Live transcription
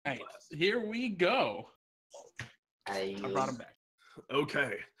Right, here we go. I brought him back.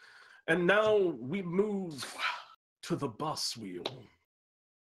 Okay, and now we move to the boss wheel.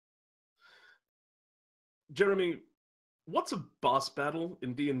 Jeremy, what's a boss battle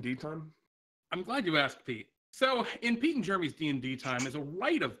in D&D time? I'm glad you asked, Pete. So, in Pete and Jeremy's D&D time is a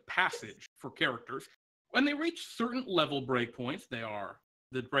rite of passage for characters. When they reach certain level breakpoints, they are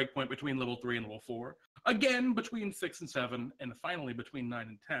the breakpoint between level 3 and level 4, again between 6 and 7, and finally between 9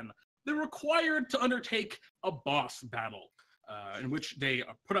 and 10, they're required to undertake a boss battle, in which they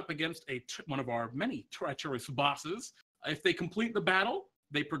are put up against one of our many treacherous bosses. If they complete the battle,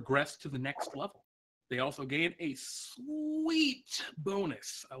 they progress to the next level. They also gain a sweet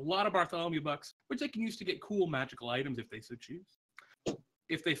bonus, a lot of Bartholomew bucks, which they can use to get cool magical items if they so choose.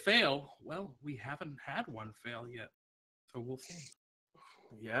 If they fail, well, we haven't had one fail yet, so we'll see.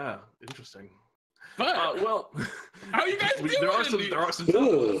 Yeah, interesting. But well, how you guys doing? There are some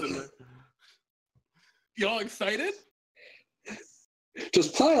in there. Y'all excited?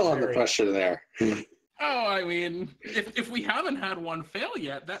 Just pile on the pressure there. Oh, I mean, if we haven't had one fail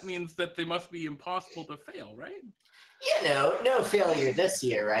yet, that means that they must be impossible to fail, right? You know, no failure this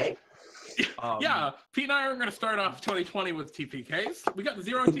year, right? Yeah, Pete and I are going to start off 2020 with TPKs. We got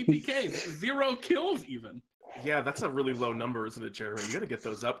 0 TPKs, 0 kills even. Yeah, that's a really low number, isn't it, Jeremy? You got to get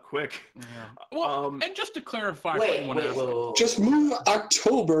those up quick. Yeah. Well, and just to clarify, wait. Just move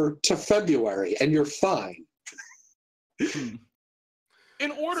October to February, and you're fine.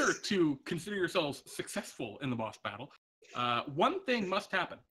 In order to consider yourselves successful in the boss battle, one thing must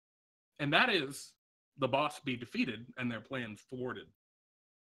happen, and that is the boss be defeated and their plans thwarted.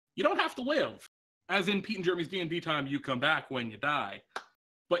 You don't have to live. As in Pete and Jeremy's D&D time, you come back when you die,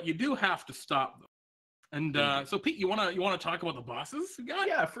 but you do have to stop them. And so, Pete, you wanna talk about the bosses we got?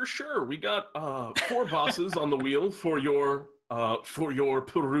 Yeah, for sure. We got 4 bosses on the wheel for your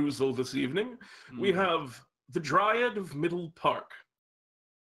perusal this evening. We have the Dryad of Middle Park,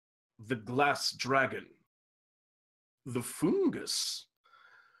 the Glass Dragon, the Fungus,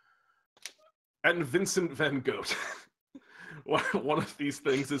 and Vincent Van Gogh. One of these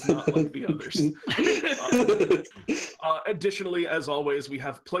things is not like the others. Additionally, as always, we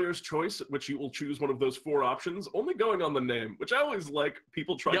have player's choice, which you will choose one of those 4 options, only going on the name, which I always like.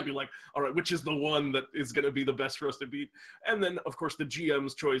 People try to be like, all right, which is the one that is going to be the best for us to beat? And then, of course, the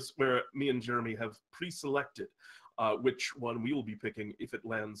GM's choice, where me and Jeremy have pre-selected which one we will be picking if it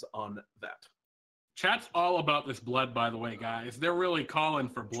lands on that. Chat's all about this blood, by the way, guys. They're really calling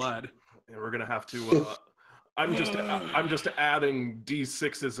for blood. And we're going to have to... I'm just adding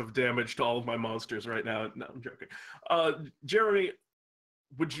D6s of damage to all of my monsters right now. No, I'm joking. Jeremy,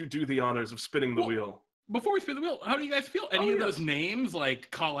 would you do the honors of spinning the wheel? Before we spin the wheel, how do you guys feel? Any of those names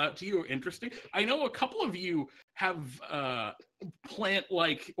call out to you or interesting? I know a couple of you have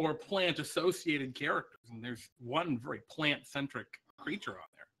plant-like or plant-associated characters, and there's one very plant-centric creature on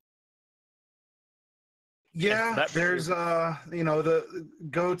there. Yeah, there's the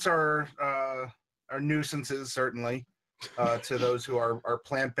goats are nuisances, certainly, to those who are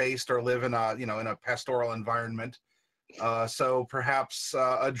plant-based or live in a pastoral environment. So perhaps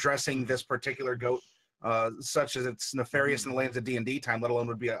addressing this particular goat, such as it's nefarious in the lands of D&D time, let alone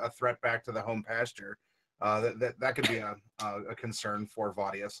would be a threat back to the home pasture. That could be a concern for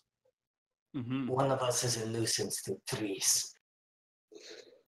Vaudius. Mm-hmm. One of us is a nuisance to trees.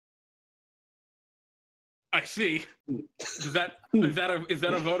 I see. Is that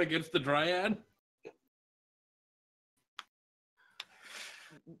a vote against the Dryad?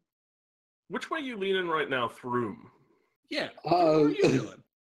 Which way are you leaning right now, Throom? Yeah. How are you feeling?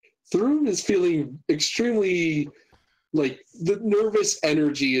 Throom is feeling extremely, the nervous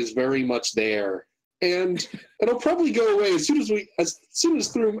energy is very much there. And it'll probably go away as soon as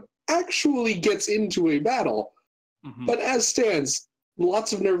Throom actually gets into a battle. Mm-hmm. But as stands,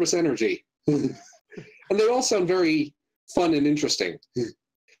 lots of nervous energy. And they all sound very fun and interesting,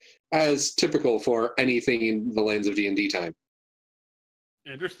 as typical for anything in the lands of D&D time.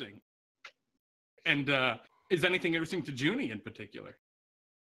 Interesting. And is anything interesting to Juni in particular?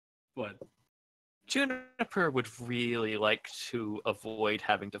 What? Juniper would really like to avoid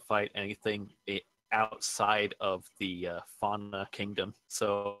having to fight anything outside of the fauna kingdom.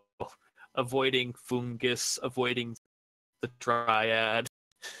 So avoiding Fungus, avoiding the Dryad.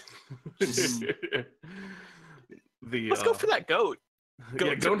 Let's go for that goat.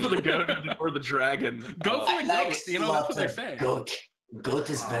 Going for the goat or the dragon. Go for the goat. That's what they're saying. Goat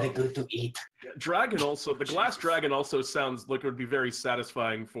is very good to eat. Dragon also, the glass dragon also sounds like it would be very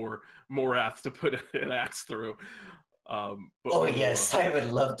satisfying for Moraath to put an axe through. Yes, I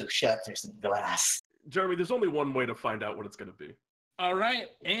would love to shatter some glass. Jeremy, there's only one way to find out what it's going to be. All right,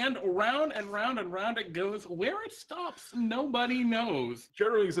 and round and round and round it goes. Where it stops, nobody knows.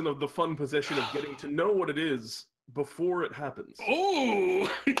 Jeremy's in the fun position of getting to know what it is before it happens.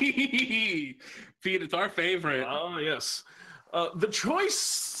 Oh, Pete, it's our favorite. Ah, yes. The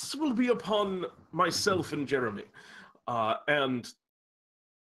choice will be upon myself and Jeremy. And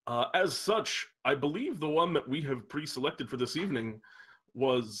as such, I believe the one that we have pre-selected for this evening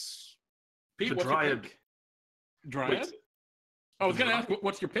was Pete, the what's your Dryad. pick? Dryad? Wait, I was going to ask,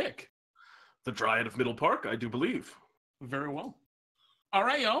 what's your pick? the Dryad of Middle Park, I do believe. Very well. All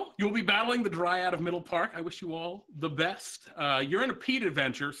right, y'all. You'll be battling the Dryad of Middle Park. I wish you all the best. You're in a Pete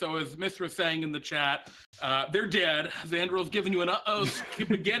adventure, so as Mr. was saying in the chat, they're dead. Xandril's giving you an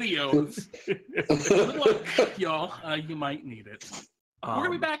spaghettios. Good luck, y'all. You might need it. We're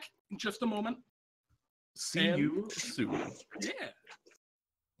going to be back in just a moment. See you soon. Yeah.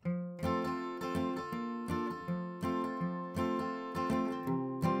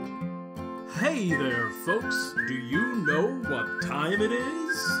 Hey there, folks. Do you know what time it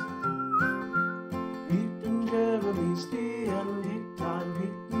is? Pete and Jeremy's DnDTime.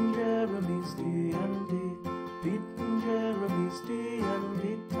 Pete and Jeremy's DnD. Pete and Jeremy's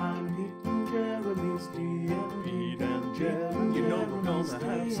DnDTime. Pete and Jeremy's DnD. Pete and Jeremy, you know we're gonna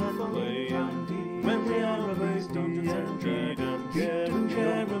have some fun playing. When we are amazed, Dungeons and Dragons. Pete and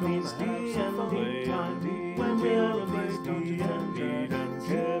Jeremy's DnDTime. When we are amazed, Dungeons and Dragons.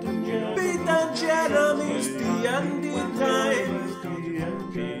 Pete and Jeremy's DnDTime.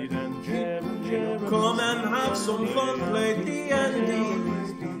 Come and have some fun, play DnD.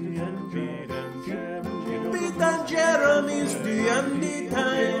 Pete and Jeremy's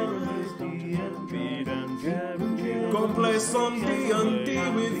DnDTime. Come play some DnD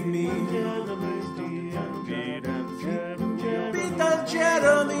with me. Pete and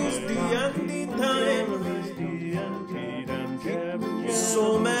Jeremy's DnDTime.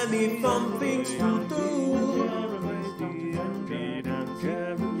 So many fun things to do.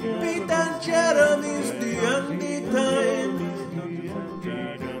 Pete and Jeremy's DnDTime.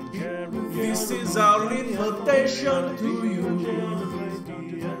 This is our invitation to you.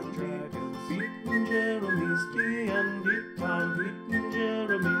 Pete and Jeremy's DnDTime. Pete and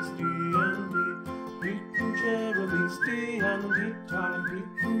Jeremy's DnD. Pete and Jeremy's DnDTime.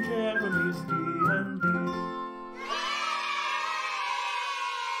 Pete and Jeremy's DnD.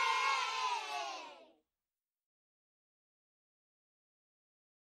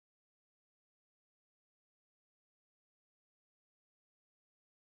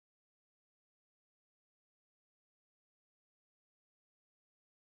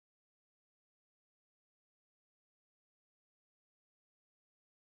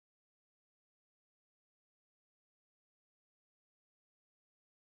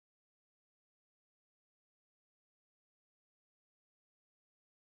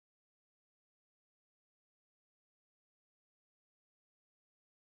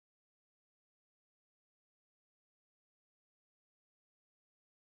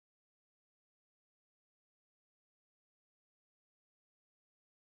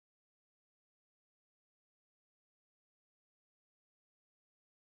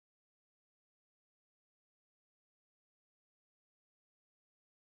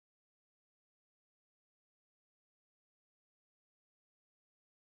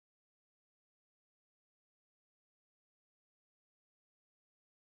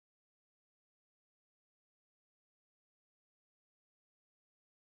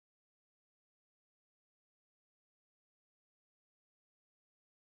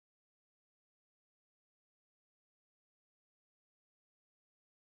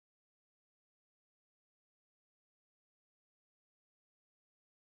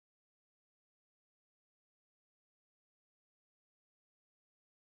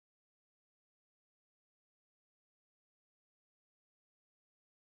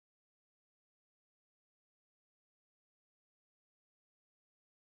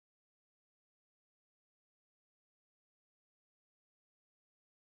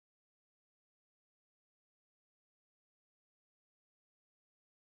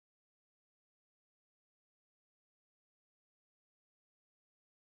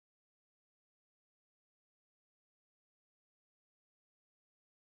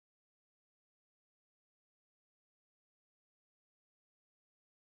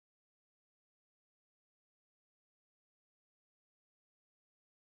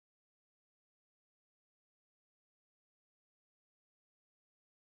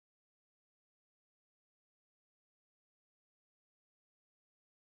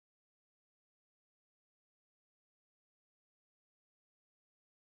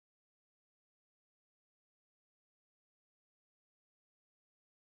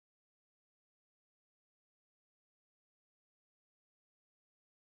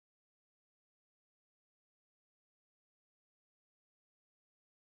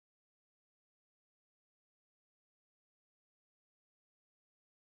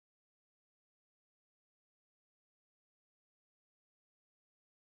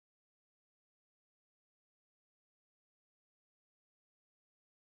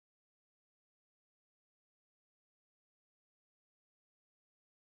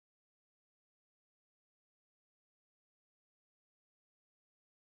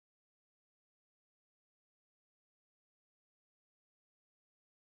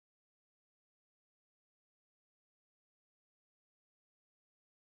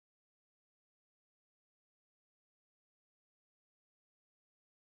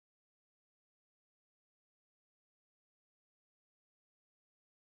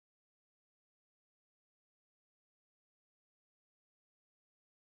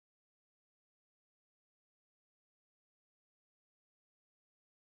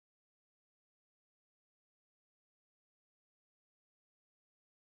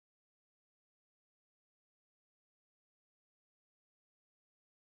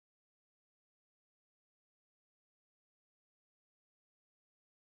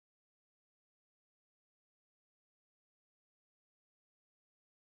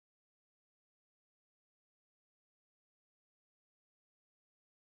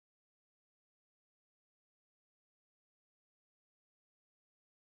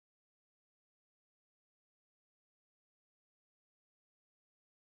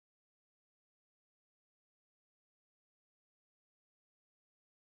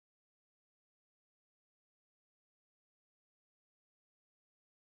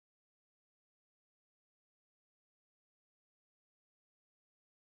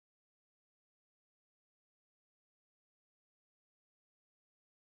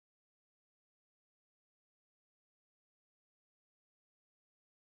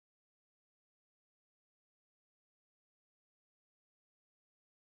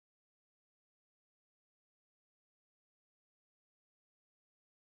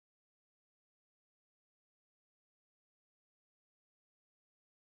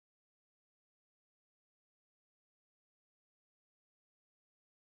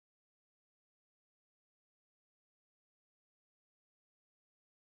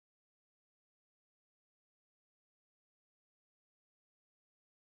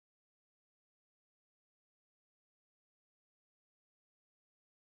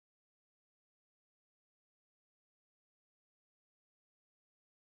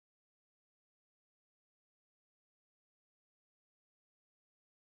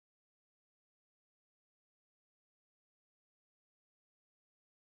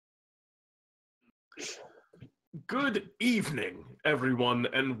 Good evening, everyone,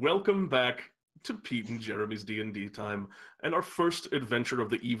 and welcome back to Pete and Jeremy's D&D Time, and our first adventure of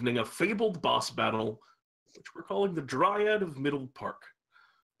the evening, a fabled boss battle, which we're calling the Dryad of Middle Park.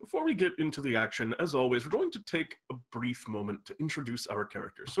 Before we get into the action, as always, we're going to take a brief moment to introduce our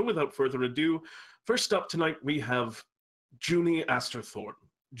characters. So without further ado, first up tonight we have Juni Asterthorn.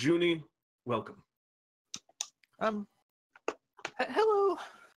 Juni, welcome. Hello.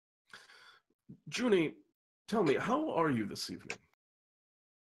 Juni, tell me, how are you this evening?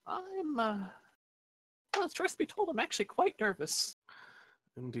 I'm, well, truth be told, I'm actually quite nervous.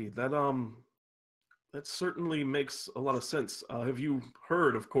 Indeed, that certainly makes a lot of sense. Have you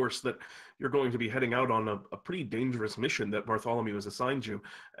heard, of course, that you're going to be heading out on a pretty dangerous mission that Bartholomew has assigned you,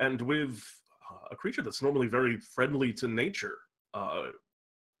 and with a creature that's normally very friendly to nature,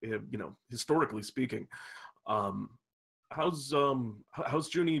 historically speaking. How's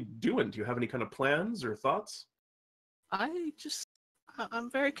Juni doing? Do you have any kind of plans or thoughts? I'm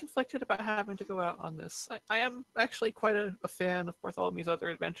very conflicted about having to go out on this. I am actually quite a fan of Bartholomew's other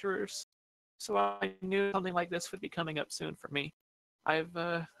adventurers, so I knew something like this would be coming up soon for me. I've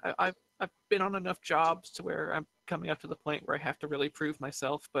been on enough jobs to where I'm coming up to the point where I have to really prove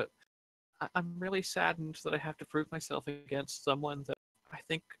myself, but I'm really saddened that I have to prove myself against someone that I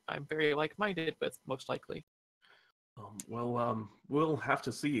think I'm very like-minded with, most likely. We'll have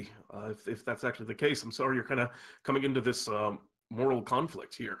to see if that's actually the case. I'm sorry you're kind of coming into this moral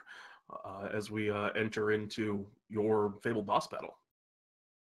conflict here as we enter into your fabled boss battle.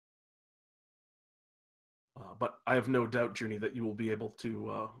 But I have no doubt, Juni, that you will be able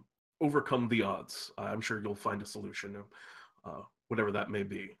to overcome the odds. I'm sure you'll find a solution, whatever that may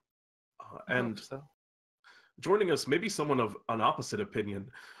be. And so. Joining us, maybe someone of an opposite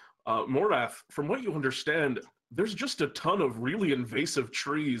opinion, Moraath, from what you understand, there's just a ton of really invasive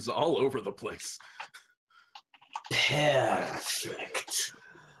trees all over the place. Perfect.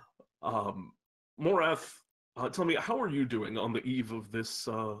 Moraath, tell me, how are you doing on the eve of this?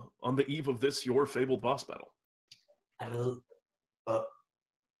 Your fabled boss battle. I will.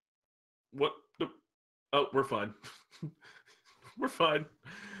 What? Oh, we're fine. We're fine.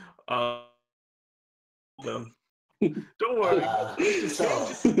 Don't worry. We're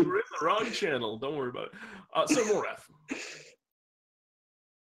in the wrong channel. Don't worry about it. So Moraath.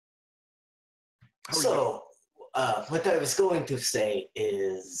 What I was going to say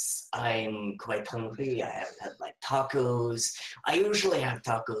is I'm quite hungry. I haven't had my tacos. I usually have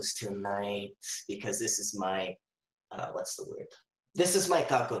tacos tonight because this is my, what's the word? This is my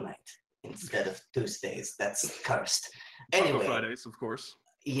taco night instead of Tuesdays. That's cursed. Anyway. Taco Fridays, of course.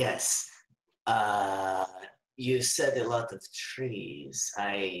 Yes. You said a lot of trees.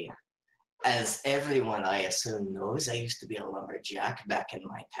 As everyone I assume knows, I used to be a lumberjack back in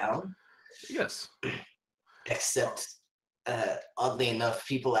my town. Yes. Except, oddly enough,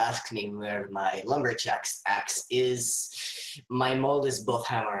 people ask me where my lumberjack's axe is. My mold is both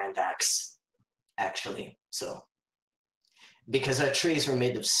hammer and axe, actually. So, because our trees were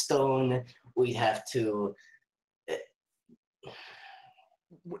made of stone, we'd have to...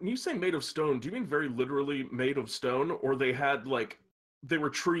 When you say made of stone, do you mean very literally made of stone, or they had, like, they were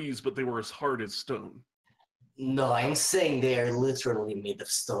trees, but they were as hard as stone? No, I'm saying they are literally made of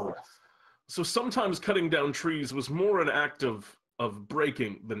stone. So sometimes cutting down trees was more an act of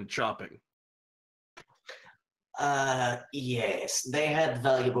breaking than chopping. Yes, they had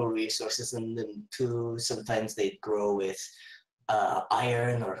valuable resources in them too. Sometimes they'd grow with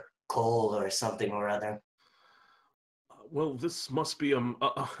iron or coal or something or other. Well, this must be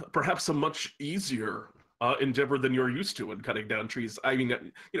perhaps a much easier endeavor than you're used to in cutting down trees. I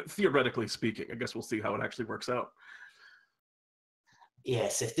mean, theoretically speaking, I guess we'll see how it actually works out.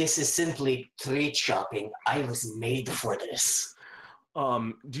 Yes, if this is simply tree chopping, I was made for this.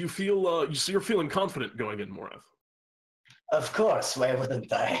 Do you feel, so you're feeling confident going in, Moraath? Of course, why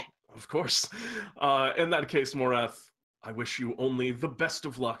wouldn't I? Of course. In that case, Moraath, I wish you only the best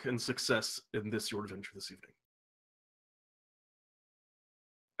of luck and success in your adventure this evening.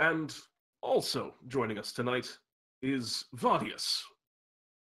 And also joining us tonight is Vaudius,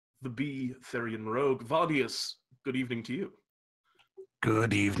 the bee Therian rogue. Vaudius, good evening to you.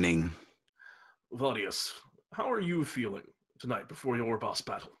 Good evening. Vaudius, how are you feeling tonight before your boss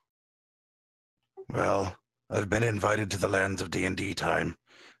battle? Well, I've been invited to the lands of DnDTime,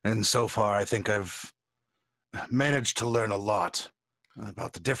 and so far I think I've managed to learn a lot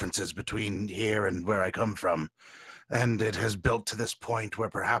about the differences between here and where I come from, and it has built to this point where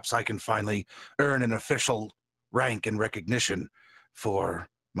perhaps I can finally earn an official rank and recognition for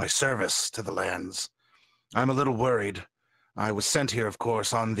my service to the lands. I'm a little worried. I was sent here, of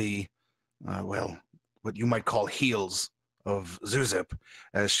course, on the well, what you might call heels of Zuzip,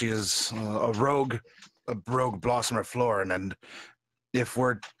 as she is a rogue blossomer florin, and if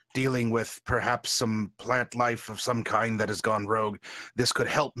we're dealing with perhaps some plant life of some kind that has gone rogue, this could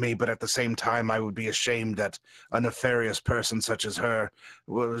help me, but at the same time I would be ashamed that a nefarious person such as her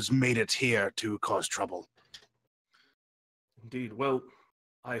was made it here to cause trouble. Indeed. Well,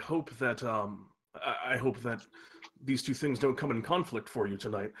 I hope that these two things don't come in conflict for you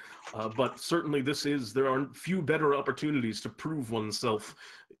tonight. But certainly there are few better opportunities to prove oneself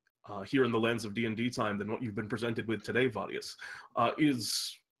here in the lands of DnDTime than what you've been presented with today, Vaudius.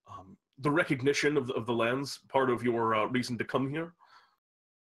 Is the recognition of the lands part of your reason to come here?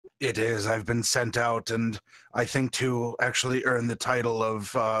 It is. I've been sent out, and I think to actually earn the title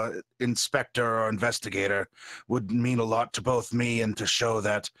of inspector or investigator would mean a lot to both me and to show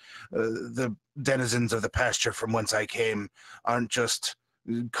that the denizens of the pasture from whence I came aren't just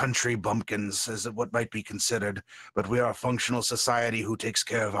country bumpkins, as what might be considered, but we are a functional society who takes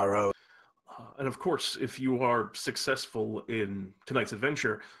care of our own. And of course, if you are successful in tonight's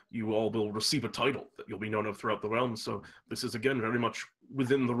adventure, you all will receive a title that you'll be known of throughout the realm. So this is, again, very much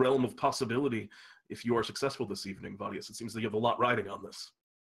within the realm of possibility if you are successful this evening, Vaudius. It seems that you have a lot riding on this.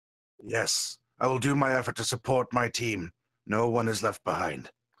 Yes, I will do my effort to support my team. No one is left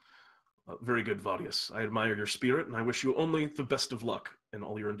behind. Very good, Vaudius. I admire your spirit, and I wish you only the best of luck in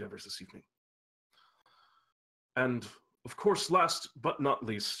all your endeavors this evening. And, of course, last but not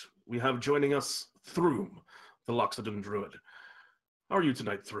least, we have joining us Throom, the Loxodon Druid. How are you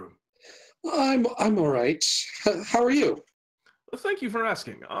tonight, Throom? I'm all right. How are you? Thank you for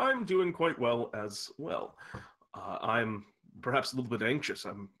asking. I'm doing quite well as well. I'm perhaps a little bit anxious.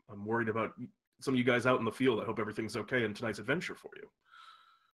 I'm worried about some of you guys out in the field. I hope everything's okay in tonight's adventure for you.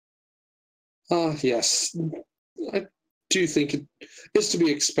 Yes. I do think it is to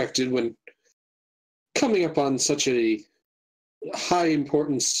be expected when coming up on such a high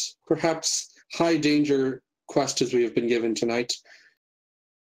importance, perhaps high danger quest as we have been given tonight.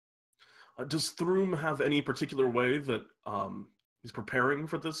 Does Throom have any particular way that he's preparing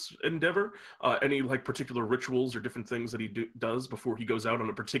for this endeavor? Any particular rituals or different things that he does before he goes out on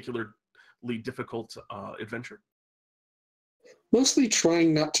a particularly difficult adventure? Mostly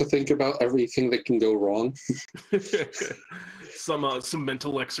trying not to think about everything that can go wrong. Some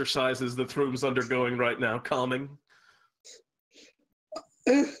mental exercises that Throom's undergoing right now, calming.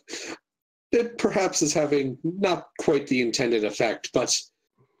 It perhaps is having not quite the intended effect, but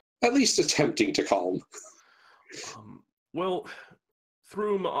at least attempting to calm. Well,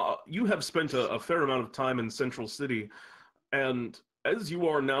 Throom, you have spent a fair amount of time in Central City, and as you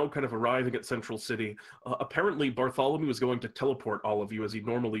are now kind of arriving at Central City, apparently Bartholomew is going to teleport all of you as he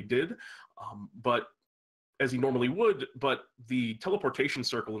normally did, but the teleportation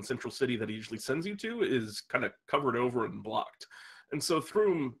circle in Central City that he usually sends you to is kind of covered over and blocked. And so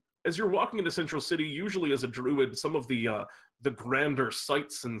Throom, as you're walking into Central City, usually as a druid, some of the grander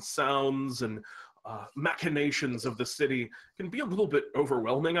sights and sounds and machinations of the city can be a little bit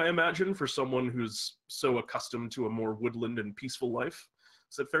overwhelming, I imagine, for someone who's so accustomed to a more woodland and peaceful life.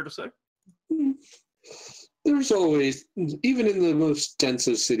 Is that fair to say? There's always, even in the most dense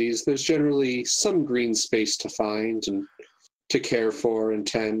of cities, there's generally some green space to find and to care for and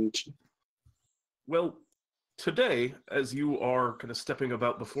tend. Well, today, as you are kind of stepping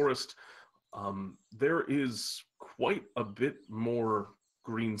about the forest, there is quite a bit more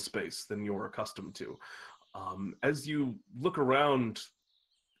green space than you're accustomed to. As you look around,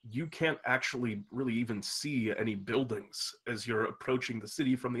 you can't actually really even see any buildings as you're approaching the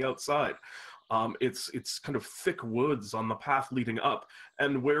city from the outside. It's kind of thick woods on the path leading up,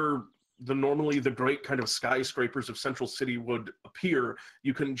 and where normally the great kind of skyscrapers of Central City would appear,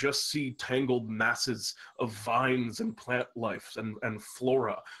 you can just see tangled masses of vines and plant life and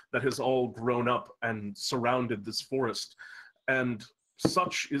flora that has all grown up and surrounded this forest. And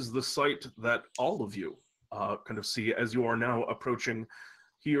such is the sight that all of you kind of see as you are now approaching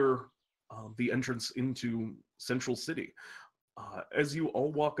here, the entrance into Central City. As you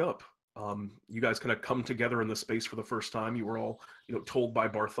all walk up, you guys kind of come together in the space for the first time. You were all, told by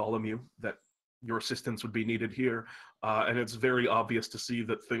Bartholomew that your assistance would be needed here, and it's very obvious to see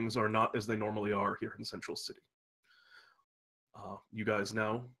that things are not as they normally are here in Central City. You guys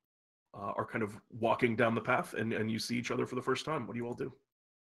now are kind of walking down the path, and you see each other for the first time. What do you all do?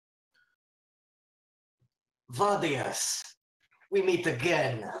 Vaudius, we meet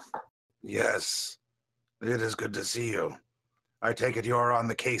again. Yes, it is good to see you. I take it you're on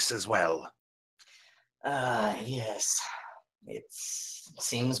the case as well. Yes. It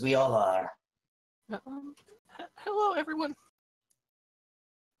seems we all are. Hello, everyone.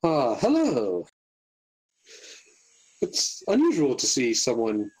 Ah, hello. It's unusual to see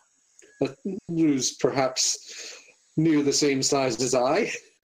someone who's perhaps near the same size as I.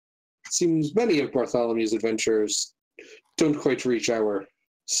 Seems many of Bartholomew's adventurers don't quite reach our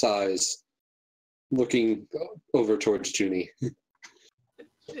size. Looking over towards Juni.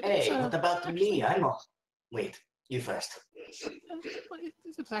 Hey, what about me? Wait, you first.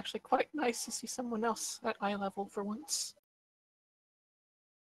 It's actually quite nice to see someone else at eye level for once.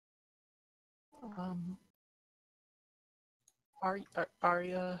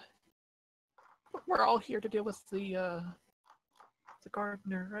 We're all here to deal with the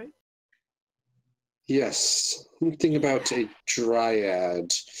gardener, right? Yes, something about a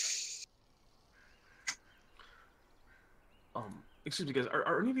Dryad. Excuse me, guys.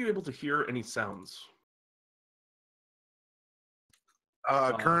 Are any of you able to hear any sounds?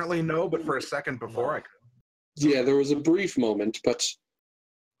 Currently, no, but for a second before I could. Yeah, there was a brief moment, but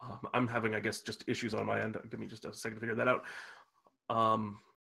I'm having, I guess, just issues on my end. Give me just a second to figure that out.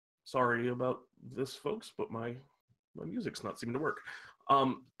 Sorry about this, folks, but my music's not seeming to work.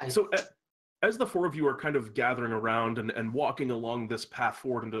 So as the four of you are kind of gathering around and walking along this path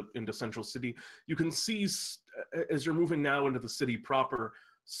forward into Central City, you can see, as you're moving now into the city proper,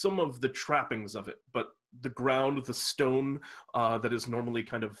 some of the trappings of it, but the ground, the stone that is normally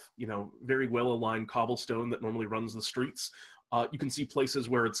kind of, very well-aligned cobblestone that normally runs the streets, you can see places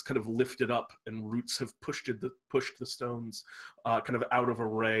where it's kind of lifted up and roots have pushed the stones kind of out of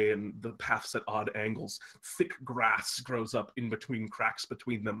array, and the paths at odd angles. Thick grass grows up in between cracks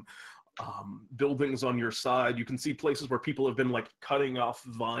between them. Buildings on your side, you can see places where people have been like cutting off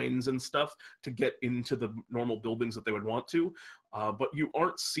vines and stuff to get into the normal buildings that they would want to, but you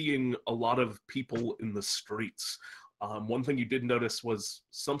aren't seeing a lot of people in the streets. One thing you did notice was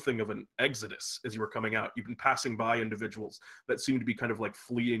something of an exodus as you were coming out. You've been passing by individuals that seem to be kind of like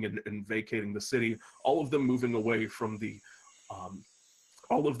fleeing and vacating the city, all of them moving away from the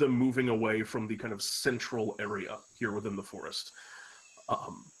kind of central area here within the forest.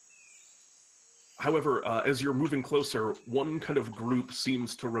 However, as you're moving closer, one kind of group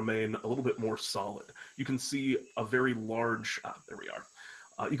seems to remain a little bit more solid. You can see a very large, there we are.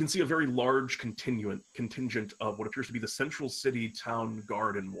 You can see a very large contingent of what appears to be the Central City Town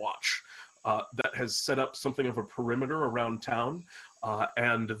Guard and Watch that has set up something of a perimeter around town,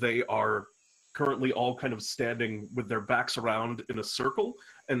 and they are currently all kind of standing with their backs around in a circle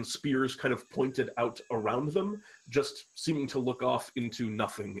and spears kind of pointed out around them, just seeming to look off into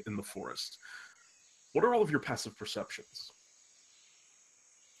nothing in the forest. What are all of your passive perceptions?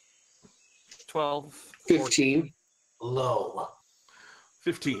 12. 15. Low.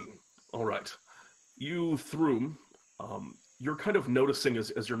 15. All right. You, Throom, you're kind of noticing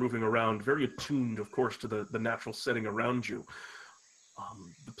as you're moving around, very attuned, of course, to the natural setting around you.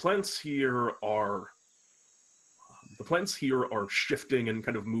 The plants here are shifting and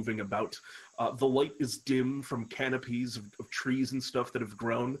kind of moving about. The light is dim from canopies of trees and stuff that have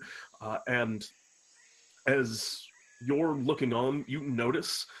grown, and as you're looking on, you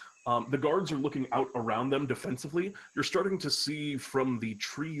notice the guards are looking out around them defensively. You're starting to see from the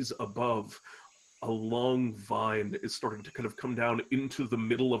trees above, a long vine is starting to kind of come down into the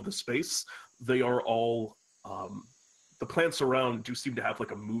middle of the space. They are all, the plants around do seem to have like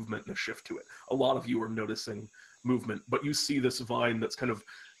a movement and a shift to it. A lot of you are noticing movement, but you see this vine that's kind of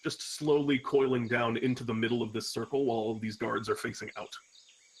just slowly coiling down into the middle of this circle while all of these guards are facing out.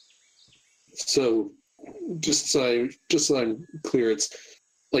 So, just so I'm clear, it's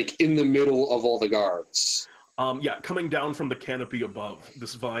like in the middle of all the guards. Yeah, coming down from the canopy above,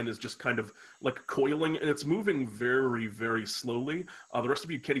 this vine is just kind of like coiling, and it's moving very, very slowly. The rest of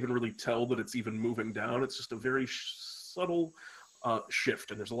you can't even really tell that it's even moving down. It's just a very subtle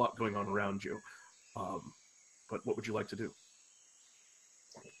shift, and there's a lot going on around you. But what would you like to do?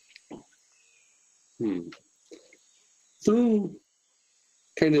 Throom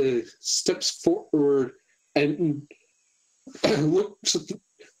kind of steps forward and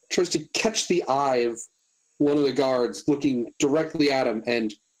tries to catch the eye of one of the guards looking directly at him,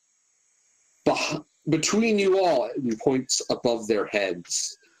 and between you all, and points above their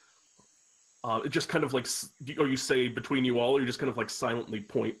heads. It just kind of like, or you say between you all, or you just kind of like silently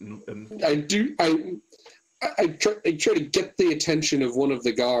point and... I try to get the attention of one of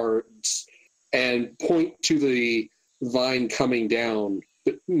the guards and point to the vine coming down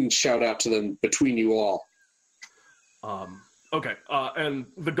and shout out to them, between you all. Okay, and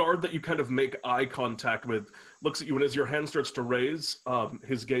the guard that you kind of make eye contact with looks at you, and as your hand starts to raise,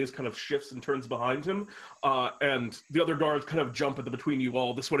 his gaze kind of shifts and turns behind him, and the other guards kind of jump at the between you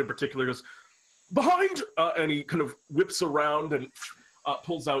all. This one in particular goes, behind! And he kind of whips around and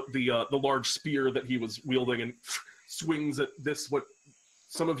pulls out the large spear that he was wielding and swings at this, what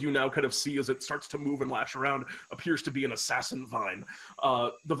some of you now kind of see as it starts to move and lash around, appears to be an assassin vine.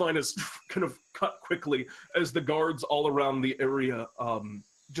 The vine is kind of cut quickly as the guards all around the area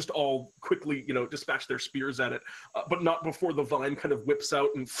just all quickly, dispatch their spears at it, but not before the vine kind of whips out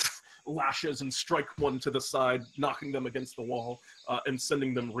and lashes and strike one to the side, knocking them against the wall and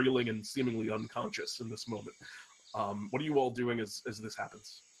sending them reeling and seemingly unconscious in this moment. What are you all doing as this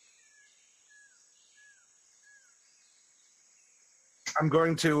happens? I'm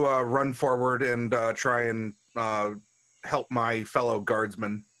going to run forward and try and help my fellow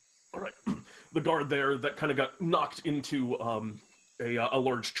guardsmen. All right. The guard there that kind of got knocked into a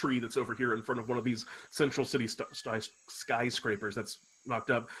large tree that's over here in front of one of these central city skyscrapers that's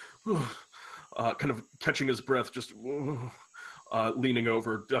knocked up, kind of catching his breath, just leaning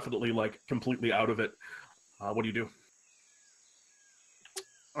over, definitely like completely out of it. What do you do?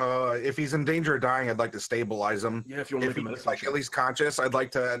 If he's in danger of dying, I'd like to stabilize him. Yeah, if you want to if make a he's medicine like check. at least conscious, I'd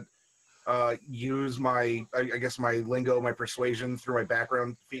like to use my, I guess my lingo, my persuasion through my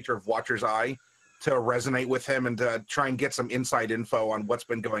background feature of Watcher's Eye to resonate with him and to try and get some inside info on what's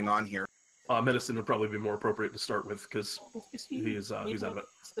been going on here. Medicine would probably be more appropriate to start with because he's out of it.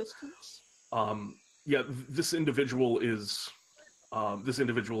 Assistance? Yeah, this individual is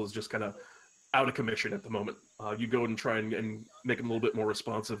just kind of out of commission at the moment. You go and try and make him a little bit more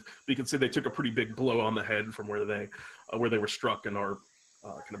responsive. But you can see they took a pretty big blow on the head from where they were struck and are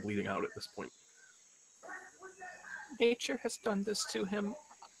kind of bleeding out at this point. Nature has done this to him.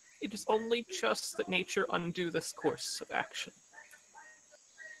 It is only just that nature undo this course of action.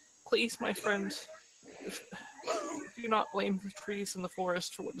 Please, my friend, do not blame the trees in the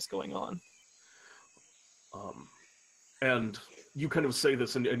forest for what is going on. And you kind of say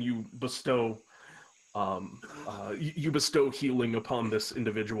this, and you bestow healing upon this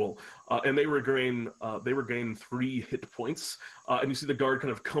individual, and they regain 3 hit points. And you see the guard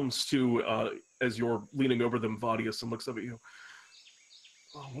kind of comes to as you're leaning over them, Vaudius, and looks up at you.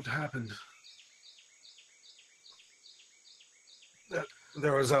 Oh, what happened?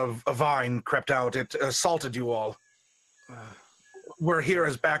 There was a vine crept out. It assaulted you all. We're here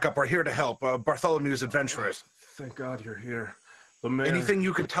as backup. We're here to help. Bartholomew's adventurers. Thank God you're here. The mayor. Anything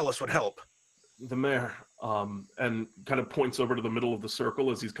you could tell us would help. The mayor, and kind of points over to the middle of the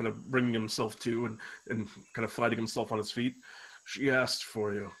circle as he's kind of bringing himself to and kind of fighting himself on his feet. She asked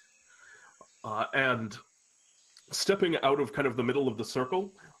for you. And stepping out of kind of the middle of the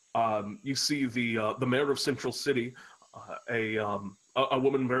circle, you see the mayor of Central City, a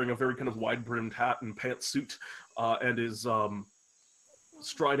woman wearing a very kind of wide-brimmed hat and pantsuit, and is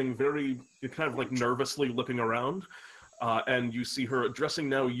striding very kind of like nervously looking around. And you see her addressing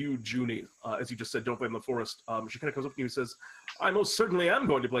now you, Juni, as you just said, don't blame the forest. She kind of comes up to you and says, I most certainly am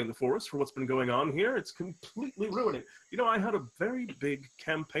going to blame the forest for what's been going on here. It's completely ruining. I had a very big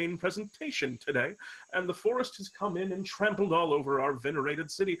campaign presentation today, and the forest has come in and trampled all over our venerated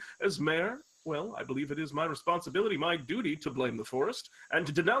city. As mayor, well, I believe it is my responsibility, my duty to blame the forest and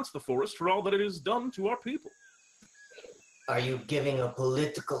to denounce the forest for all that it has done to our people. Are you giving a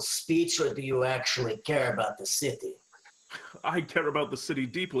political speech, or do you actually care about the city? I care about the city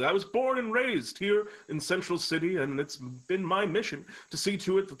deeply. I was born and raised here in Central City, and it's been my mission to see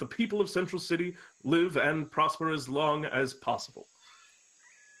to it that the people of Central City live and prosper as long as possible.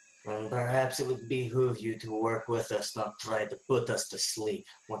 Well, perhaps it would behoove you to work with us, not try to put us to sleep.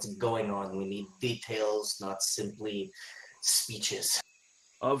 What's going on? We need details, not simply speeches.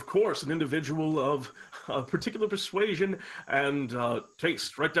 Of course, an individual of particular persuasion and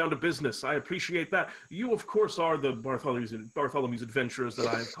taste, right down to business. I appreciate that. You, of course, are the Bartholomew's adventurers that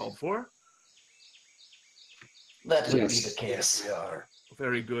I have called for. That would be the case. We are.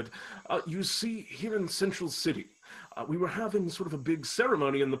 Very good. You see, here in Central City, we were having sort of a big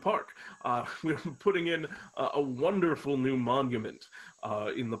ceremony in the park. We were putting in a wonderful new monument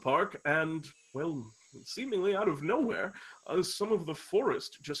in the park, and, well, seemingly out of nowhere, some of the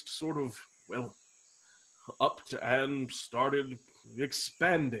forest just sort of, well, upped and started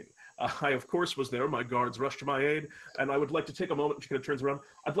expanding. I, of course, was there. My guards rushed to my aid, and I would like to take a moment, she kind of turns around,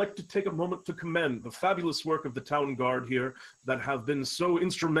 I'd like to take a moment to commend the fabulous work of the town guard here that have been so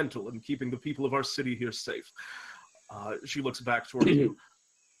instrumental in keeping the people of our city here safe. She looks back towards you.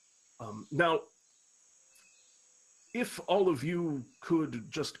 Now, if all of you could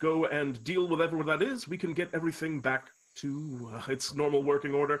just go and deal with whatever that is, we can get everything back to its normal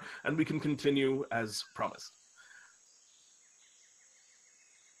working order, and we can continue as promised.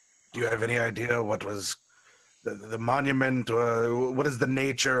 Do you have any idea what was the monument? What is the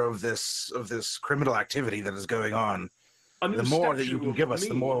nature of this criminal activity that is going on? A new The more that you statue can of give us, me.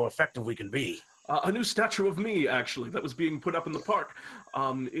 the more effective we can be. A new statue of me, actually, that was being put up in the park.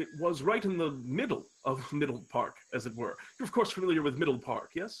 It was right in the middle of Middle Park, as it were. You're, of course, familiar with Middle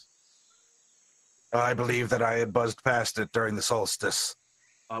Park, yes? I believe that I had buzzed past it during the solstice.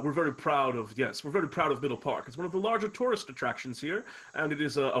 We're very proud of Middle Park. It's one of the larger tourist attractions here, and it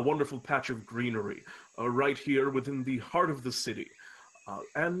is a wonderful patch of greenery right here within the heart of the city.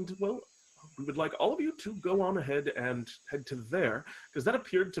 And, well, we would like all of you to go on ahead and head to there, because that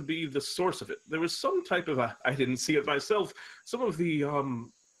appeared to be the source of it. There was some type of I didn't see it myself, some of the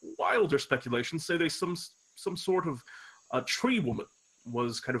wilder speculations say there's some sort of tree woman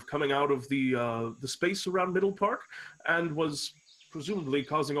was kind of coming out of the space around Middle Park and was presumably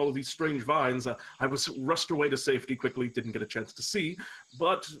causing all of these strange vines. I was rushed away to safety quickly, didn't get a chance to see,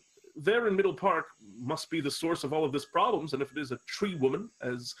 but there in Middle Park must be the source of all of this problems, and if it is a tree woman,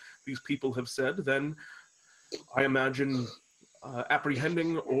 as these people have said, then I imagine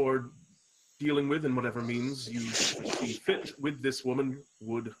apprehending or dealing with, in whatever means you see fit with this woman,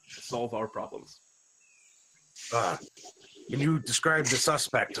 would solve our problems. When you described the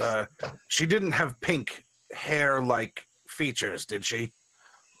suspect, she didn't have pink hair-like features, did she?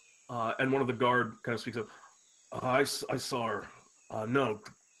 And one of the guard kind of speaks up. I saw her. No,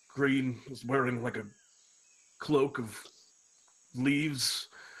 green, was wearing like a cloak of leaves,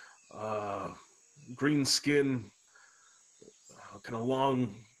 green skin, kind of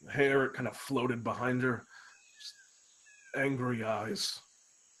long hair, it kind of floated behind her, just angry eyes.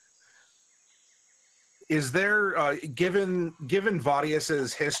 Is there, given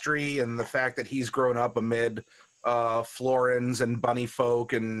Vaudius's history and the fact that he's grown up amid Florins and bunny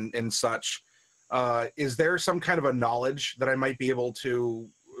folk and such, is there some kind of a knowledge that I might be able to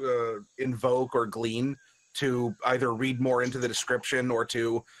invoke or glean to either read more into the description or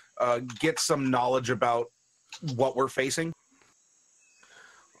to get some knowledge about what we're facing?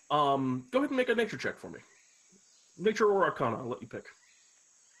 Go ahead and make a nature check for me. Nature or Arcana, I'll let you pick.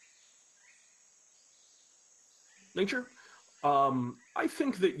 Nature? I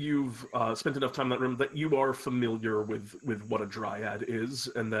think that you've spent enough time in that room that you are familiar with what a Dryad is,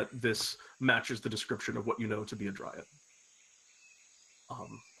 and that this matches the description of what you know to be a Dryad.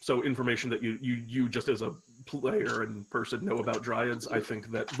 So information that you just as a player and person know about Dryads, I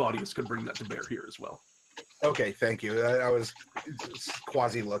think that Vaudius could bring that to bear here as well. Okay, thank you. I was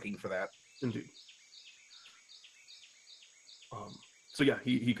quasi-looking for that. Indeed. So yeah,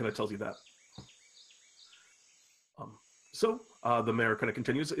 he kind of tells you that. So the mayor kind of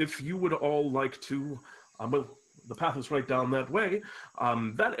continues. If you would all like to, well, the path is right down that way.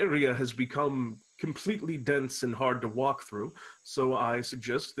 That area has become completely dense and hard to walk through, so I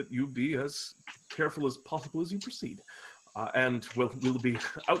suggest that you be as careful as possible as you proceed. And we'll be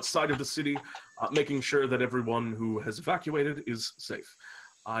outside of the city, making sure that everyone who has evacuated is safe.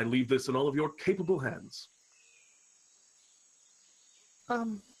 I leave this in all of your capable hands.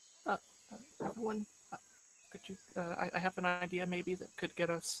 Everyone, could you? I have an idea maybe that could get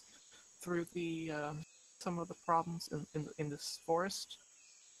us through the some of the problems in this forest.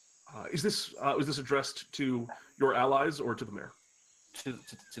 Is this addressed to your allies or to the mayor? To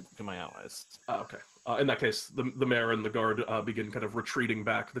my allies. Okay. In that case, the mayor and the guard begin kind of retreating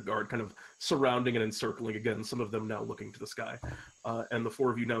back, the guard kind of surrounding and encircling again, some of them now looking to the sky. And the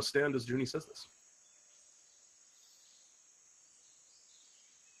four of you now stand as Juni says this.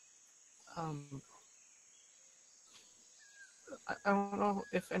 I don't know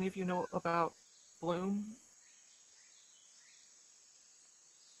if any of you know about Bloom.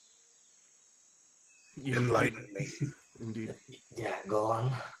 Enlighten me. Indeed. Yeah, go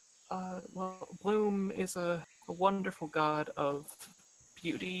on. Well, Bloom is a wonderful god of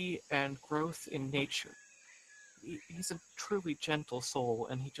beauty and growth in nature. He's a truly gentle soul,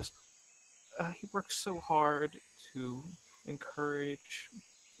 and he works so hard to encourage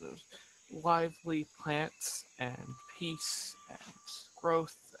those lively plants and peace and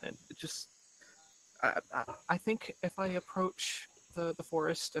growth, and I think if I approach the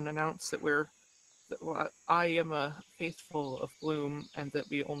forest and announce that I am a faithful of Bloom and that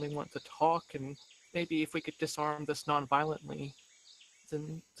we only want to talk, and maybe if we could disarm this non-violently,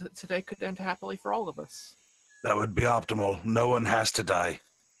 then today could end happily for all of us. That would be optimal. No one has to die.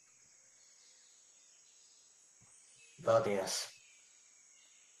 Vaudius.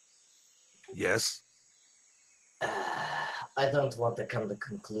 Yes? I don't want to come to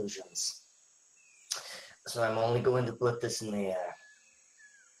conclusions, so I'm only going to put this in the air.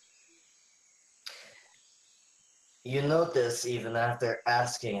 You notice, even after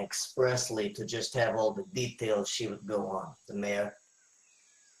asking expressly to just have all the details, she would go on, the mayor.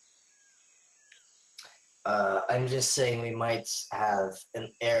 I'm just saying we might have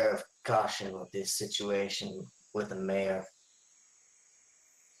an air of caution with this situation with the mayor.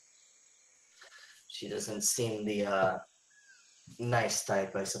 She doesn't seem the nice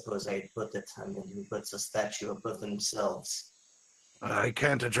type, I suppose I'd put it. I mean, who puts a statue above themselves? I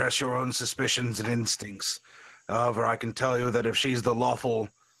can't address your own suspicions and instincts. However, I can tell you that if she's the lawful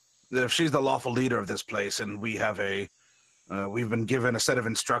leader of this place, and we've been given a set of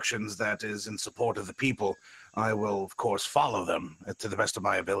instructions that is in support of the people, I will, of course, follow them to the best of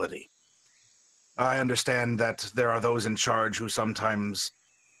my ability. I understand that there are those in charge who sometimes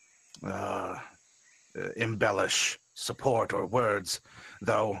embellish support or words,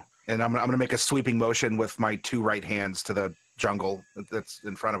 though, and I'm going to make a sweeping motion with my two right hands to the jungle that's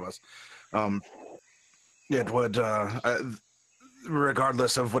in front of us. It would,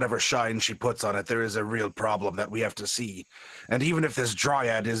 regardless of whatever shine she puts on it, there is a real problem that we have to see. And even if this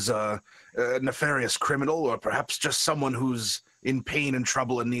Dryad is a nefarious criminal, or perhaps just someone who's in pain and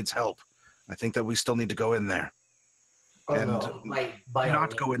trouble and needs help, I think that we still need to go in there. Oh, and no. By all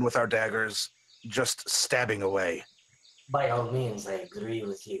not go in with our daggers, just stabbing away. By all means, I agree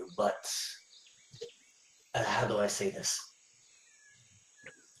with you, but how do I say this?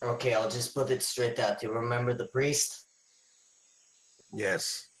 Okay, I'll just put it straight out. You remember the priest?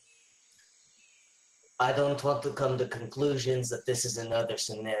 Yes. I don't want to come to conclusions that this is another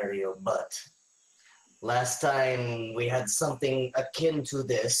scenario, but last time we had something akin to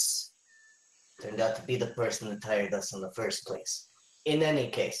this, turned out to be the person that hired us in the first place. In any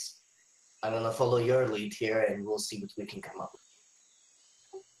case, I'm going to follow your lead here, and we'll see what we can come up with.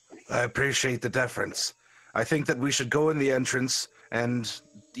 I appreciate the deference. I think that we should go in the entrance, and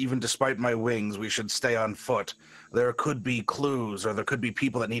even despite my wings, we should stay on foot. There could be clues, or there could be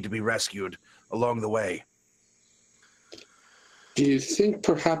people that need to be rescued along the way. Do you think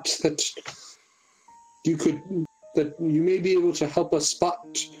perhaps that you may be able to help us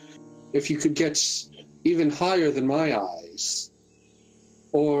spot if you could get even higher than my eyes?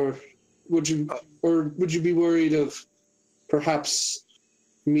 Or would you be worried of perhaps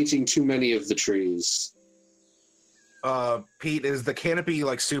meeting too many of the trees? Pete, is the canopy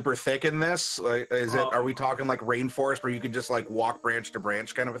like super thick in this? Like, are we talking like rainforest where you could just like walk branch to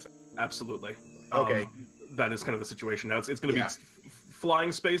branch kind of a thing? Absolutely. Okay. That is kind of the situation now. It's going to be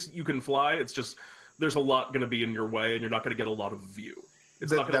flying space. You can fly. It's just there's a lot going to be in your way, and you're not going to get a lot of view.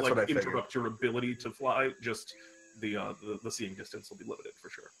 It's not going to like interrupt your ability to fly. Just the seeing distance will be limited for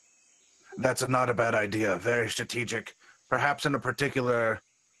sure. That's not a bad idea. Very strategic. Perhaps in a particular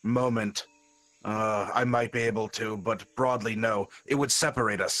moment, I might be able to, but broadly, no. It would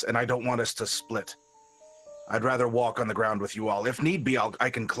separate us, and I don't want us to split. I'd rather walk on the ground with you all. If need be, I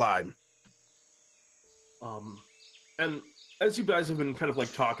can climb. And as you guys have been kind of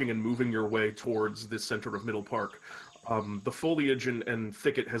like talking and moving your way towards this center of Middle Park, the foliage and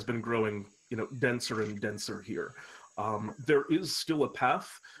thicket has been growing, denser and denser here. There is still a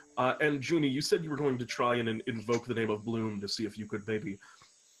path. And Juni, you said you were going to try and invoke the name of Bloom to see if you could maybe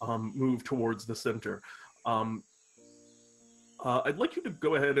move towards the center. I'd like you to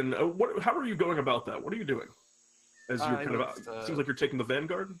go ahead and how are you going about that? What are you doing? As you're seems like you're taking the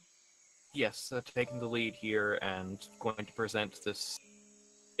vanguard. Yes, taking the lead here and going to present this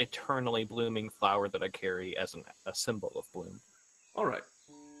eternally blooming flower that I carry as a symbol of bloom. All right.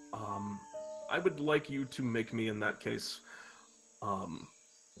 I would like you to make me, in that case,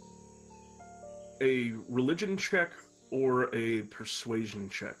 a religion check or a persuasion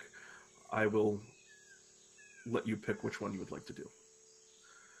check. I will let you pick which one you would like to do.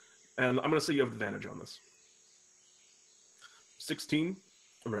 And I'm going to say you have advantage on this. 16?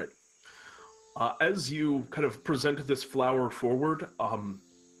 All right. As you kind of present this flower forward,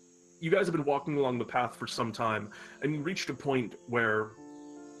 you guys have been walking along the path for some time, and you reached a point where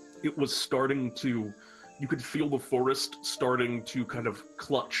it was starting to, you could feel the forest starting to kind of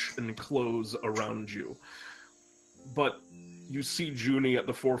clutch and close around you. But you see Juni at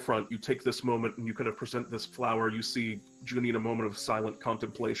the forefront. You take this moment and you kind of present this flower. You see Juni in a moment of silent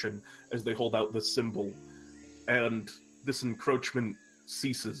contemplation as they hold out this symbol, and this encroachment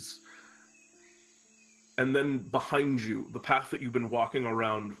ceases. And then behind you, the path that you've been walking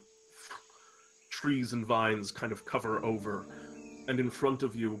around, trees and vines kind of cover over. And in front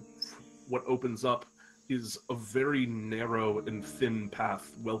of you, what opens up is a very narrow and thin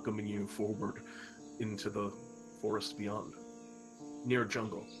path welcoming you forward into the forest beyond, near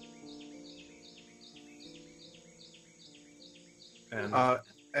jungle. And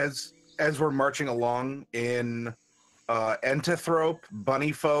as we're marching along in Entothrope,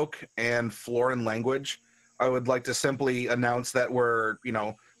 Bunnyfolk, and Floran language, I would like to simply announce that we're,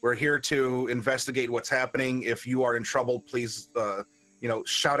 We're here to investigate what's happening. If you are in trouble, please,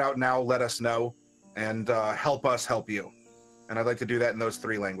 shout out now, let us know, and help us help you. And I'd like to do that in those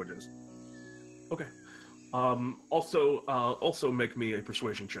 3 languages. Okay. Also make me a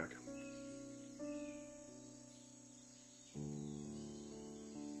persuasion check.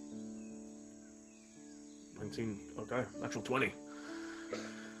 19. Okay, natural 20.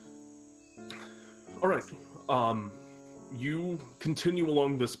 All right. You continue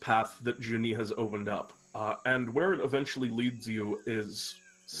along this path that Juni has opened up, and where it eventually leads you is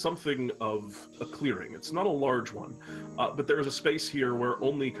something of a clearing. It's not a large one, but there is a space here where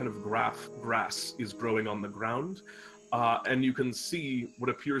only kind of grass is growing on the ground, and you can see what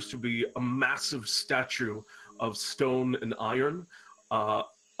appears to be a massive statue of stone and iron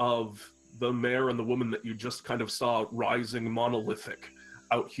of the mayor and the woman that you just kind of saw rising monolithic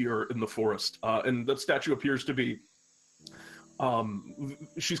out here in the forest. And that statue appears to be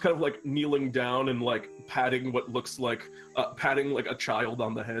she's kind of like kneeling down and like patting what looks like patting like a child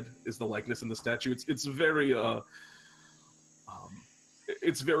on the head is the likeness in the statue. It's very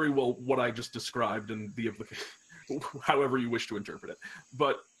it's very well what I just described and the however you wish to interpret it.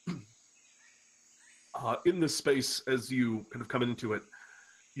 But in this space, as you kind of come into it,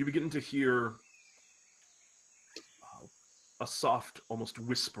 you begin to hear a soft, almost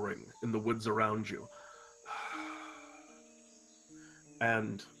whispering in the woods around you.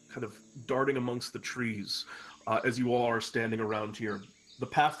 And kind of darting amongst the trees as you all are standing around here. The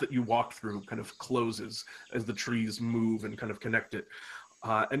path that you walked through kind of closes as the trees move and kind of connect it.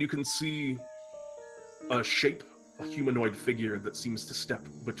 And you can see a shape, a humanoid figure that seems to step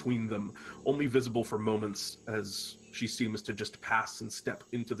between them, only visible for moments as she seems to just pass and step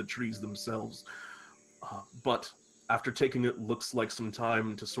into the trees themselves. But after taking it looks like some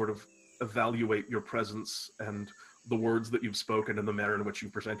time to sort of evaluate your presence and the words that you've spoken and the manner in which you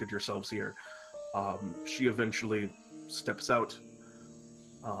presented yourselves here, she eventually steps out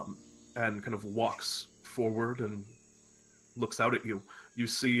and kind of walks forward and looks out at you. You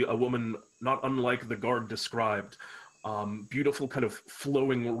see a woman not unlike the guard described, beautiful kind of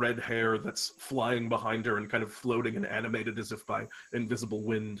flowing red hair that's flying behind her and kind of floating and animated as if by invisible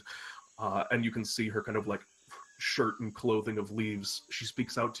wind. And you can see her kind of like shirt and clothing of leaves. She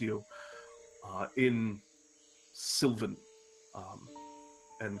speaks out to you in Sylvan,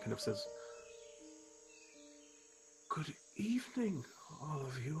 and kind of says, "Good evening, all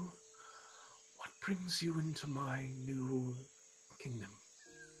of you. What brings you into my new kingdom?"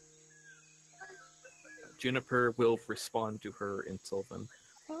 Juniper will respond to her in Sylvan.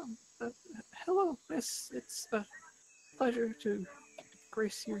 Hello, miss. It's a pleasure to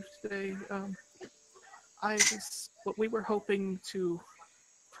grace you today. We were hoping to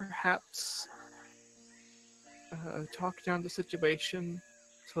perhaps talk down the situation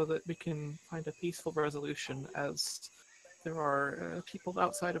so that we can find a peaceful resolution, as there are people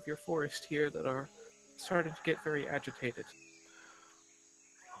outside of your forest here that are starting to get very agitated.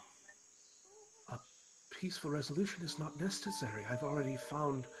 A peaceful resolution is not necessary. I've already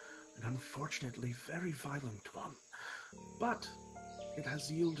found an unfortunately very violent one, but it has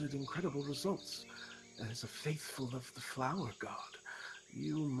yielded incredible results. As a faithful of the flower god,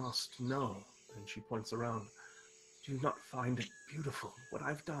 you must know, and she points around, do you not find it beautiful what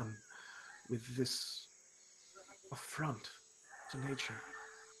I've done with this affront to nature?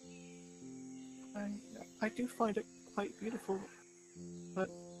 I do find it quite beautiful, but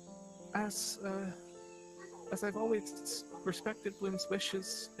as I've always respected Bloom's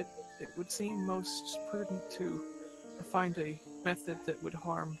wishes, it would seem most prudent to find a method that would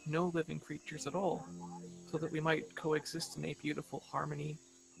harm no living creatures at all, so that we might coexist in a beautiful harmony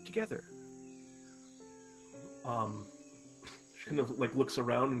together. She kind of like looks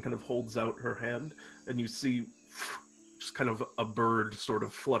around and kind of holds out her hand, and you see just kind of a bird sort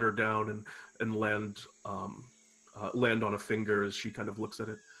of flutter down and land on a finger as she kind of looks at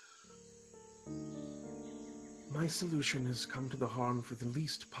it. My solution has come to the harm for the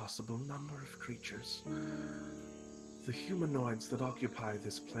least possible number of creatures. The humanoids that occupy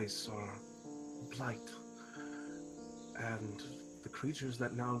this place are blight, and the creatures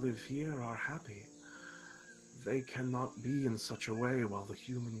that now live here are happy. They cannot be in such a way while the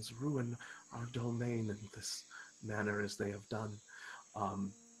humans ruin our domain in this manner as they have done.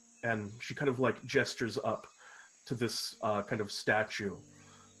 And she kind of like gestures up to this kind of statue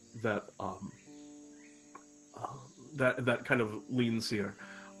that that kind of leans here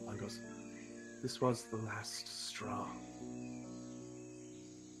and goes, "This was the last straw."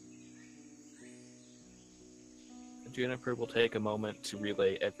 Juniper will take a moment to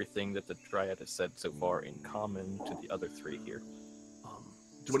relay everything that the Dryad has said so far in common to the other 3 here.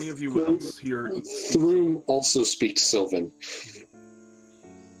 Do any of you else here? Throom also speaks Sylvan.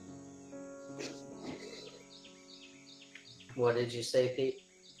 What did you say, Pete?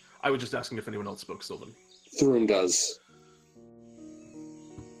 I was just asking if anyone else spoke Sylvan. Throom does.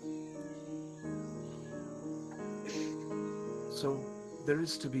 So there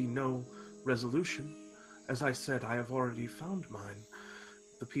is to be no resolution. As I said, I have already found mine.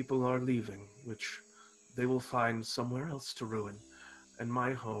 The people are leaving, which they will find somewhere else to ruin, and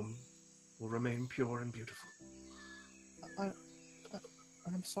my home will remain pure and beautiful.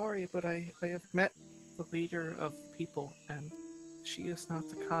 I'm sorry, but I have met the leader of people, and she is not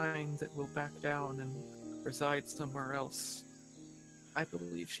the kind that will back down and reside somewhere else. I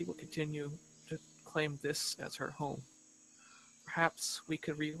believe she will continue to claim this as her home. Perhaps we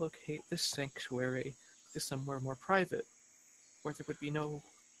could relocate this sanctuary to somewhere more private, where there would be no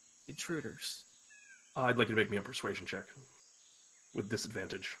intruders. I'd like you to make me a persuasion check with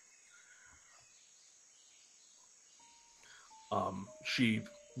disadvantage. She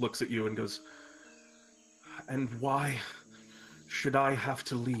looks at you and goes, "And why should I have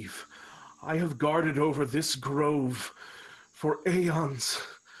to leave? I have guarded over this grove for aeons.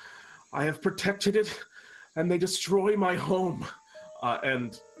 I have protected it, and they destroy my home."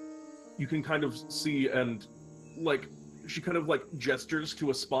 And you can kind of see, and like, she kind of like gestures to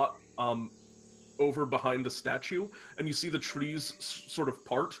a spot over behind the statue, and you see the trees sort of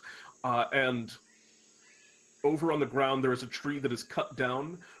part, and over on the ground there is a tree that is cut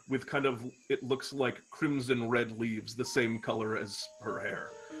down with kind of, it looks like crimson red leaves, the same color as her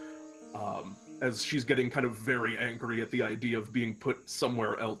hair. As she's getting kind of very angry at the idea of being put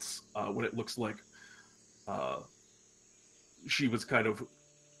somewhere else, when it looks like she was kind of,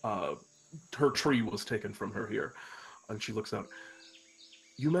 her tree was taken from her here. And she looks out.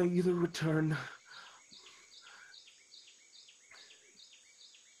 "You may either return.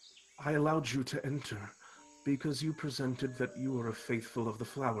 I allowed you to enter because you presented that you were a faithful of the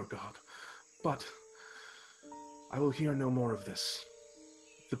flower god. But I will hear no more of this.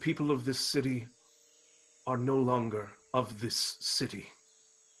 The people of this city are no longer of this city."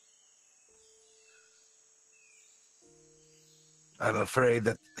 I'm afraid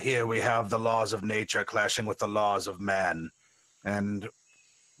that here we have the laws of nature clashing with the laws of man. And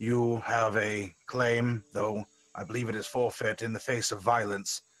you have a claim, though I believe it is forfeit in the face of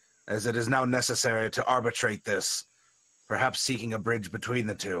violence, as it is now necessary to arbitrate this, perhaps seeking a bridge between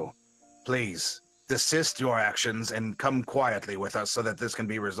the two. Please, desist your actions and come quietly with us so that this can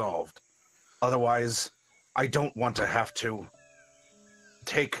be resolved. Otherwise, I don't want to have to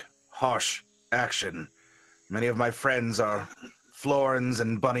take harsh action. Many of my friends are Florins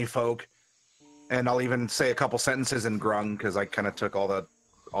and bunny folk, and I'll even say a couple sentences in Grung, because I kind of took all the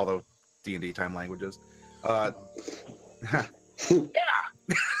DnDTime languages. But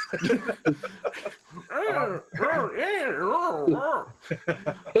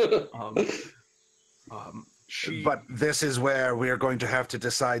this is where we are going to have to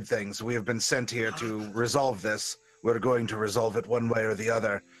decide things. We have been sent here to resolve this. We're going to resolve it one way or the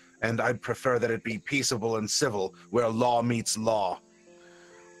other, and I'd prefer that it be peaceable and civil, where law meets law.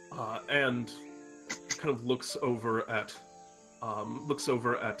 And kind of looks over at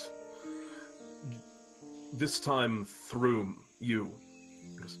this time Throom, you.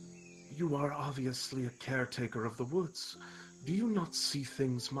 You are obviously a caretaker of the woods. Do you not see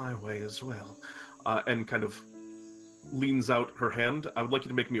things my way as well? And kind of leans out her hand. I would like you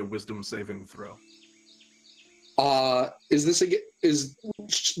to make me a wisdom saving throw. Is this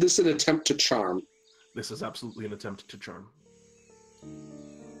an attempt to charm? This is absolutely an attempt to charm.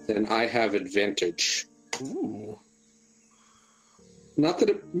 Then I have advantage. Ooh. Not that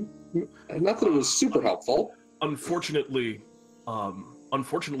it was super helpful. Unfortunately, a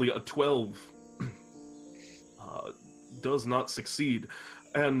 12 does not succeed,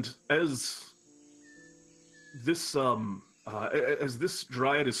 and as this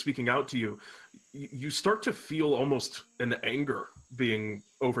Dryad is speaking out to you, you start to feel almost an anger being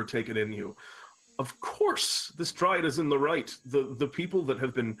overtaken in you. Of course, this Dryad is in the right. The people that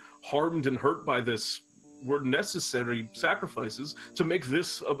have been harmed and hurt by this were necessary sacrifices to make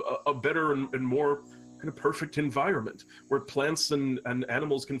this a better and more kind of perfect environment where plants and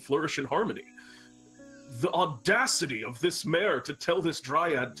animals can flourish in harmony. The audacity of this mayor to tell this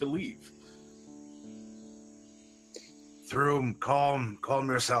Dryad to leave. Throom, calm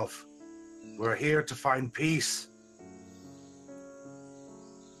yourself. We're here to find peace.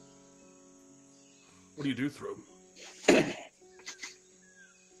 What do you do, Throom?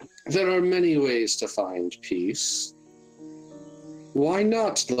 There are many ways to find peace. Why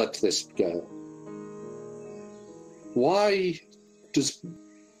not let this go? Why does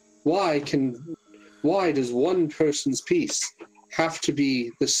Why does one person's peace have to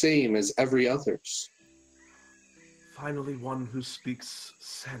be the same as every other's? Finally, one who speaks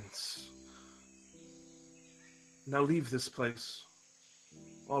sense. Now leave this place,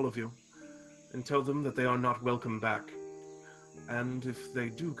 all of you, and tell them that they are not welcome back. And if they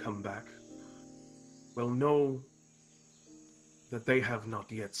do come back, well, know that they have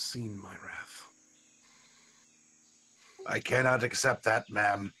not yet seen my wrath. I cannot accept that,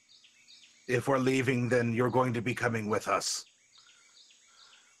 ma'am. If we're leaving, then you're going to be coming with us.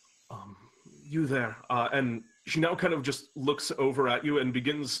 You there, and she now kind of just looks over at you and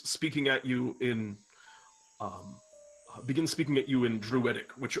begins speaking at you in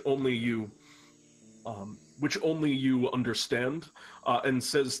Druidic, which only you understand, and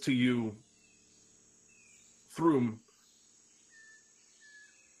says to you, Throom,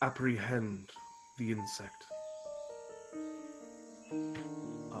 apprehend the insect.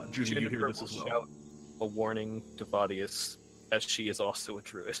 Juni, you hear this as well. Shout a warning to Vaudius, as she is also a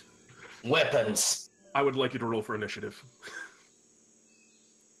druid. Weapons. I would like you to roll for initiative.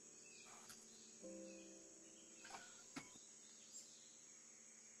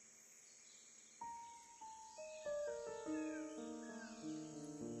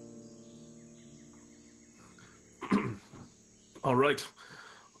 All right.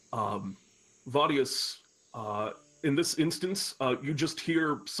 Vaudius, in this instance, you just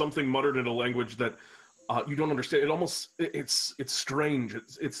hear something muttered in a language that you don't understand. It's strange.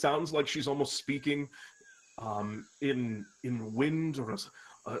 It sounds like she's almost speaking in wind, or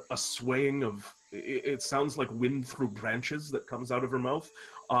a swaying of. It sounds like wind through branches that comes out of her mouth.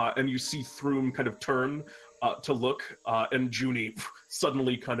 And you see Throom kind of turn to look, and Juni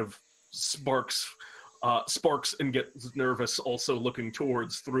suddenly kind of sparks and gets nervous, also looking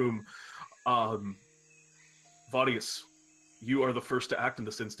towards Throom. Vaudius, you are the first to act in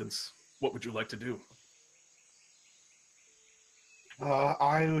this instance. What would you like to do?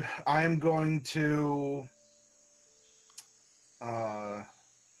 I'm going to.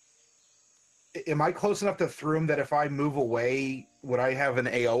 Am I close enough to Throom that if I move away, would I have an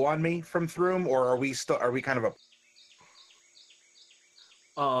AO on me from Throom, or are we kind of a?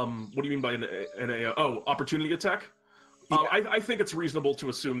 What do you mean by an AO? Oh, opportunity attack? Yeah. I think it's reasonable to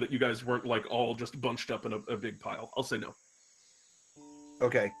assume that you guys weren't like all just bunched up in a big pile. I'll say no.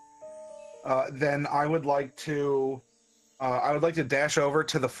 Okay. Then I would like to dash over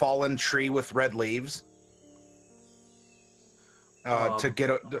to the fallen tree with red leaves.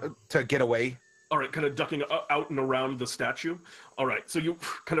 To get away. All right, kind of ducking out and around the statue. All right, so you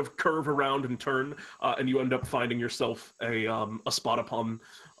kind of curve around and turn, and you end up finding yourself a spot upon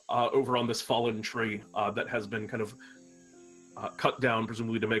over on this fallen tree that has been kind of cut down,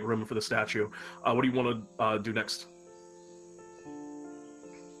 presumably to make room for the statue. What do you want to do next?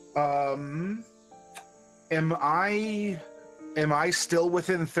 Am I still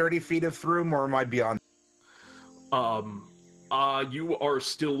within 30 feet of Throom, or am I beyond? You are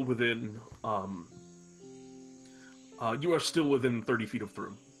still within. You are still within 30 feet of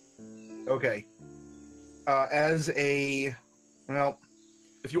Throom. Okay. If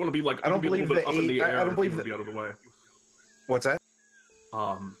you want to be like, I don't believe that. Up in the air, I don't believe that. Be out of the way. What's that?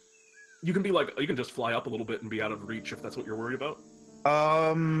 You can be like, you can just fly up a little bit and be out of reach if that's what you're worried about.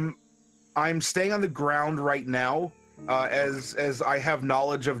 I'm staying on the ground right now, as I have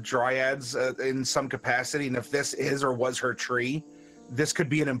knowledge of dryads in some capacity, and if this is or was her tree, this could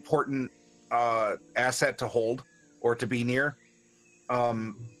be an important asset to hold or to be near.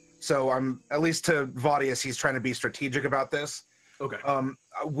 So I'm, at least to Vaudius, he's trying to be strategic about this. Okay.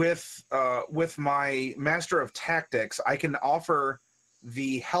 With my Master of Tactics, I can offer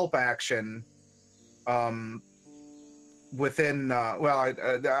the help action within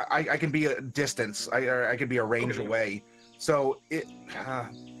I can be a distance. I could be a range away. So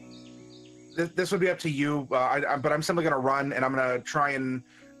this would be up to you. But I'm simply going to run, and I'm going to try and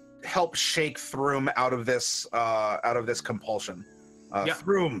help shake Throom out of this compulsion. Yeah.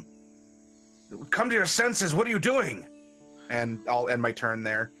 Throom, come to your senses. What are you doing? And I'll end my turn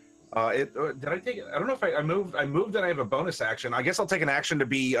there. Did I take it? I don't know if I moved. I moved, and I have a bonus action. I guess I'll take an action to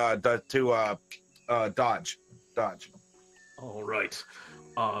be dodge. All right.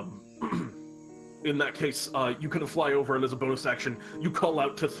 In that case, you kind of fly over, and as a bonus action, you call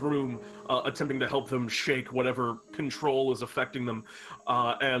out to Throom, attempting to help them shake whatever control is affecting them.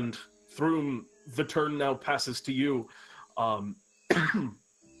 And Throom, the turn now passes to you.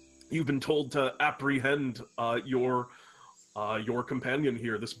 You've been told to apprehend your companion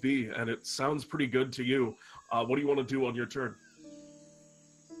here, this bee, and it sounds pretty good to you. What do you want to do on your turn?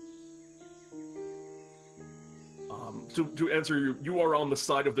 to answer you are on the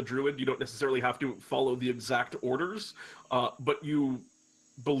side of the druid. You don't necessarily have to follow the exact orders, but you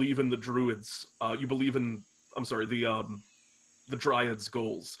believe in the druids. You believe in, the Dryad's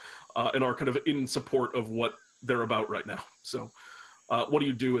goals, and are kind of in support of what they're about right now. So, what do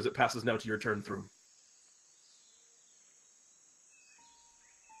you do as it passes now to your turn, Throom?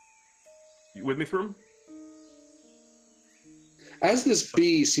 You with me, Throom? As this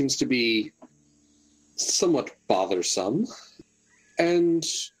bee seems to be somewhat bothersome, and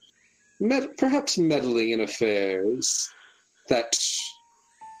perhaps meddling in affairs that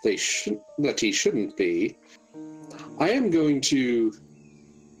he shouldn't be, I am going to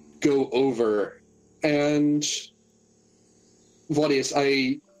go over and Vaudius,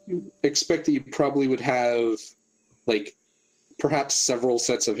 I expect that you probably would have perhaps several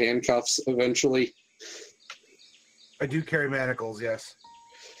sets of handcuffs eventually. I do carry manacles, yes.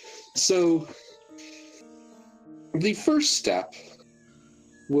 So the first step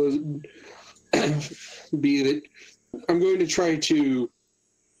would be that I'm going to try to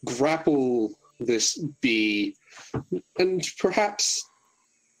grapple this bee and perhaps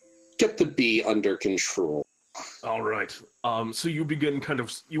get the bee under control. All right. So you begin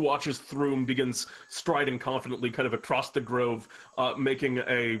you watch as Throom begins striding confidently kind of across the grove, making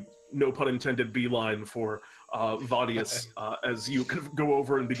a, no pun intended, beeline for Vaudius as you kind of go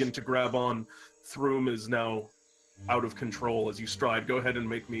over and begin to grab on. Throom is now out of control as you stride. Go ahead and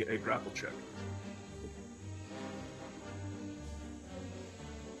make me a grapple check.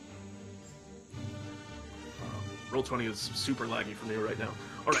 Roll 20 is super laggy for me right now.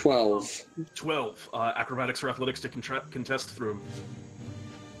 All right. 12. 12. Acrobatics or athletics to contest Throom.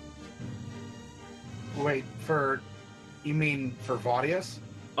 Wait, you mean for Vaudius?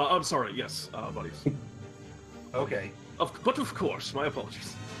 I'm sorry, yes, Vaudius. Okay. But of course, my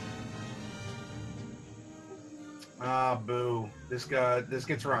apologies. Ah, boo. This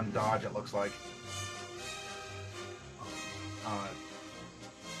gets around dodge, it looks like.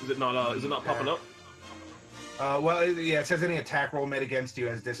 Is it not popping up? Well, yeah, it says any attack roll made against you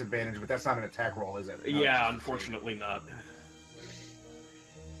has disadvantage, but that's not an attack roll, is it? No, Yeah, unfortunately not.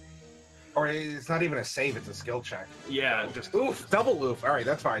 Or it's not even a save, it's a skill check. Yeah, just Oof, double oof. All right,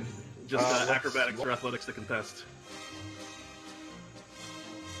 that's fine. Just acrobatics or athletics to contest.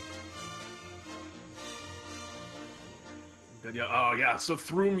 Good, yeah. Oh, yeah. So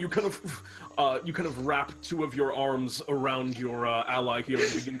Throom, you kind of wrap two of your arms around your ally here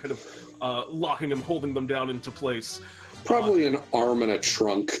and begin kind of locking them, holding them down into place. Probably an arm and a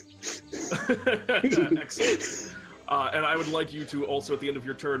trunk. Excellent. And I would like you to also, at the end of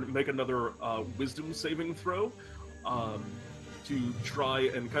your turn, make another wisdom saving throw to try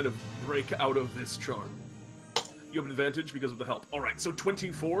and kind of break out of this charm. You have an advantage because of the help. All right, so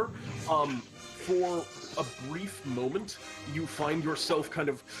 24. For a brief moment, you find yourself kind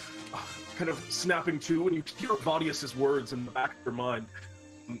of snapping to, and you hear Vaudius's words in the back of your mind.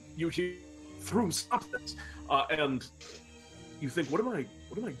 You hear, "Throom, stop this!" And you think, "What am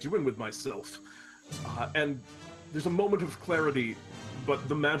I doing with myself?" And there's a moment of clarity, but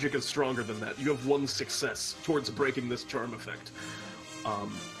the magic is stronger than that. You have one success towards breaking this charm effect.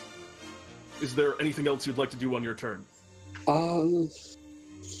 Is there anything else you'd like to do on your turn?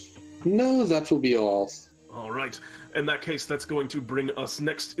 No, that will be all. All right. In that case, that's going to bring us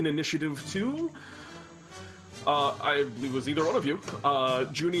next in initiative to, I believe it was either one of you,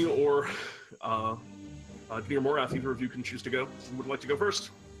 Juni or Moraath. Either of you can choose to go. Who would like to go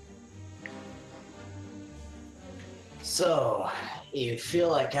first? So, you feel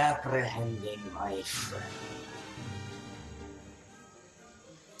like apprehending my friend.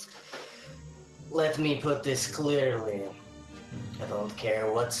 Let me put this clearly. I don't care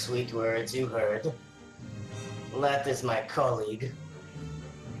what sweet words you heard. That is my colleague,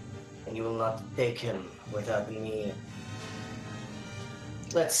 and you will not take him without me,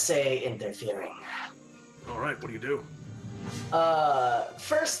 let's say, interfering. All right, what do you do?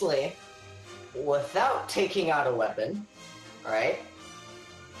 Firstly, without taking out a weapon, alright?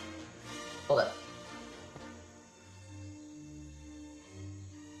 Hold up.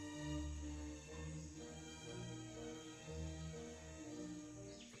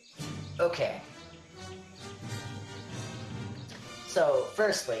 Okay. So,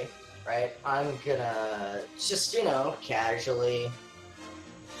 firstly, right, I'm gonna just, casually...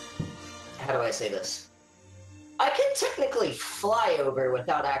 How do I say this? I can technically fly over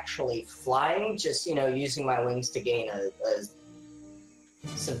without actually flying, just, using my wings to gain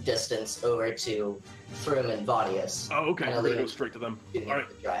some distance over to Throom and Vaudius. Oh, okay. We're gonna go straight to them. All right.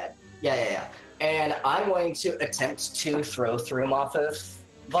 The Dryad. Yeah. And I'm going to attempt to throw Throom off of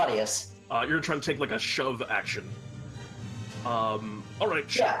Vaudius. You're trying to take like a shove action. All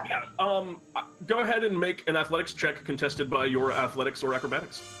right. Yeah. Go ahead and make an athletics check contested by your athletics or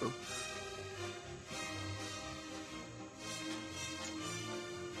acrobatics.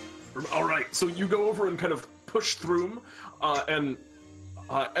 All right. So you go over and kind of push Throom, and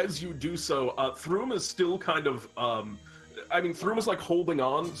as you do so, Throom is still kind of. Throom is like holding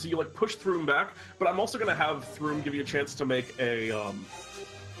on, so you like push Throom back. But I'm also gonna have Throom give you a chance to make a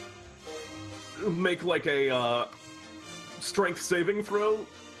strength saving throw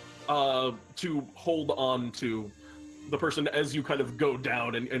to hold on to the person as you kind of go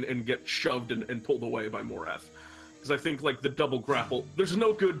down and get shoved and pulled away by Moraath. Because I think like the double grapple, there's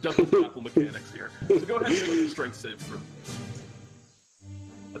no good double grapple mechanics here. So go ahead and make a strength save throw.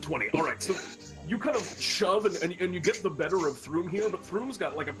 A 20. All right, so you kind of shove and you get the better of Throom here, but Throom's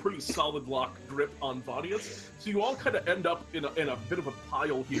got like a pretty solid lock grip on Vaudius. So you all kind of end up in a bit of a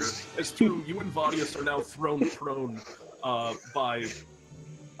pile here as Throom, you and Vaudius are now thrown prone by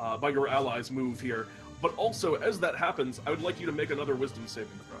your allies' move here. But also, as that happens, I would like you to make another wisdom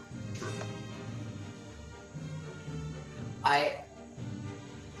saving throw. I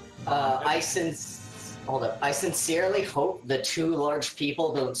sincerely hope the two large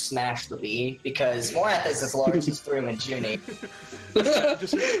people don't smash the bee, because Moraath is as large as Throom and Juni.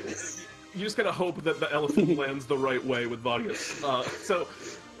 You just gotta hope that the elephant lands the right way with Vaudius.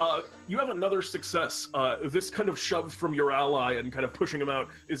 You have another success. This kind of shove from your ally and kind of pushing him out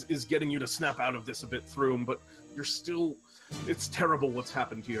is getting you to snap out of this a bit, Throom, but you're still... It's terrible what's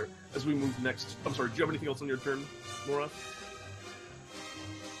happened here. As we move next... I'm sorry, do you have anything else on your turn, Moraath?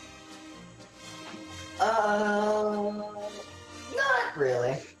 Not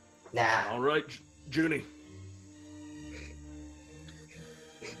really. Nah. All right, Juni.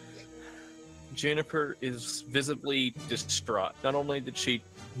 Juniper is visibly distraught. Not only did she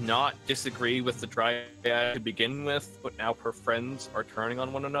not disagree with the Dryad to begin with, but now her friends are turning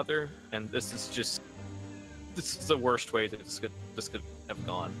on one another, and this is the worst way that this could have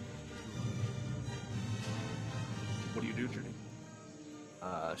gone. What do you do, Juni?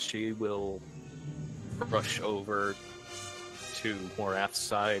 She will rush over to Moraath's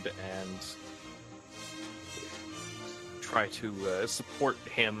side and try to support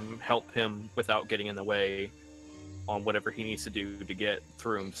him, help him without getting in the way on whatever he needs to do to get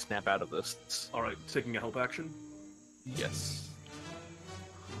Throom to snap out of this. All right, taking a help action? Yes.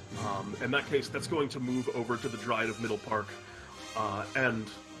 In that case, that's going to move over to the Dryad of Middle Park, and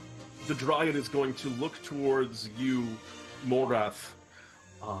the Dryad is going to look towards you, Moraath,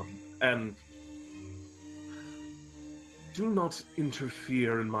 and do not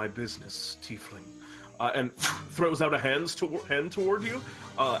interfere in my business, Tiefling. And throws out a hand toward you,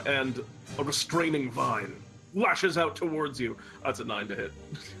 and a restraining vine lashes out towards you. That's a 9 to hit.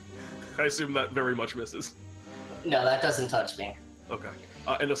 I assume that very much misses. No, that doesn't touch me. Okay.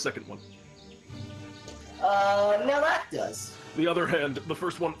 And a second one. No, that does. The other hand, the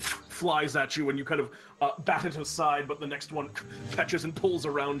first one flies at you, and you kind of bat it aside, but the next one catches and pulls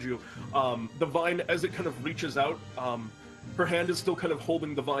around you. The vine, as it kind of reaches out, her hand is still kind of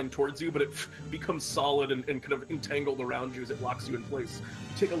holding the vine towards you, but it becomes solid and kind of entangled around you as it locks you in place.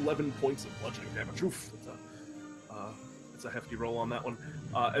 You take 11 points of bludgeoning damage. Oof, it's a hefty roll on that one.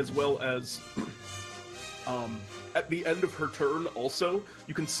 As well as, at the end of her turn also,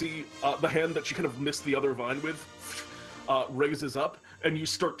 you can see the hand that she kind of missed the other vine with raises up, and you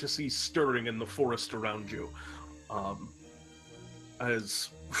start to see stirring in the forest around you. As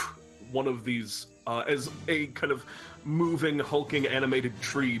one of these, as a kind of moving, hulking, animated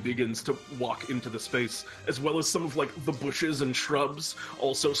tree begins to walk into the space, as well as some of like the bushes and shrubs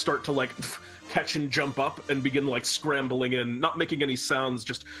also start to like catch and jump up and begin like scrambling in, not making any sounds,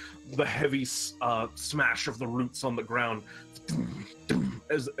 just the heavy smash of the roots on the ground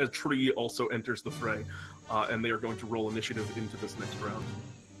as a tree also enters the fray, and they are going to roll initiative into this next round.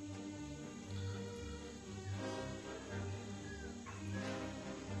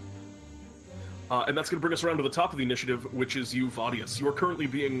 And that's going to bring us around to the top of the initiative, which is you, Vaudius. You are currently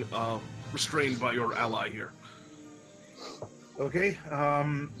being restrained by your ally here. Okay, I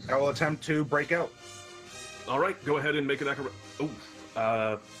will attempt to break out. All right, go ahead and make an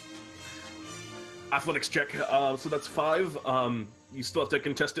athletics check. So that's 5. You still have to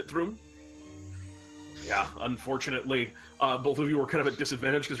contest it, Throom? Yeah, unfortunately, both of you are kind of at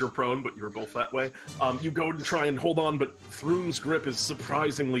disadvantage because you're prone, but you're both that way. You go to try and hold on, but Throom's grip is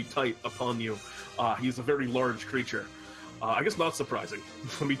surprisingly tight upon you. He's a very large creature. I guess not surprising.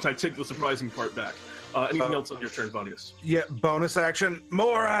 Let me take the surprising part back. Anything else on your turn, Vaudius? Yeah, bonus action.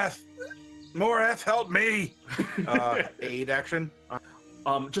 Moraath! Moraath, help me! Aid action.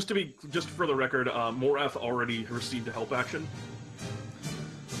 Just for the record, Moraath already received a help action.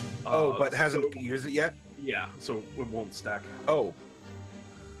 But hasn't used it yet? Yeah, so it won't stack. Oh.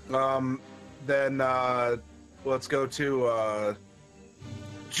 Then let's go to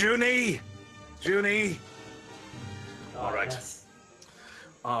Juni! Juni! All right. Yes.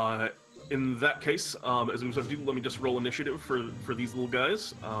 In that case, as we do, let me just roll initiative for these little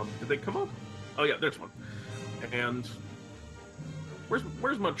guys. Did they come up? Oh yeah, there's one. And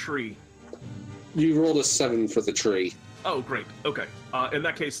where's my tree? You rolled a 7 for the tree. Oh, great. Okay. In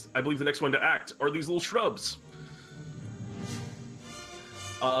that case, I believe the next one to act are these little shrubs.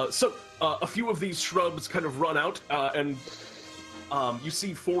 So a few of these shrubs kind of run out, and you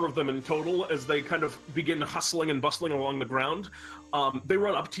see 4 of them in total as they kind of begin hustling and bustling along the ground. They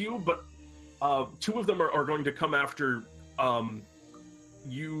run up to you, but 2 of them are going to come after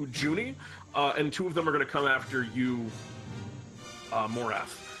you, Juni, and 2 of them are going to come after you,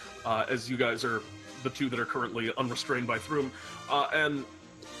 Moraath, as you guys are the 2 that are currently unrestrained by Throom. And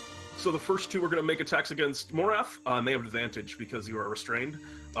so the first 2 are going to make attacks against Moraath, and they have advantage because you are restrained.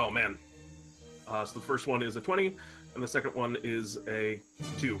 Oh, man. So the first one is a 20, and the second one is a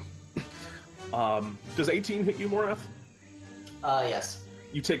 2. Does 18 hit you, Moraath? Yes.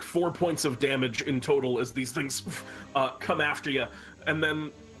 You take 4 points of damage in total as these things come after you. And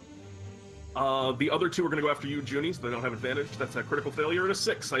then the other 2 are going to go after you, Juni, so they don't have advantage. That's a critical failure and a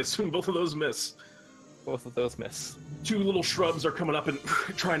 6. I assume both of those miss. Both of those miss. 2 little shrubs are coming up and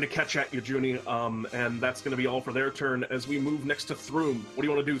trying to catch at you, Juni, and that's going to be all for their turn as we move next to Throom. What do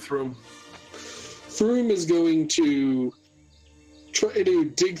you want to do, Throom? Throom is going to try to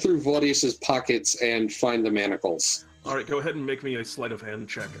dig through Vaudius's pockets and find the manacles. All right, go ahead and make me a sleight of hand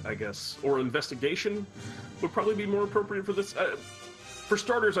check, I guess. Or investigation would probably be more appropriate for this. For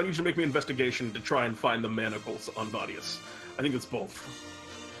starters, I need you to make me investigation to try and find the manacles on Vaudius. I think it's both.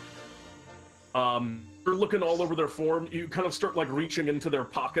 You're looking all over their form. You kind of start like reaching into their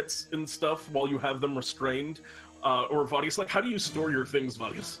pockets and stuff while you have them restrained. Or Vaudius, like, how do you store your things,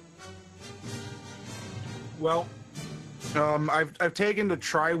 Vaudius? Well, I've taken to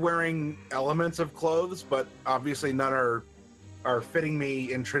try wearing elements of clothes, but obviously none are fitting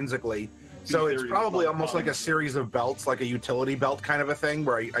me intrinsically. So it's probably almost like a series of belts, like a utility belt kind of a thing,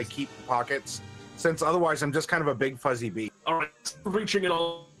 where I keep pockets, since otherwise I'm just kind of a big fuzzy bee. All right, reaching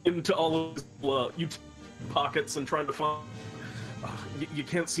into all of his pockets and trying to find... you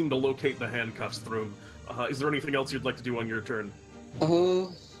can't seem to locate the handcuffs, Throom. Is there anything else you'd like to do on your turn?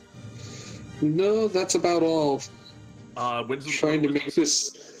 No, that's about all. Trying to make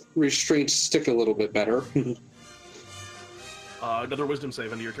this restraint stick a little bit better. Another wisdom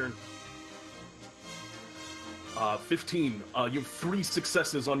save into your turn. 15. You have 3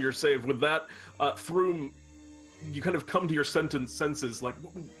 successes on your save. With that, Throom, you kind of come to your senses, like,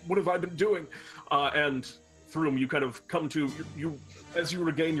 what have I been doing? And Throom, you kind of come to, as you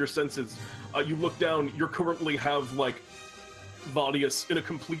regain your senses, you look down, you currently have, like, Vaudius in a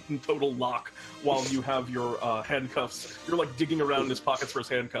complete and total lock while you have your handcuffs. You're, like, digging around in his pockets for his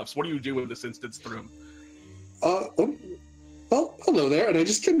handcuffs. What do you do in this instance, Throom? Well, hello there, and I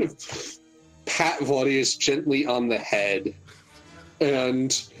just kind of pat Vaudius gently on the head,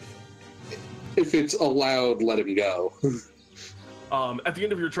 and if it's allowed, let him go. At the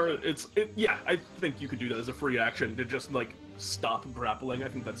end of your turn, yeah, I think you could do that as a free action to just, like, stop grappling. I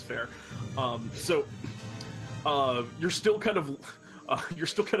think that's fair. You're still kind of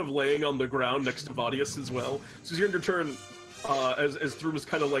laying on the ground next to Vaudius as well. So as you're in your turn, as Throom is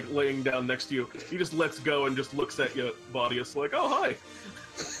kind of like laying down next to you, he just lets go and just looks at you, Vaudius, like, oh, hi.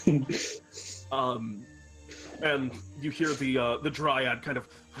 And you hear the Dryad kind of,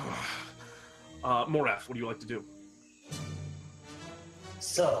 Moraath, what do you like to do?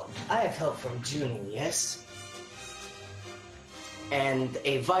 So, I have help from Juni, yes? And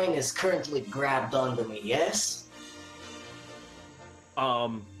a vine is currently grabbed onto me, yes?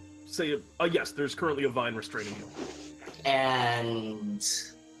 Yes, there's currently a vine restraining you. And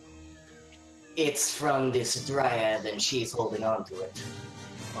it's from this Dryad and she's holding on to it.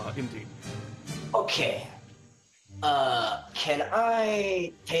 Indeed. Okay. Can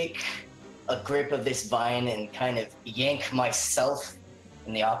I take a grip of this vine and kind of yank myself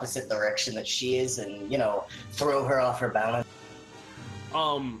in the opposite direction that she is and, throw her off her balance?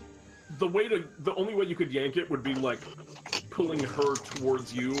 The only way you could yank it would be, like, pulling her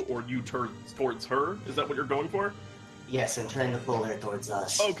towards you or you towards her. Is that what you're going for? Yes, I'm trying to pull her towards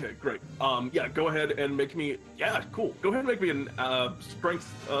us. Okay, great. Yeah, go ahead and make me... Yeah, cool. Go ahead and make me an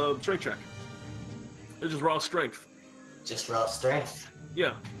strength check. It's just raw strength. Just raw strength?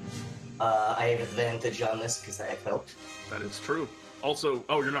 Yeah. I have advantage on this because I have help. That is true. Also,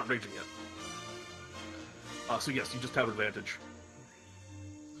 oh, you're not raging yet. So yes, you just have advantage.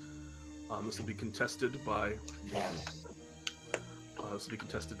 This will be contested by. This will be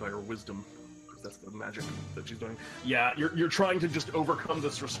contested by her wisdom, because that's the magic that she's doing. Yeah, you're trying to just overcome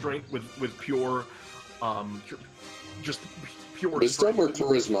this restraint with pure, just pure wisdom or strength.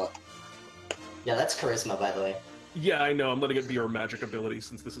 charisma. Yeah, that's charisma, by the way. Yeah, I know. I'm letting it be her magic ability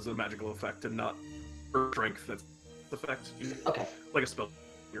since this is a magical effect and not her strength. That's the effect. Okay. Like a spell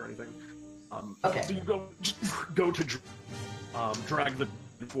or anything. Okay. So you go to drag the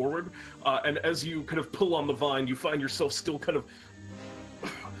forward, and as you kind of pull on the vine, you find yourself still kind of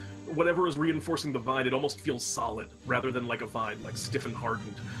whatever is reinforcing the vine. It almost feels solid rather than like a vine, like stiff and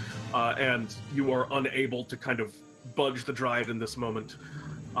hardened, and you are unable to kind of budge the Dryad in this moment.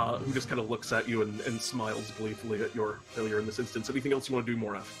 Who just kind of looks at you and smiles gleefully at your failure in this instance. Anything else you want to do,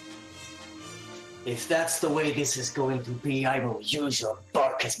 Moraath? If that's the way this is going to be, I will use your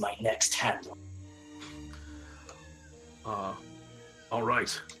bark as my next handle. All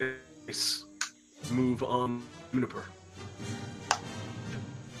right. Nice. Move on, Juniper.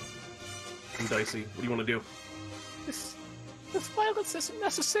 And Dicey, what do you want to do? This violence isn't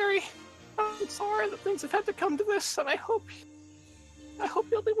necessary. I'm sorry that things have had to come to this, and I hope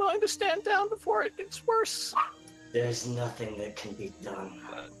you'll be willing to stand down before it gets worse. There's nothing that can be done.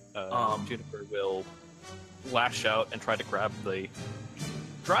 Juniper will lash out and try to grab the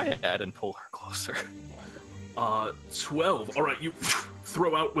Dryad and pull her closer. 12. All right, you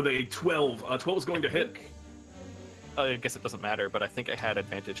throw out with a 12. 12 is going to hit. I guess it doesn't matter, but I think I had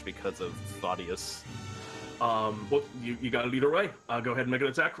advantage because of Vaudius. Well, you got it either way. Go ahead and make an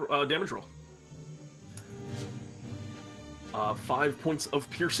attack damage roll. 5 points of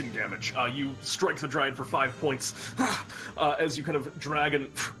piercing damage. You strike the Dryad for 5 points as you kind of drag and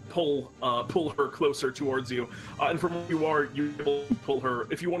pull her closer towards you. And from where you are, you able to pull her.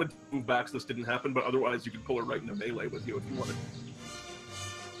 If you wanted to move back, so this didn't happen, but otherwise you could pull her right into melee with you if you wanted.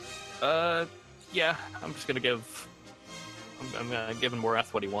 Yeah, I'm just gonna give. I'm giving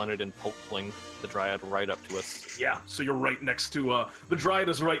Moraath what he wanted and pulling the Dryad right up to us. Yeah, so you're right next to, the Dryad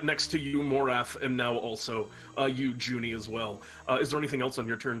is right next to you, Moraath, and now also you, Juni, as well. Is there anything else on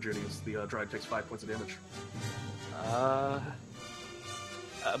your turn, Juni, as the Dryad takes 5 points of damage?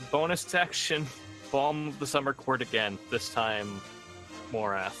 Bonus action, Balm the Summer Court again, this time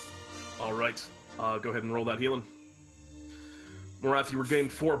Moraath. All right, go ahead and roll that healing. Moraath, you regain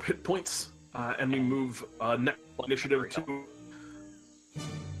 4 hit points, and we move next initiative to...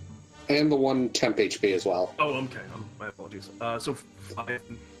 And the one temp HP as well. Oh, okay. My apologies. So 5,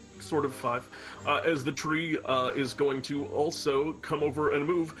 sort of 5. As the tree is going to also come over and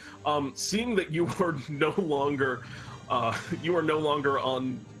move, seeing that you are no longer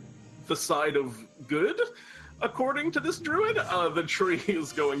on the side of good, according to this druid, the tree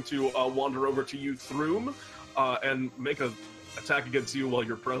is going to wander over to you, Throom, and make a attack against you while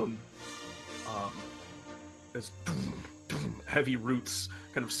you're prone. As heavy roots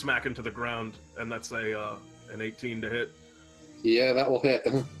kind of smack into the ground, and that's an 18 to hit. Yeah, that will hit.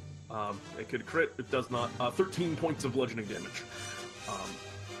 It could crit. It does not. 13 points of bludgeoning damage.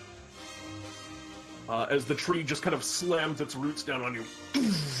 As the tree just kind of slams its roots down on you,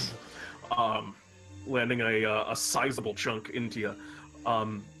 landing a sizable chunk into you.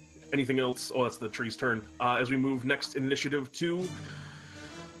 Anything else? Oh, that's the tree's turn. As we move next initiative to...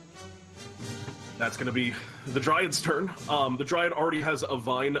 That's going to be the Dryad's turn. The Dryad already has a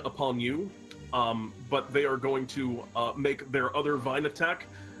vine upon you, but they are going to make their other vine attack.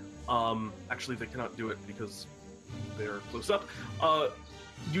 Actually, they cannot do it because they're close up.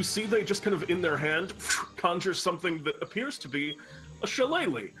 You see they just kind of, in their hand, conjure something that appears to be a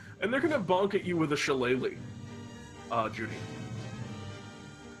shillelagh, and they're going to bonk at you with a shillelagh, Judy.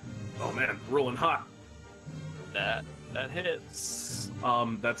 Oh man, rolling hot. That hits.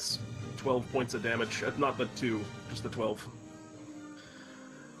 That's 12 points of damage. Not the 2, just the 12.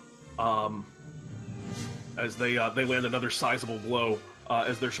 As they land another sizable blow,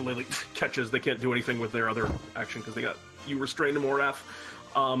 as their shillelagh catches. They can't do anything with their other action because they got you restrained to Moraath.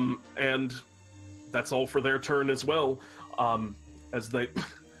 And that's all for their turn as well. As they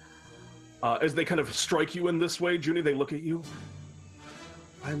kind of strike you in this way, Juni, they look at you.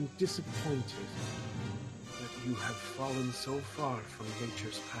 I'm disappointed that you have fallen so far from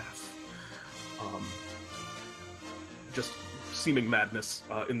nature's path. Just seeming madness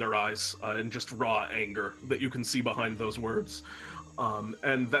in their eyes, and just raw anger that you can see behind those words.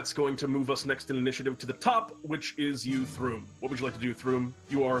 And that's going to move us next in initiative to the top, which is you, Throom. What would you like to do, Throom?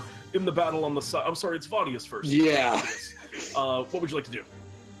 You are in the battle on the side. I'm sorry, it's Vaudius first. Yeah. What would you like to do?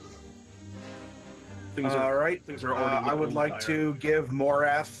 Things All are right. things are already. I would looking like dire. to give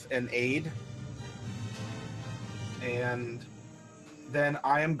Moraath an aid. And then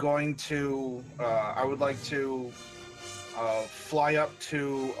I am going to, I would like to fly up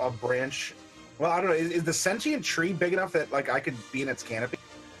to a branch. Well, I don't know. Is the sentient tree big enough that like I could be in its canopy?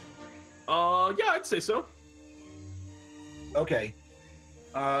 Yeah, I'd say so. Okay.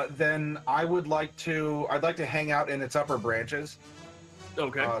 Then I'd like to hang out in its upper branches.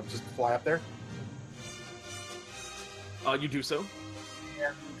 Okay. Just fly up there. You do so.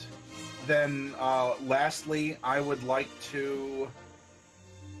 And then lastly, I would like to,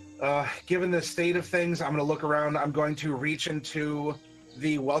 given the state of things, I'm going to look around. I'm going to reach into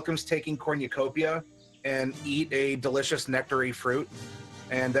the Welcome's Taking Cornucopia and eat a delicious nectary fruit.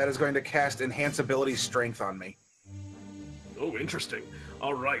 And that is going to cast Enhance Ability Strength on me. Oh, interesting.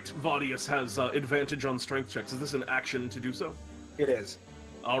 All right. Vaudius has advantage on strength checks. Is this an action to do so? It is.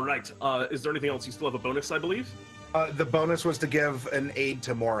 All right. Is there anything else? You still have a bonus, I believe? The bonus was to give an aid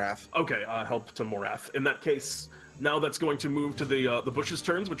to Moraath. Okay, help to Moraath. In that case, now that's going to move to the Bush's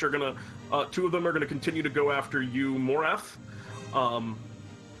turns, which are gonna, two of them are gonna continue to go after you, Moraath,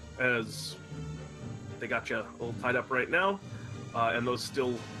 as they got you a little tied up right now, and those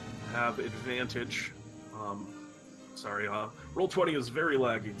still have advantage. Sorry, roll 20 is very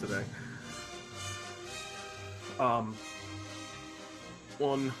laggy today.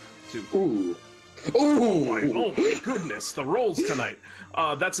 1, 2. Ooh. Oh my goodness, the rolls tonight.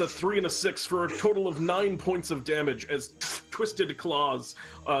 That's a 3 and a 6 for a total of 9 points of damage as twisted claws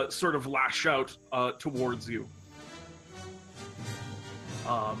sort of lash out towards you.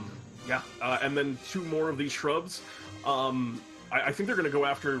 And then 2 more of these shrubs. I think they're going to go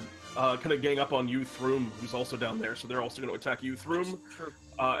after, kind of gang up on you, Throom, who's also down there. So they're also going to attack you, Throom.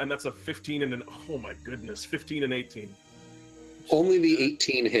 And that's a 15 and an, oh my goodness, 15 and 18. Only the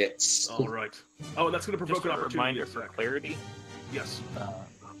 18 hits. All right. Oh, and that's going to provoke Just an a opportunity reminder for attack. clarity. Yes.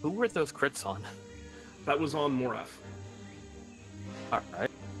 Who were those crits on? That was on Moraath. All right.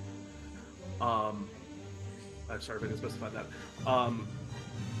 I'm sorry if I didn't specify that.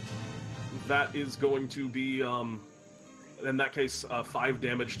 That is going to be, in that case, 5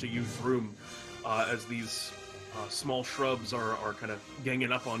 damage to you, Throom, as these small shrubs are kind of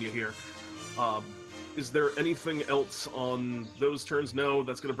ganging up on you here. Is there anything else on those turns? No,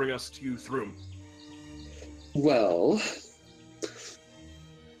 that's going to bring us to Throom. Well,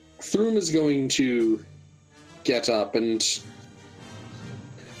 Throom is going to get up and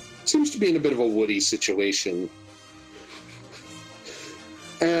seems to be in a bit of a woody situation.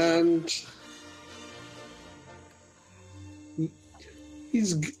 And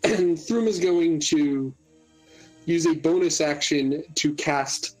Throom is going to use a bonus action to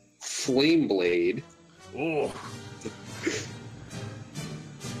cast Flame Blade. Oh.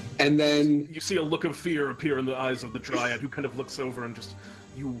 And then you see a look of fear appear in the eyes of the Dryad, who kind of looks over and just,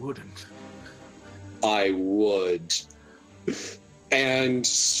 you wouldn't. I would. And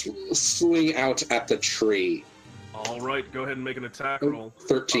swing out at the tree. All right, go ahead and make an attack roll.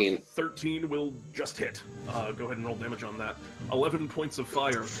 13. 13 will just hit. Go ahead and roll damage on that. 11 points of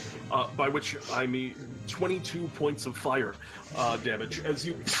fire, by which I mean 22 points of fire damage. As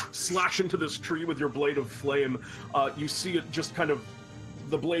you slash into this tree with your blade of flame, you see it just kind of,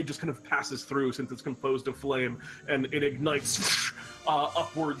 the blade just kind of passes through since it's composed of flame, and it ignites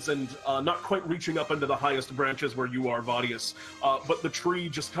upwards and not quite reaching up into the highest branches where you are, Vaudius, but the tree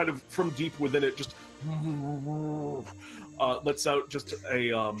just kind of from deep within it just lets out just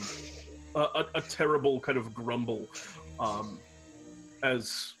a terrible kind of grumble,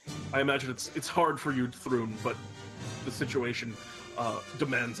 as I imagine it's hard for you, Throom, but the situation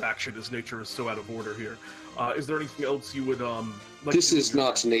demands action as nature is so out of order here. Is there anything else you would like This to do? is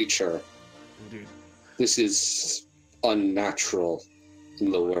not nature. Indeed. This is unnatural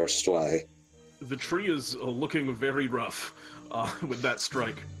in the worst way. The tree is looking very rough with that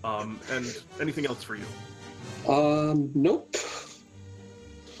strike. And anything else for you? Nope.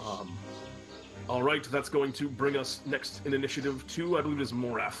 All right, that's going to bring us next in initiative 2, I believe it is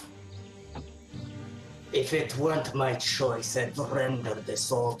Moraath. If it weren't my choice, I'd render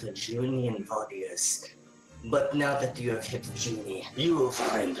this all to Juni and Vaudius. But now that you have hit Juni, you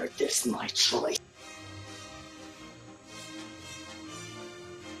have rendered this my choice.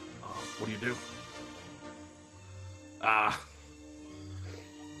 What do you do?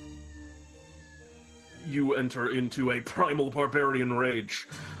 You enter into a primal barbarian rage.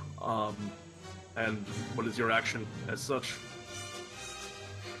 And what is your action as such?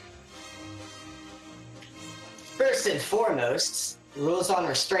 First and foremost, rules on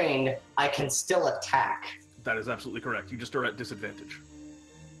restrained, I can still attack. That is absolutely correct. You just are at disadvantage.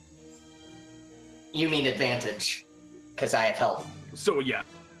 You mean advantage, because I have help. So yeah,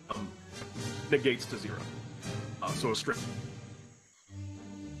 negates to 0. So a straight.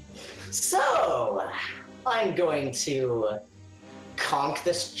 So, I'm going to conk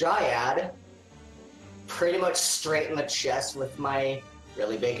this Dryad pretty much straight in the chest with my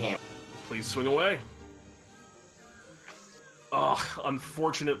really big hammer. Please swing away.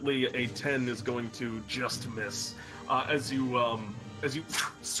 Unfortunately, a 10 is going to just miss. As you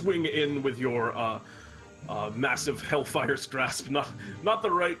swing in with your massive Hellfire's Grasp, not the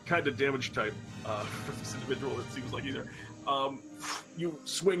right kind of damage type for this individual, it seems like either. You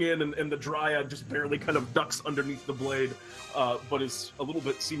swing in, and the Dryad just barely kind of ducks underneath the blade, but is a little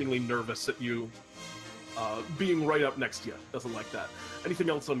bit seemingly nervous at you being right up next to you. Doesn't like that. Anything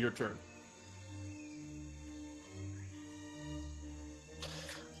else on your turn?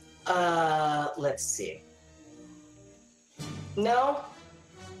 Let's see. No,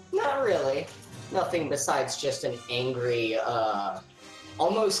 not really. Nothing besides just an angry,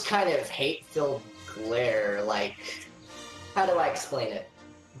 almost kind of hate-filled glare, like... How do I explain it?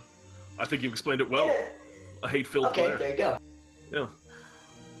 I think you've explained it well. A hate-filled glare. Okay, there you go.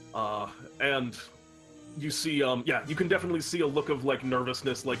 Yeah. And you see, yeah, you can definitely see a look of, like,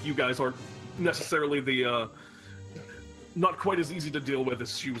 nervousness, like you guys aren't necessarily the, not quite as easy to deal with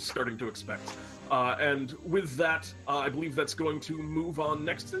as she was starting to expect. And with that, I believe that's going to move on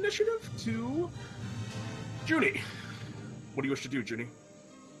next initiative to Juni. What do you wish to do, Juni?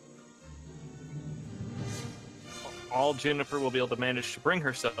 All Juniper will be able to manage to bring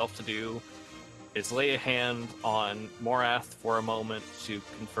herself to do is lay a hand on Moraath for a moment to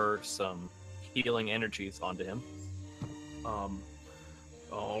confer some healing energies onto him.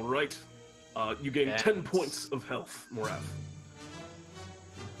 All right. You gain 10 points of health, Moraath.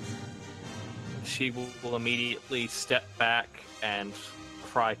 She will immediately step back and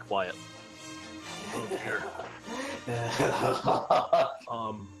cry quietly. Oh dear.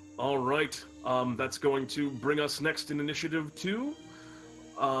 All right. That's going to bring us next in initiative 2.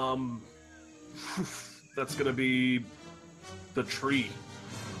 That's going to be the tree.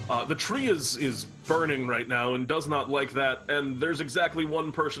 The tree is burning right now and does not like that. And there's exactly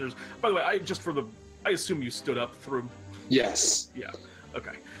one person who's... By the way, I assume you stood up through... Yes. Yeah.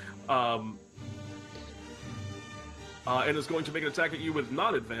 Okay. And is going to make an attack at you with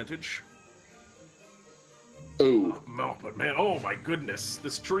non-advantage. Oh. No, but man, oh my goodness.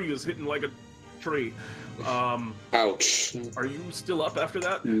 This tree is hitting like a tree. Ouch. Are you still up after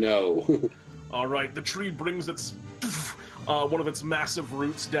that? No. All right, the tree brings its one of its massive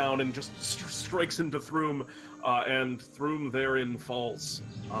roots down and just strikes into Throom, and Throom therein falls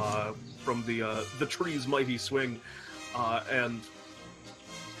from the tree's mighty swing, and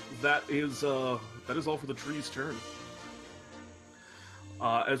that is all for the tree's turn.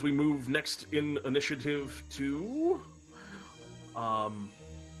 As we move next in initiative to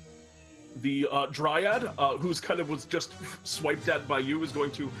the Dryad, who's kind of was just swiped at by you, is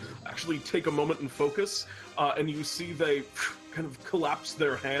going to actually take a moment and focus, and you see they kind of collapse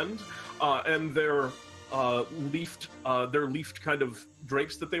their hand, and their leafed kind of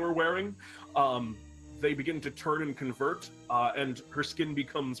drapes that they were wearing, they begin to turn and convert, and her skin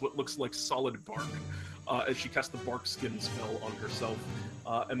becomes what looks like solid bark, as she casts the bark skin spell on herself.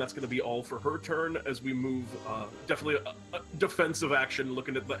 And that's going to be all for her turn as we move, definitely a defensive action,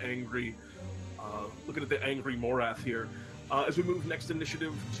 looking at the angry Moraath here. As we move next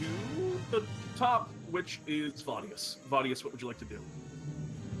initiative to the top, which is Vaudius. Vaudius, what would you like to do?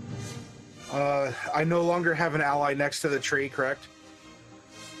 I no longer have an ally next to the tree, correct?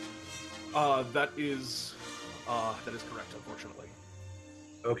 That is correct, unfortunately.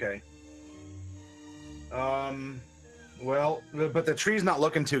 Okay. Well, but the tree's not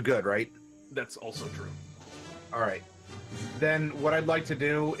looking too good, right? That's also true. All right. Then what I'd like to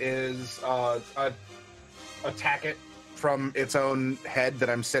do is attack it from its own head that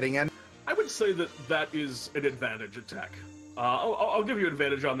I'm sitting in. I would say that is an advantage attack. I'll give you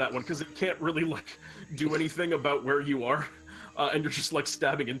advantage on that one because it can't really like do anything about where you are, and you're just like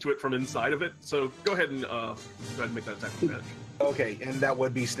stabbing into it from inside of it. So go ahead and make that attack with advantage. Okay, and that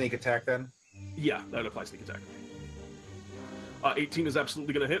would be sneak attack then? Yeah, that applies sneak attack. 18 is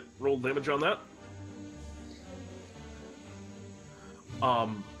absolutely going to hit. Roll damage on that.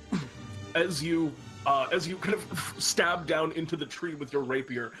 As you kind of stab down into the tree with your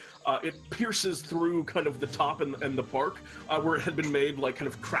rapier, it pierces through kind of the top and the bark, where it had been made like kind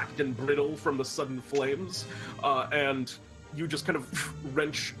of cracked and brittle from the sudden flames, and you just kind of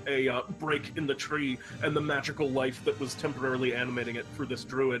wrench a break in the tree, and the magical life that was temporarily animating it through this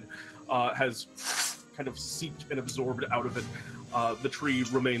druid has kind of seeped and absorbed out of it. The tree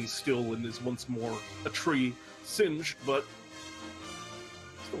remains still and is once more a tree, singed, but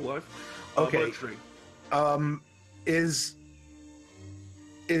still alive. Okay. But a tree.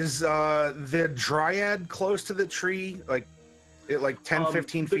 Is the Dryad close to the tree? Like 10,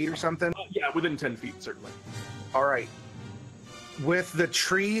 15 feet or something? Yeah, within 10 feet, certainly. All right. With the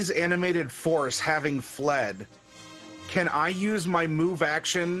tree's animated force having fled, can I use my move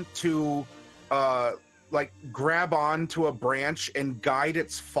action to grab on to a branch and guide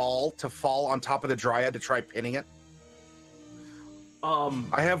its fall on top of the Dryad to try pinning it?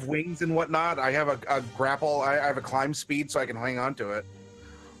 I have wings and whatnot. I have a grapple. I have a climb speed, so I can hang on to it.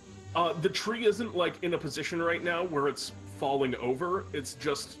 The tree isn't in a position right now where it's falling over. It's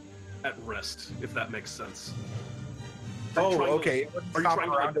just at rest, if that makes sense. Okay. Are you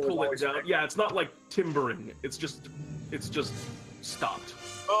trying to pull it down? Yeah, it's not like timbering. It's just stopped.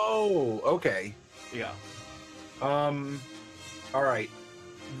 Oh, okay. Yeah. All right.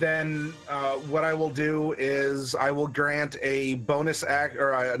 Then what I will do is I will grant a bonus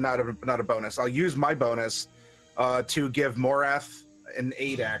not a bonus. I'll use my bonus to give Moraath an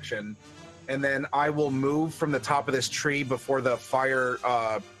aid action, and then I will move from the top of this tree before the fire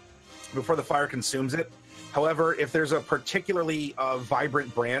consumes it. However, if there's a particularly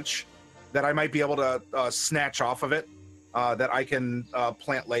vibrant branch that I might be able to snatch off of it that I can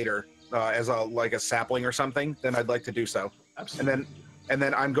plant later as a sapling or something, then I'd like to do so. Absolutely. And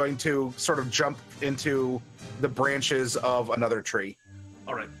then I'm going to sort of jump into the branches of another tree.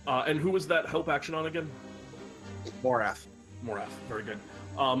 All right. And who was that help action on again? Moraath. Moraath. Very good.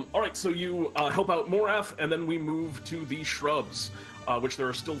 All right. So you help out Moraath, and then we move to the shrubs, which there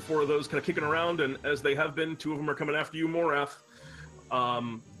are still 4 of those kind of kicking around, and as they have been, 2 of them are coming after you, Moraath. I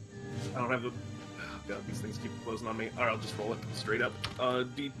don't have the... God, these things keep closing on me. All right, I'll just roll it straight up.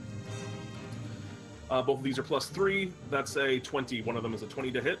 Both of these are +3. That's a 20. One of them is a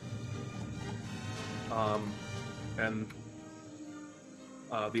 20 to hit. And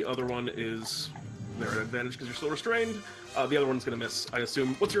the other one is... They're at advantage because you're still restrained. The other one's going to miss, I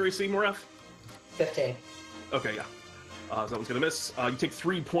assume. What's your AC, Moraath? 15. Okay, yeah. So that one's going to miss. You take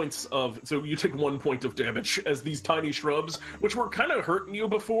 3 points of... So you take 1 point of damage as these tiny shrubs, which were kind of hurting you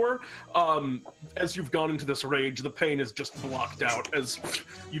before, as you've gone into this rage, the pain is just blocked out as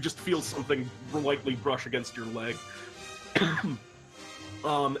you just feel something lightly brush against your leg.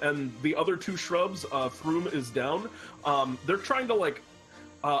 And the other 2 shrubs, Throom is down. They're trying to,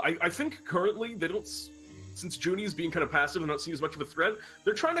 I think currently they don't... Since Juni is being kind of passive and not seeing as much of a threat,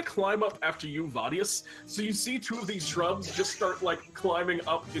 they're trying to climb up after you, Vaudius. So you see 2 of these shrubs just start climbing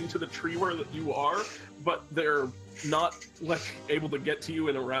up into the tree where you are, but they're not able to get to you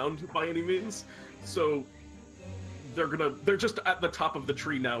and around by any means. So they're just at the top of the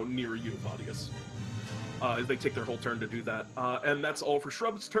tree now near you, Vaudius. As they take their whole turn to do that. And that's all for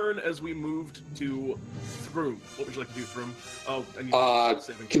Shrub's turn as we moved to Throom. What would you like to do, Throom? Oh, and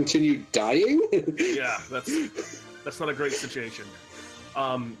you continue dying? Yeah, that's not a great situation.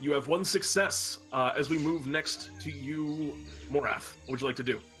 You have 1 success as we move next to you, Moraath. What would you like to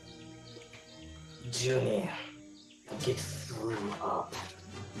do? Juni, get Throom up.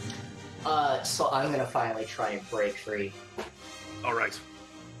 So I'm gonna finally try and break free. All right.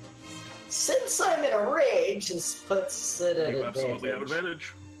 Since I'm in a rage, this puts it at You advantage. absolutely have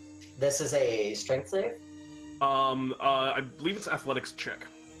advantage. This is a strength save? I believe it's athletics check.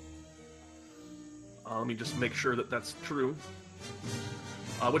 Let me just make sure that that's true.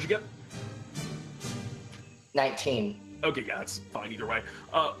 What'd you get? 19. Okay, yeah, that's fine either way.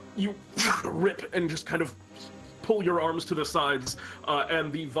 You rip and just kind of pull your arms to the sides,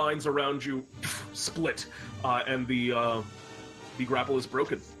 and the vines around you split, and the grapple is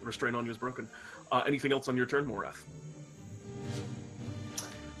broken. The restraint on you is broken. Anything else on your turn, Moraath?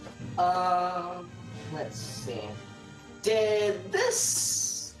 Let's see. Did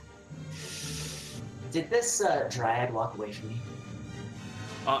this Dryad walk away from me?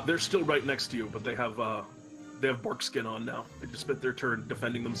 They're still right next to you, but they have bark skin on now. They just spent their turn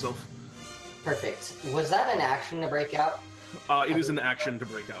defending themselves. Perfect. Was that an action to break out? It is an action to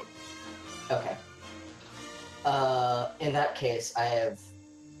break out. Okay. In that case, I have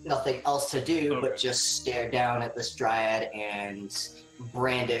nothing else to do but just stare down at this Dryad and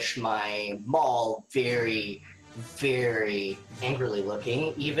brandish my maul very, very angrily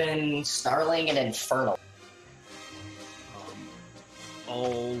looking, even snarling and infernal.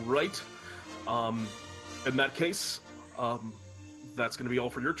 All right. In that case, that's going to be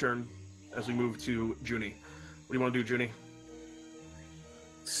all for your turn as we move to Juni. What do you want to do, Juni?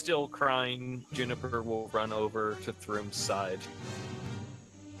 Still crying, Juniper will run over to Throom's side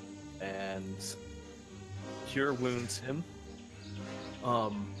and Cure Wounds him.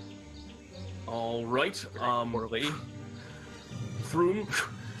 All right. Poorly. Throom,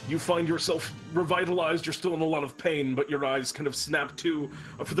 you find yourself revitalized. You're still in a lot of pain, but your eyes kind of snap to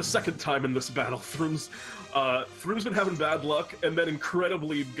for the second time in this battle. Throom's been having bad luck, and then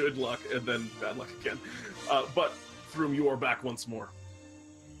incredibly good luck, and then bad luck again. But Throom, you are back once more.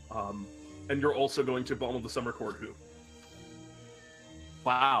 And you're also going to Balm of the Summer Cord Who.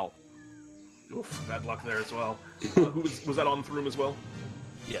 Wow. Oof, bad luck there as well. Was that on Throom as well?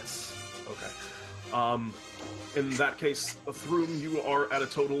 Yes. Okay. In that case, Throom, you are at a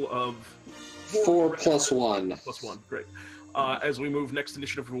total of 4 plus 1. Plus 1, great. As we move, next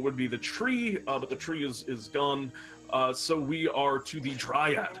initiative would be the tree, but the tree is gone. So we are to the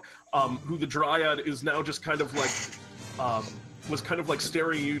Dryad, who the Dryad is now just kind of like, was kind of like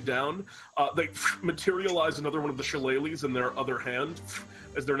staring you down. They materialize another one of the shillelaghs in their other hand,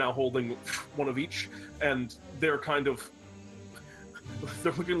 as they're now holding one of each, and they're kind of,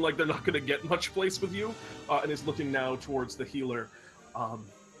 they're looking like they're not going to get much place with you, and is looking now towards the healer,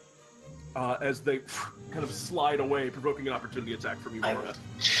 as they kind of slide away, provoking an opportunity attack from you, I Moraath.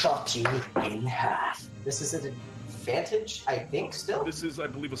 shot you in half. This is an advantage, I think, still? This is, I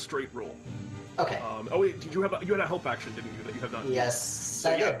believe, a straight roll. Okay. Oh wait, did you have you had a help action, didn't you, that you have not? Yes,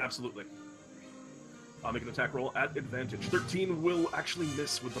 So I yeah, did. absolutely. Make an attack roll at advantage. 13 will actually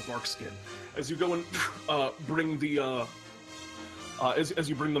miss with the bark skin. As you go and bring the as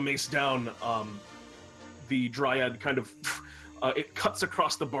you bring the mace down, the Dryad kind of it cuts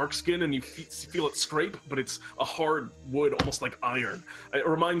across the bark skin, and you feel it scrape, but it's a hard wood, almost like iron. It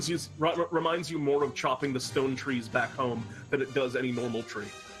reminds you more of chopping the stone trees back home than it does any normal tree.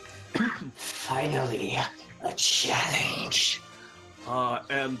 Finally, a challenge.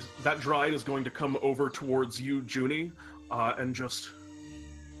 And that Dryad is going to come over towards you, Juni, and just...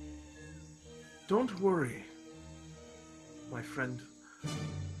 Don't worry, my friend.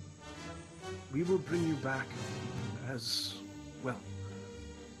 We will bring you back as... well...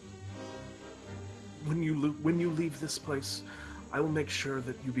 When you leave this place, I will make sure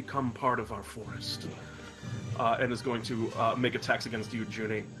that you become part of our forest. And is going to make attacks against you,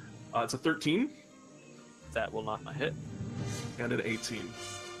 Juni. It's a 13. That will not hit. And an 18.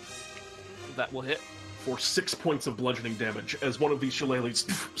 That will hit. For 6 points of bludgeoning damage, as one of these shillelaghs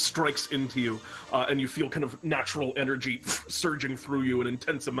strikes into you, and you feel kind of natural energy surging through you in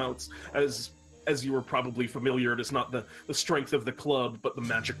intense amounts, as you are probably familiar. It is not the strength of the club, but the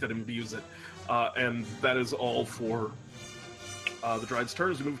magic that imbues it. And that is all for the Dryad's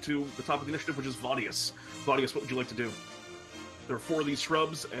turn. As we move to the top of the initiative, which is Vaudius. Vaudius, what would you like to do? There are 4 of these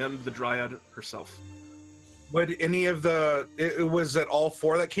shrubs and the Dryad herself. Would any of the... was it all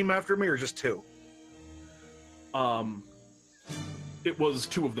 4 that came after me, or just 2? It was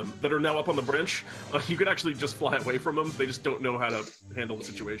 2 of them that are now up on the branch. You could actually just fly away from them. They just don't know how to handle the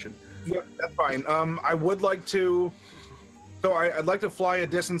situation. Yeah, that's fine. I would like to... So I'd like to fly a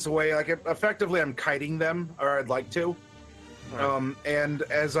distance away. Like, effectively, I'm kiting them, or I'd like to. Right. And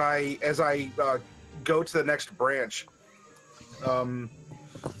as I go to the next branch, I'm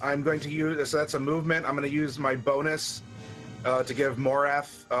going to use... So that's a movement. I'm going to use my bonus to give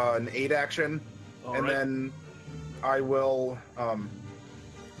Moraath an 8 action. All and right. then I will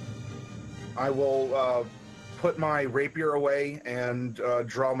put my rapier away and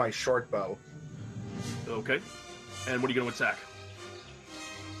draw my short bow. Okay. And what are you going to attack?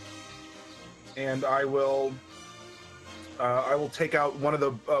 And I will take out one of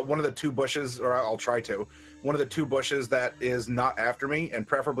the 2 bushes, or I'll try to. One of the 2 bushes that is not after me, and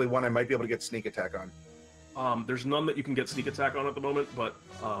preferably one I might be able to get sneak attack on. There's none that you can get sneak attack on at the moment, but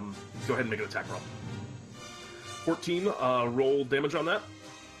go ahead and make an attack roll. 14, roll damage on that.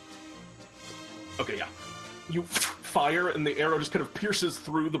 Okay, yeah. You fire, and the arrow just kind of pierces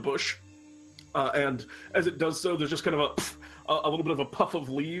through the bush. And as it does so, there's just kind of a little bit of a puff of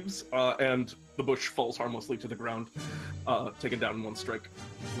leaves, and the bush falls harmlessly to the ground, taken down in 1 strike.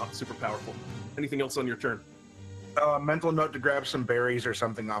 Not super powerful. Anything else on your turn? Mental note to grab some berries or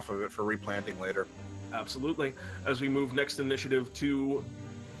something off of it for replanting later. Absolutely. As we move next initiative to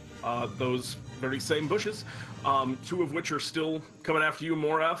those very same bushes, 2 of which are still coming after you,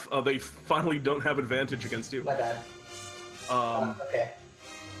 Moraath. They finally don't have advantage against you. My bad. Okay.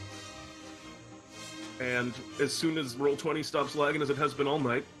 And as soon as Roll20 stops lagging, as it has been all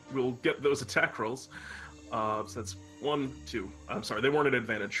night, we'll get those attack rolls. So that's 1, 2. I'm sorry, they weren't at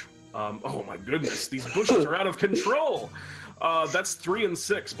advantage. Oh my goodness, these bushes are out of control! That's 3 and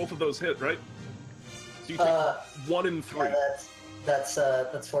 6. Both of those hit, right? So you take 1 and 3. Yeah, That's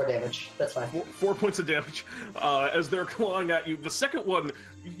 4 damage. That's fine. 4 points of damage as they're clawing at you. The second one,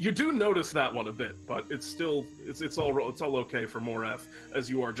 you do notice that one a bit, but it's still it's all okay for Moraath as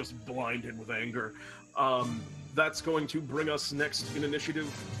you are just blinded with anger. That's going to bring us next in initiative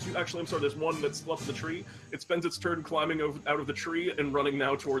to... Actually, I'm sorry, there's one that's left the tree. It spends its turn climbing out of the tree and running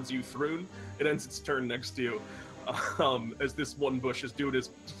now towards you, Throom. It ends its turn next to you. As this one bush is doing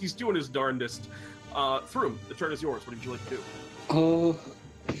his darndest. Throom, the turn is yours. What would you like to do?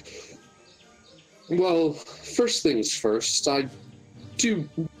 Well, first things first, I do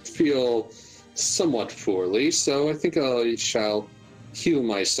feel somewhat poorly, so I think I shall heal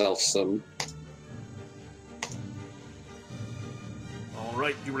myself some. All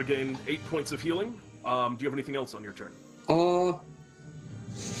right, you regain 8 points of healing. Do you have anything else on your turn? You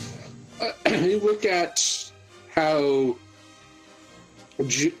look at how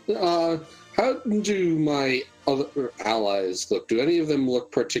do my other allies look? Do any of them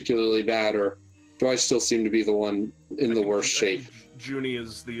look particularly bad, or do I still seem to be the one in the worst shape? Juni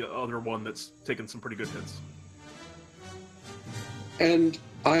is the other one that's taken some pretty good hits. And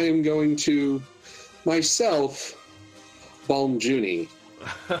I am going to myself balm Juni.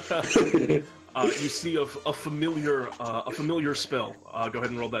 You see a familiar spell. Go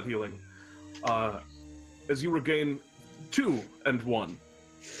ahead and roll that healing. As you regain 2 and 1.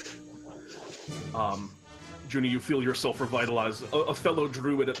 Juni, you feel yourself revitalized. A fellow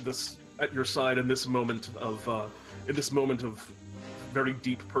druid at your side in this moment of very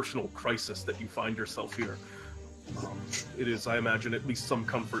deep personal crisis that you find yourself here. It is, I imagine, at least some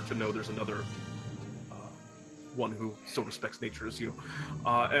comfort to know there's another one who so respects nature as you.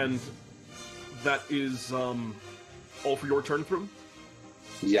 And that is all for your turn, Throom?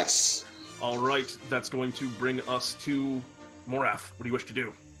 Yes. All right, that's going to bring us to Moraath. What do you wish to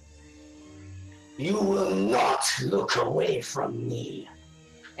do? You will not look away from me.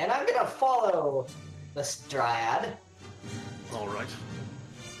 And I'm gonna follow this Dryad. All right.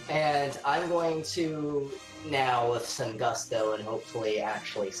 And I'm going to, now with some gusto and hopefully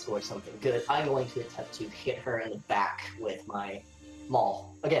actually score something good, I'm going to attempt to hit her in the back with my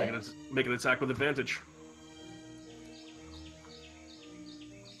maul. Again. Make an attack with advantage.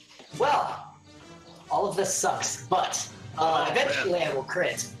 Well, all of this sucks, but eventually I will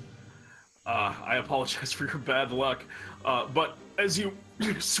crit. I apologize for your bad luck, but as you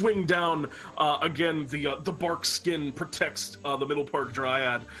swing down, again, the bark skin protects the middle part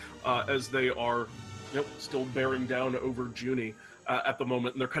Dryad as they are still bearing down over Juni at the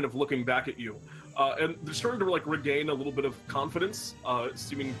moment, and they're kind of looking back at you. And they're starting to regain a little bit of confidence,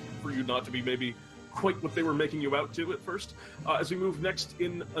 seeming for you not to be maybe quite what they were making you out to at first. As we move next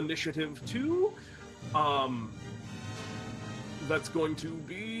in initiative 2, that's going to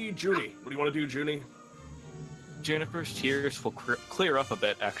be Juni. What do you want to do, Juni? Juniper's tears will clear up a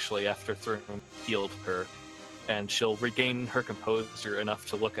bit, actually, after Throom healed her, and she'll regain her composure enough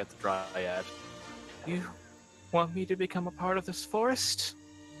to look at the Dryad. You want me to become a part of this forest?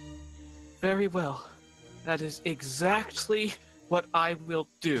 Very well. That is exactly what I will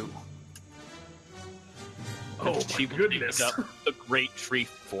do. Oh, and she my will goodness. take up the great tree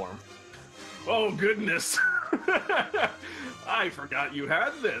form. Oh, goodness. I forgot you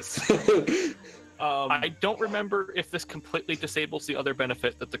had this. I don't remember if this completely disables the other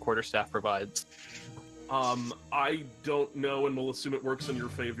benefit that the quarterstaff provides. I don't know, and we'll assume it works in your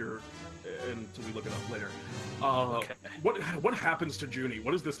favor until we look it up later. Okay. What happens to Juni?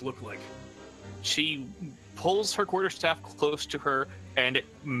 What does this look like? She pulls her quarterstaff close to her, and it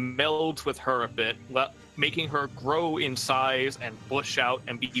melds with her a bit, making her grow in size and bush out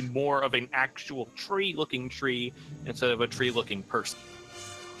and be more of an actual tree-looking tree instead of a tree-looking person.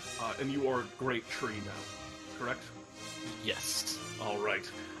 And you are a great tree now, correct? Yes. All right.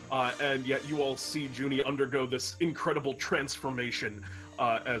 And yet you all see Juni undergo this incredible transformation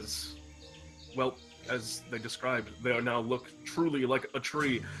as they described. They now look truly like a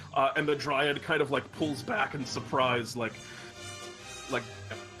tree. And the Dryad kind of pulls back in surprise,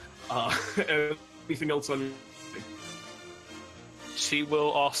 anything else on? She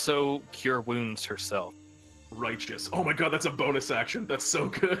will also cure wounds herself. Righteous. Oh my god, that's a bonus action. That's so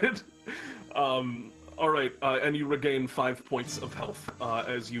good. All right, and you regain 5 points of health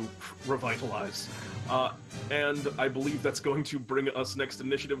as you revitalize. And I believe that's going to bring us next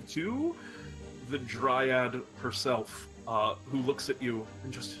initiative to the Dryad herself, who looks at you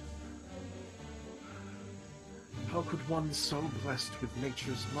and just... How could one so blessed with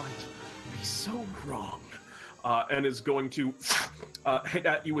nature's might be so wrong? and is going to hit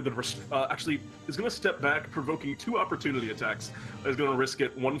at you with actually is going to step back, provoking 2 opportunity attacks. Is going to risk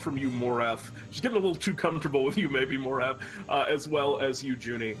it. One from you, Moraath. She's getting a little too comfortable with you, maybe, Moraath, as well as you,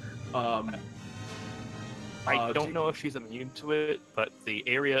 Juni. I don't know if she's immune to it, but the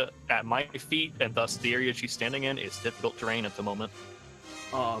area at my feet, and thus the area she's standing in, is difficult terrain at the moment.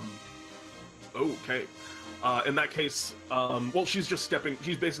 Okay. In that case, well, she's just stepping.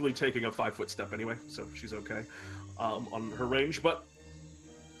 She's basically taking a 5-foot step anyway, so she's okay on her range. But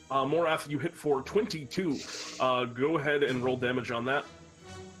Moraath, you hit for 22. Go ahead and roll damage on that.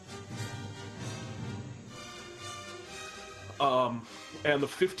 And the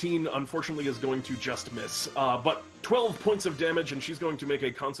 15, unfortunately, is going to just miss. But 12 points of damage, and she's going to make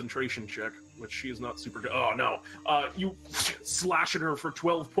a concentration check, which she is not super good. Oh, no. You slash at her for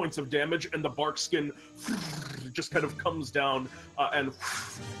 12 points of damage, and the bark skin just kind of comes down, and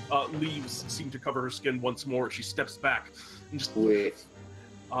leaves seem to cover her skin once more. She steps back and just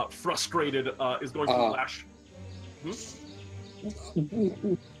frustrated, is going to lash.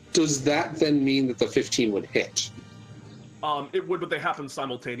 Does that then mean that the 15 would hit? It would, but they happen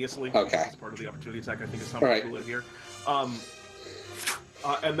simultaneously. Okay. It's part of the opportunity attack, I think, is how we rule it here.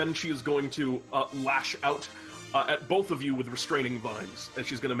 And then she is going to lash out at both of you with restraining vines, and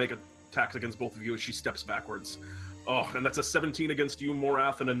she's going to make attacks against both of you as she steps backwards. Oh, and that's a 17 against you,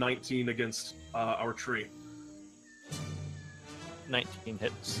 Moraath, and a 19 against our tree. 19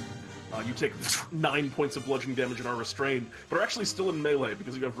 hits. You take 9 points of bludgeoning damage and are restrained, but are actually still in melee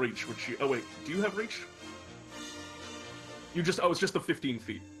because you have reach, which you... Oh, wait. Do you have reach? You just... Oh, it's just the 15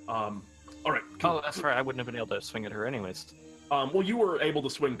 feet. All right. Oh, that's right. I wouldn't have been able to swing at her anyways. Well, you were able to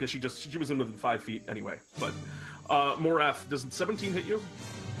swing because she was in within 5 feet anyway. But Moraath, does 17 hit you?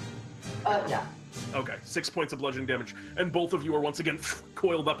 Yeah. Okay, 6 points of bludgeoning damage, and both of you are once again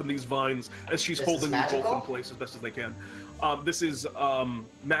coiled up in these vines as she's holding you both in place as best as they can. This is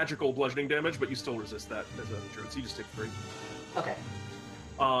magical bludgeoning damage, but you still resist that as an insurance. You just take 3. Okay.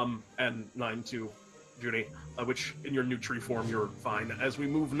 And 9 to Juni, which in your new tree form you're fine. As we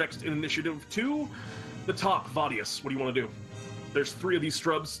move next in initiative to the top, Vaudius, what do you want to do? There's 3 of these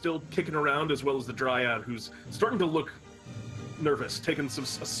shrubs still kicking around, as well as the Dryad, who's starting to look nervous, taking a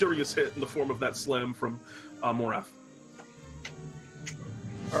serious hit in the form of that slam from Moraath.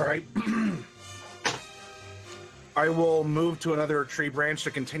 All right. I will move to another tree branch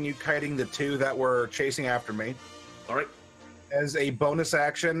to continue kiting the 2 that were chasing after me. All right. As a bonus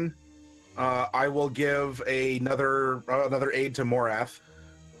action, I will give another aid to Moraath.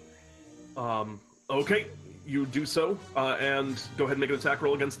 Okay, you do so, and go ahead and make an attack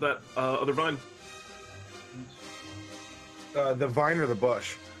roll against that other vine. The vine or the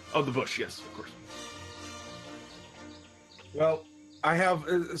bush? Oh, the bush, yes, of course. Well, I have...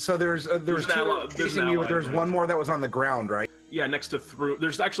 so there's 2 chasing me, but there's one more that was on the ground, right? Yeah, next to Throom.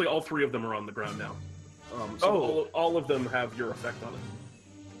 There's actually all 3 of them are on the ground now. So all of them have your effect on it.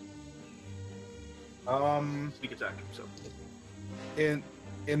 Sneak attack, so.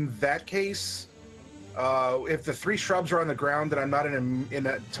 In that case, if the 3 shrubs are on the ground, then I'm not in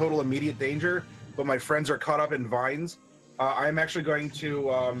a total immediate danger, but my friends are caught up in vines. I'm actually going to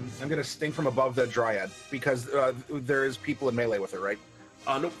I'm going to sting from above the Dryad because there is people in melee with her, right?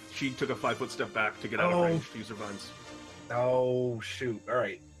 Nope. She took a 5-foot step back to get out of range to use her vines. Oh shoot! All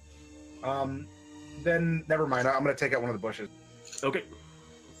right. Then never mind. I'm going to take out one of the bushes. Okay.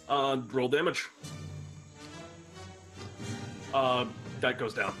 Roll damage. That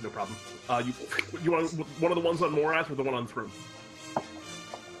goes down. No problem. You want one of the ones on Moraath or the one on Throom?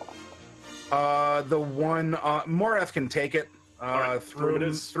 The one Moraath can take it. Right,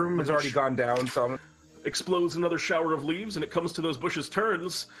 Throom has already gone down, so explodes another shower of leaves, and it comes to those bushes'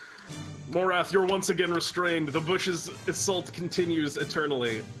 turns. Moraath, you're once again restrained. The bush's assault continues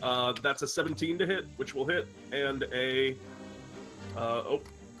eternally. That's a 17 to hit, which will hit, and a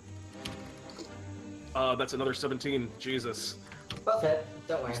that's another 17. Jesus. Both hit.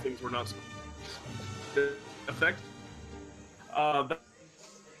 Don't worry. These things were not effect.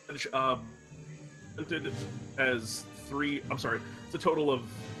 As 3. I'm sorry. It's a total of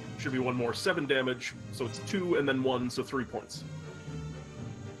should be one more 7 damage. So it's 2 and then 1, so 3 points.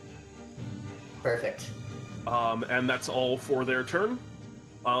 Perfect. And that's all for their turn.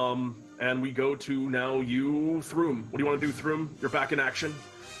 And we go to now you, Throom. What do you want to do, Throom? You're back in action.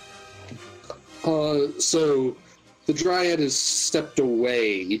 So the Dryad has stepped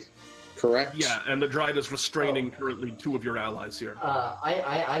away, correct? Yeah, and the Dryad is restraining currently 2 of your allies here.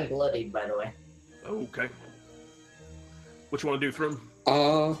 I'm bloodied, by the way. Okay. What you want to do, Throom?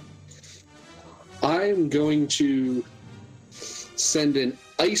 I'm going to send an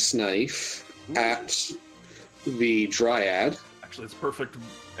ice knife at the Dryad. Actually, it's a perfect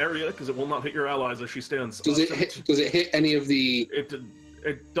area because it will not hit your allies as she stands. Does it hit any of the?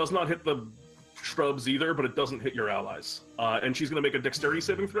 It does not hit the shrubs either, but it doesn't hit your allies. And she's going to make a dexterity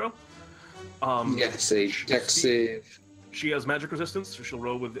saving throw. Yes, a dex save. She has magic resistance, so she'll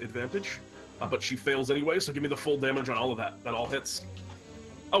roll with advantage. But she fails anyway, so give me the full damage on all of that. That all hits.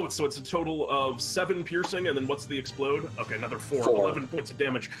 Oh, so it's a total of 7 piercing, and then what's the explode? Okay, another 4. 11 points of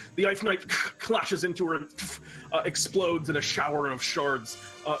damage. The Ice Knight clashes into her and explodes in a shower of shards.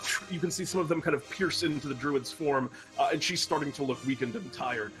 You can see some of them kind of pierce into the druid's form, and she's starting to look weakened and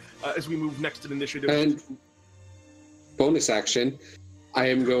tired. As we move next in initiative... And bonus action, I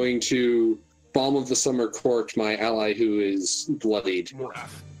am going to Balm of the Summer Court my ally who is bloodied.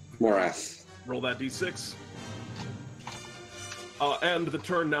 Moraath. Roll that d6. And the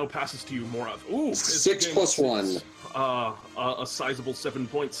turn now passes to you, Moraath. Ooh, 6 plus 1. A sizable 7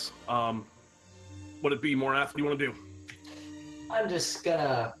 points. What'd it be, Moraath? What do you want to do? I'm just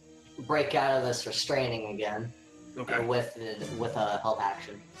gonna break out of this restraining again. Okay. With a help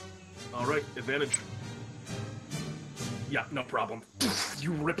action. All right, advantage. Yeah, no problem.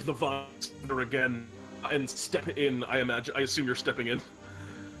 You rip the vines under again and step in. I assume you're stepping in.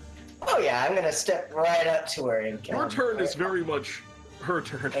 Oh yeah, I'm gonna step right up to her and Her turn is very much her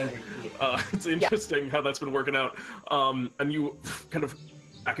turn. It's interesting how that's been working out. And you kind of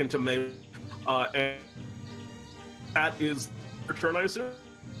back into melee. And that is her turn, I assume?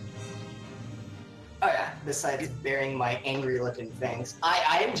 Oh yeah, besides bearing my angry-looking fangs.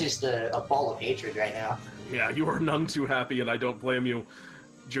 I am just a ball of hatred right now. Yeah, you are none too happy, and I don't blame you.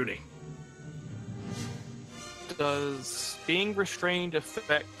 Juni. Does being restrained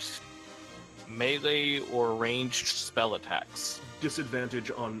affect melee or ranged spell attacks?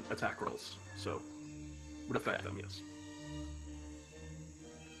 Disadvantage on attack rolls, so would affect them, yes.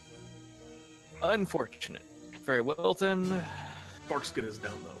 Unfortunate. Very well then. Barkskin is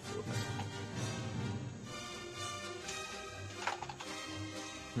down though.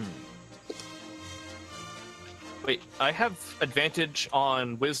 Wait, I have advantage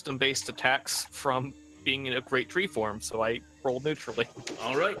on wisdom-based attacks from being in a great tree form, so I roll neutrally.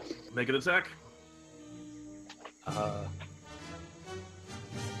 All right, make an attack.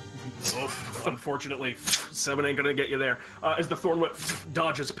 Unfortunately, 7 ain't gonna get you there. As the thorn whip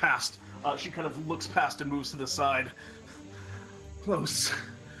dodges past, she kind of looks past and moves to the side. Close.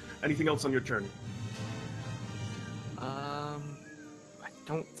 Anything else on your turn?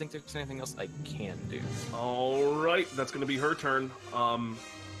 I don't think there's anything else I can do. All right, that's going to be her turn.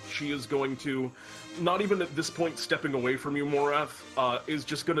 She is going to, not even at this point stepping away from you, Moraath, is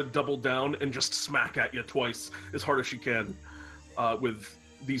just going to double down and just smack at you twice as hard as she can with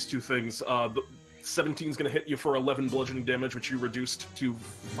these two things. The 17 is going to hit you for 11 bludgeoning damage, which you reduced to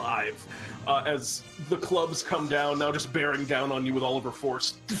 5. As the clubs come down, now just bearing down on you with all of her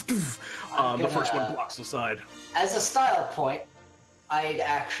force. The first one blocks aside. As a style point, I'd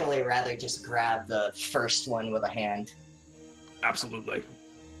actually rather just grab the first one with a hand. Absolutely.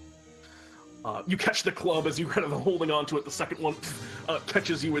 You catch the club as you kind of holding on to it. The second one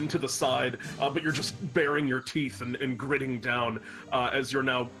catches you into the side, but you're just baring your teeth and gritting down as you're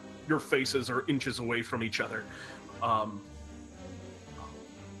now, your faces are inches away from each other.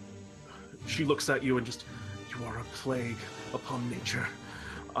 She looks at you and just, you are a plague upon nature.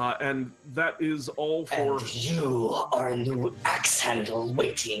 And that is all for... And you are a new axe handle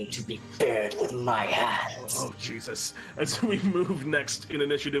waiting to be bared with my hands. Oh, Jesus. As we move next in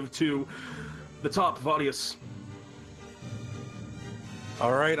initiative to the top, Vaudius.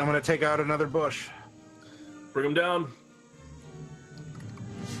 All right, I'm going to take out another bush. Bring him down.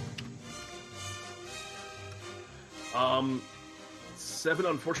 Seven,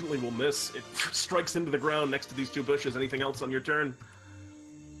 unfortunately, will miss. It strikes into the ground next to these two bushes. Anything else on your turn?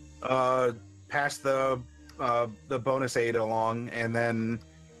 Pass the bonus aid along, and then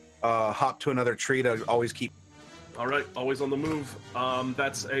hop to another tree to always keep. All right, always on the move.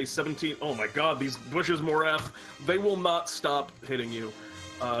 That's a 17. Oh my God, these bushes, Moraath, they will not stop hitting you.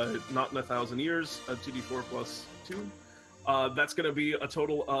 Not in 1,000 years. 2d4 plus 2. That's going to be a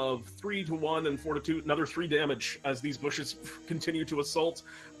total of 3 to 1 and 4 to 2. Another 3 damage as these bushes continue to assault.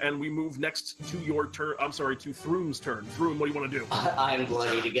 And we move next to your turn. I'm sorry, to Throom's turn. Throom, what do you want to do? I'm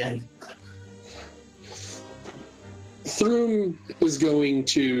bloodied again. Throom is going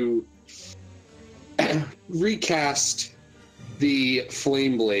to recast the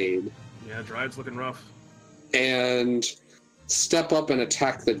flame blade. Yeah, Dryad's looking rough. And step up and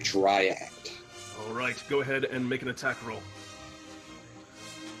attack the Dryad. All right, go ahead and make an attack roll.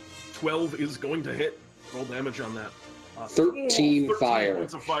 12 is going to hit. Roll damage on that. 13 fire. 13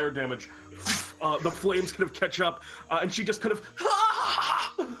 points of fire damage. the flames kind of catch up, and she just kind of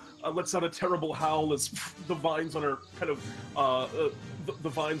lets out a terrible howl as the vines on her the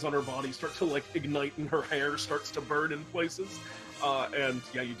vines on her body start to like ignite, and her hair starts to burn in places. And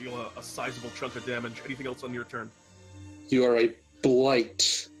yeah, you deal a sizable chunk of damage. Anything else on your turn? You are a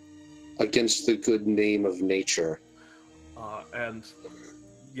blight against the good name of nature. And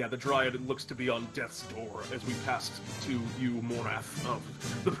yeah, the Dryad looks to be on death's door as we passed to you, Moraath.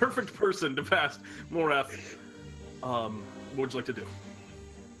 The perfect person to pass Moraath. What would you like to do?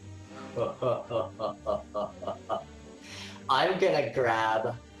 I'm gonna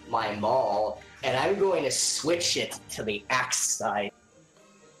grab my maul and I'm going to switch it to the axe side.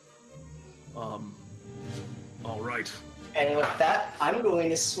 All right. And with that, I'm going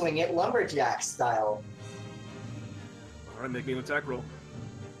to swing it lumberjack style. All right, make me an attack roll.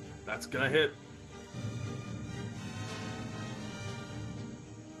 That's gonna hit.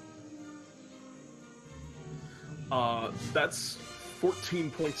 That's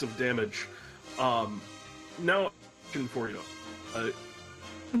 14 points of damage. Now, question for you.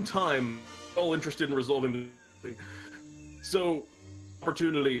 In time, all interested in resolving the... So,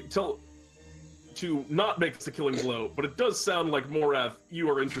 opportunity, to not make this a killing blow, but it does sound like, Moraath, you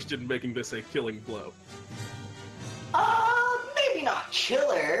are interested in making this a killing blow. Maybe not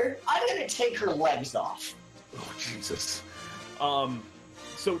kill her. I'm gonna take her legs off. Oh, Jesus.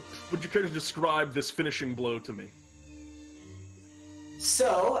 So, would you care to describe this finishing blow to me?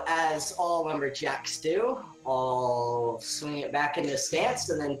 So, as all lumberjacks do, I'll swing it back into stance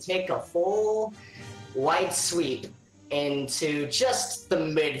and then take a full wide sweep into just the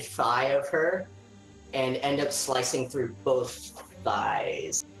mid-thigh of her and end up slicing through both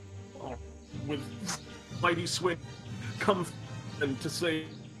thighs. With mighty swing, come and to say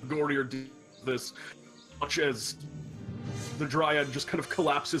Gordier did this, much as the Dryad just kind of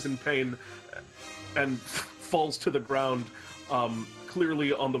collapses in pain and falls to the ground,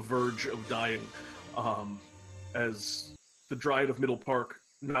 clearly on the verge of dying, as the Dryad of Middle Park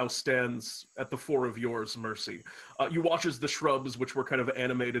now stands at the four of yours mercy. You watch as the shrubs, which were kind of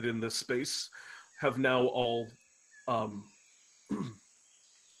animated in this space, have now all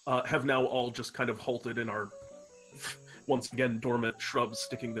just kind of halted and are once again dormant shrubs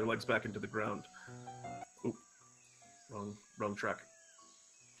sticking their legs back into the ground. Oop, wrong track.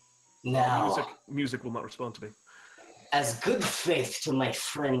 Now, Music will not respond to me. as good faith to my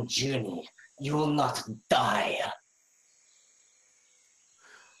friend Juni, you will not die.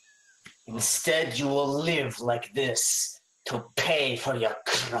 Instead, you will live like this to pay for your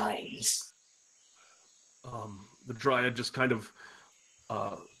crimes. The Dryad just kind of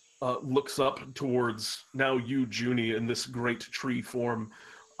looks up towards now you, Juni, in this great tree form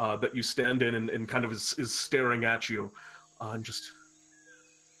that you stand in, and kind of is staring at you. And just,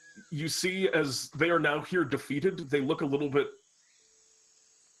 you see as they are now here defeated, they look a little bit,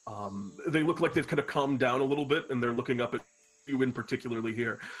 they look like they've kind of calmed down a little bit, and they're looking up at you in particularly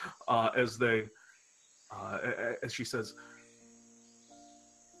here, as she says,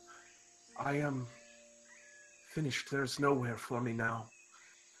 I am finished. There's nowhere for me now.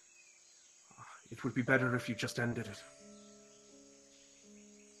 It would be better if you just ended it.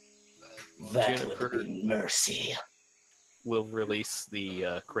 That would be mercy. Will release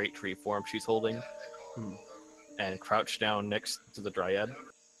the great tree form she's holding and crouch down next to the Dryad.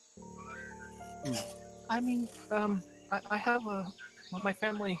 I mean, I have my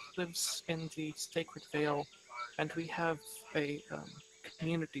family lives in the Sacred Vale, and we have a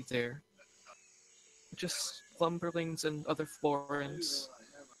community there. Just lumberlings and other Florins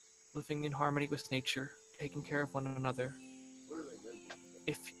living in harmony with nature, taking care of one another.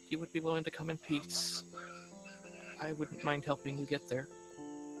 If you would be willing to come in peace, I wouldn't mind helping you get there.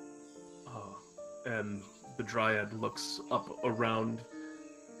 And the Dryad looks up around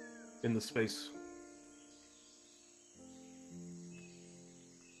in the space.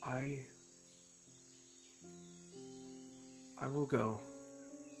 I will go.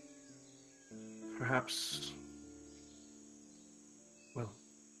 Perhaps, well,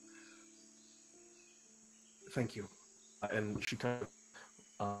 thank you. And she kind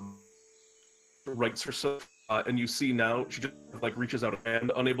of rights herself, and you see now she just like reaches out a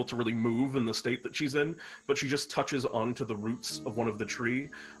hand, unable to really move in the state that she's in, but she just touches onto the roots of one of the tree,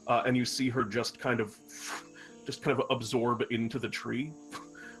 and you see her just kind of absorb into the tree,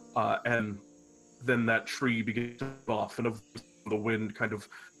 and then that tree begins to move off, and the wind kind of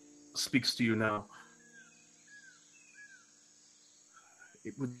speaks to you now.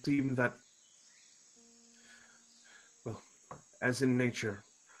 It would seem that, well, as in nature,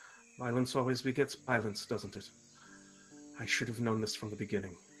 violence always begets violence, doesn't it? I should have known this from the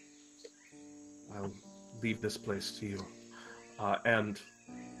beginning. I'll leave this place to you. And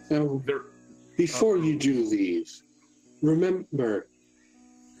Now, there, before you do leave, remember,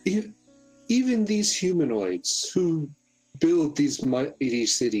 even these humanoids who build these mighty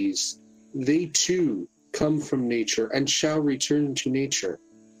cities, they too come from nature and shall return to nature.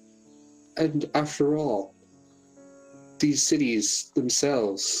 And after all, these cities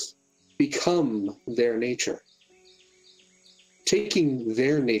themselves become their nature. Taking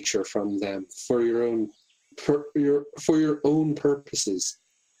their nature from them for your own purposes,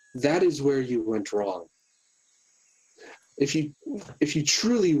 that is where you went wrong. If you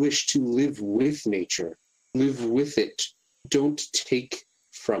truly wish to live with nature, live with it. Don't take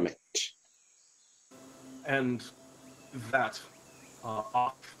from it. and that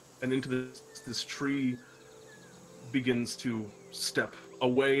off and into this tree begins to step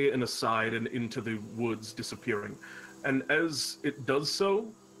away and aside and into the woods, disappearing. And as it does so,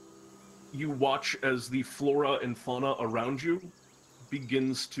 you watch as the flora and fauna around you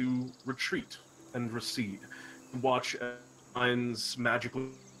begins to retreat and recede. You watch as lines magically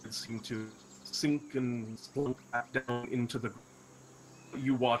seem to sink and slunk back down into the.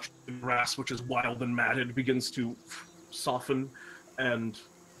 You watch the grass, which is wild and matted, begins to soften and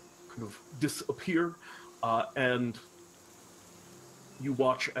kind of disappear, and you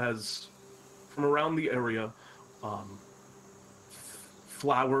watch as from around the area,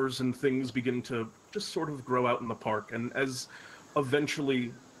 flowers and things begin to just sort of grow out in the park. And as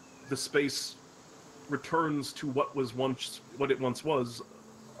eventually the space returns to what it once was,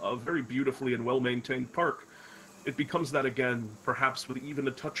 a very beautifully and well-maintained park, it becomes that again, perhaps with even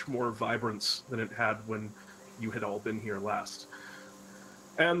a touch more vibrance than it had when you had all been here last.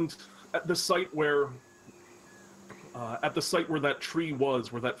 And at the site where that tree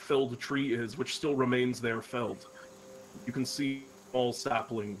was, where that felled tree is, which still remains there felled, you can see all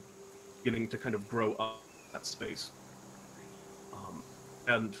sapling beginning to kind of grow up that space.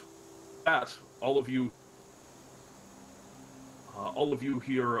 And that, all of you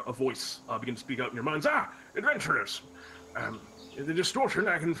hear a voice begin to speak out in your minds. Ah, adventurers! The distortion,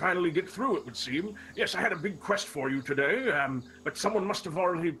 I can finally get through, it would seem. Yes, I had a big quest for you today, but someone must have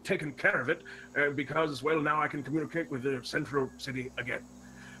already taken care of it, because, well, now I can communicate with the central city again.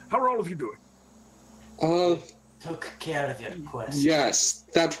 How are all of you doing? Took care of your quest. Yes,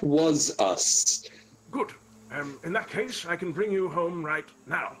 that was us. Good. In that case, I can bring you home right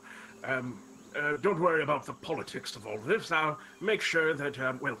now. Don't worry about the politics of all this. I'll make sure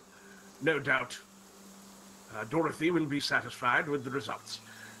that, well, no doubt, Dorothy will be satisfied with the results.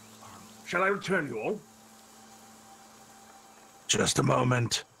 Shall I return you all? Just a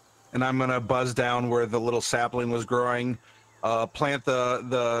moment. And I'm going to buzz down where the little sapling was growing, plant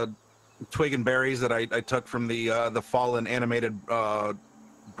the twig and berries that I took from the fallen animated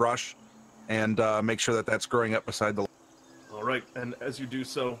brush, and make sure that that's growing up beside the... All right, and as you do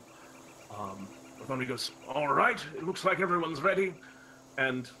so, Bartholomew goes, all right, it looks like everyone's ready.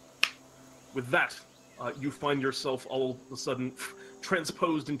 And with that, you find yourself all of a sudden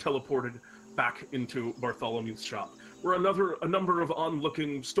transposed and teleported back into Bartholomew's shop, where a number of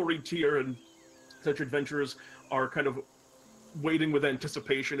onlooking story tier and such adventurers are kind of waiting with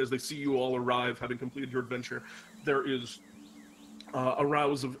anticipation as they see you all arrive, having completed your adventure. There is a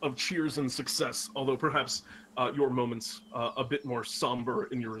rouse of cheers and success, although perhaps your moments a bit more somber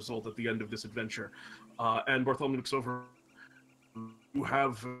in your result at the end of this adventure. And Bartholomew looks over.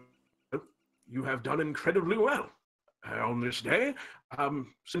 You have done incredibly well on this day.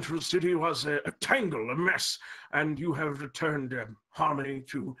 Central City was a tangle, a mess, and you have returned harmony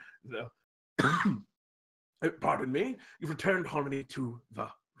to the... pardon me, you've returned harmony to the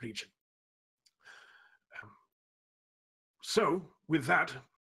region. So, with that,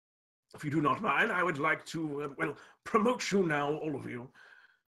 if you do not mind, I would like to, well, promote you now, all of you,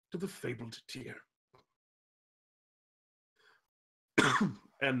 to the Fabled tier.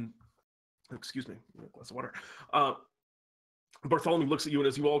 And, excuse me, a glass of water. Bartholomew looks at you, and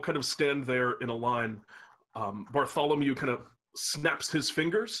as you all kind of stand there in a line, Bartholomew kind of snaps his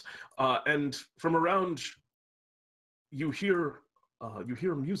fingers, and from around, you hear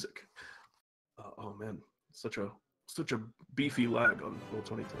music. Oh man, such a beefy lag on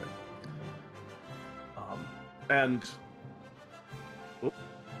Roll20 today. And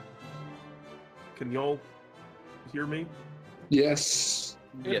can y'all hear me? Yes.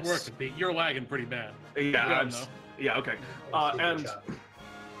 It worked, Pete. You're lagging pretty bad. Yeah, yeah, okay. And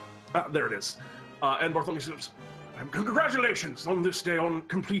there it is. And Bartholomew says, congratulations on this day on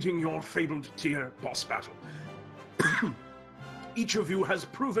completing your Fabled tier boss battle. each of you has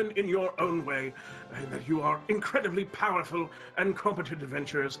proven in your own way that you are incredibly powerful and competent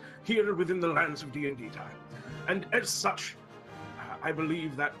adventurers here within the lands of D&D time. And as such, I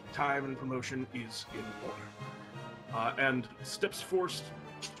believe that time and promotion is in order. And steps forced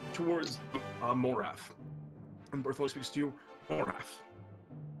towards Moraath. And Bartholomew speaks to you, Moraath.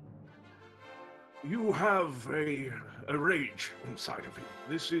 You have a rage inside of you.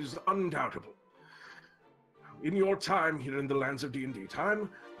 This is undoubtable. In your time here in the lands of D&D time,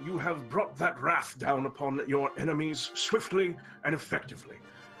 you have brought that wrath down upon your enemies swiftly and effectively,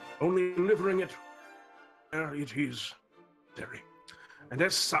 only delivering it where it is necessary. And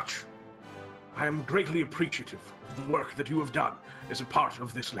as such, I am greatly appreciative of the work that you have done as a part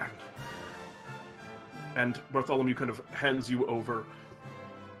of this land. And Bartholomew kind of hands you over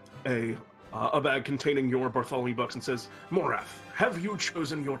a bag containing your Bartholomew bucks and says, Moraath, have you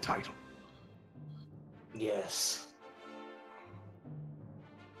chosen your title? Yes.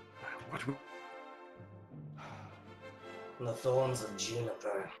 What? The Thorns of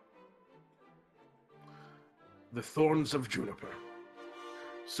Juniper. The Thorns of Juniper.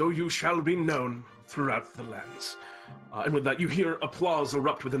 So you shall be known throughout the lands. And with that, you hear applause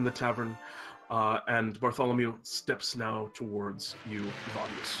erupt within the tavern, and Bartholomew steps now towards you,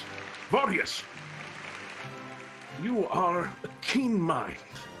 Vaudius. Vaudius! You are a keen mind.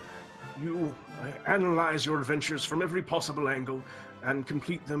 You analyze your adventures from every possible angle and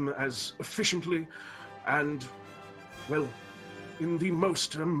complete them as efficiently and, well, in the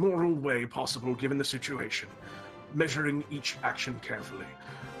most moral way possible given the situation, measuring each action carefully.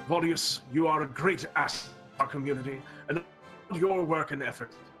 Vaudius, you are a great asset to our community, and your work and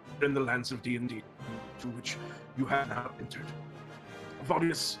effort in the lands of D&D, to which you have now entered.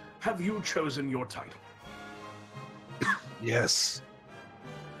 Vaudius, have you chosen your title? Yes.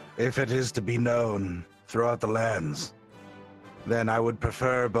 If it is to be known throughout the lands, then I would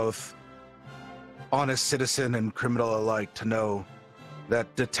prefer both honest citizen and criminal alike to know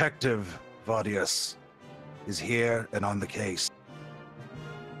that Detective Vaudius is here and on the case.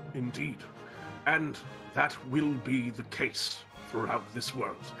 Indeed. And that will be the case throughout this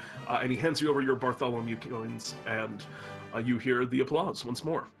world. And he hands you over your Bartholomew coins, and you hear the applause once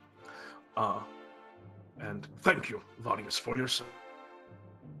more. And thank you, Vaudius, for your service.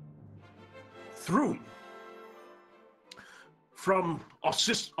 Throom. From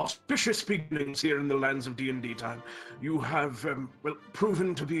auspicious beginnings here in the lands of D&D time, you have,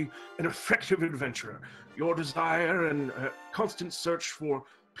 proven to be an effective adventurer. Your desire and constant search for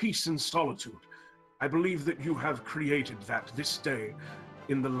peace and solitude, I believe that you have created that this day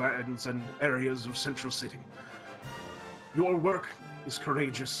in the lands and areas of Central City. Your work is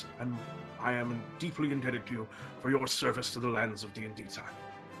courageous, and I am deeply indebted to you for your service to the lands of D&D time.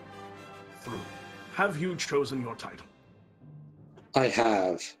 Throom, have you chosen your title? I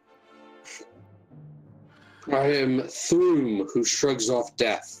have. I am Throom, who shrugs off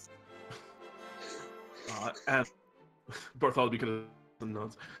death. And Bartholomew kind of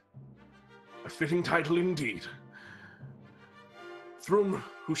nods. A fitting title indeed. Throom,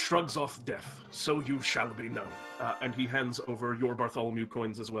 who shrugs off death, so you shall be known. And he hands over your Bartholomew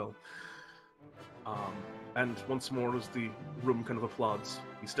coins as well. And once more, as the room kind of applauds,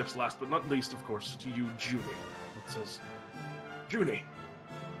 he steps last but not least, of course, to you, Juni. It says, Juni,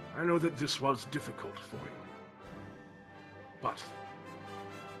 I know that this was difficult for you, but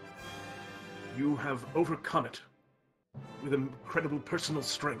you have overcome it with incredible personal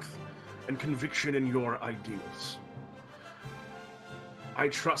strength and conviction in your ideals. I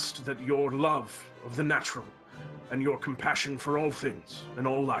trust that your love of the natural and your compassion for all things and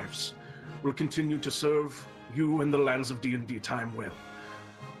all lives will continue to serve you and the lands of D&D time well,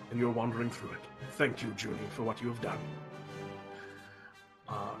 and you're wandering through it. Thank you, Juni, for what you have done.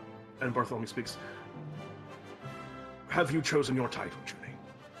 And Bartholomew speaks. Have you chosen your title, Juni?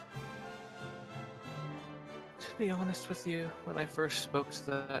 To be honest with you, when I first spoke to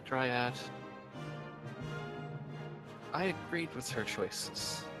that Dryad, I agreed with her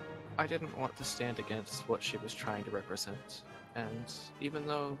choices. I didn't want to stand against what she was trying to represent, and even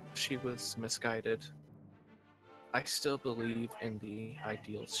though she was misguided, I still believe in the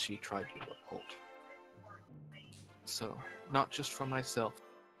ideals she tried to uphold. So, not just for myself,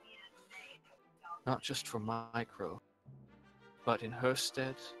 not just for my crew, but in her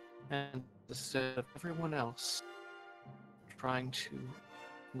stead and the stead of everyone else, trying to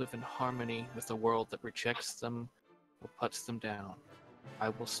live in harmony with a world that rejects them or puts them down, I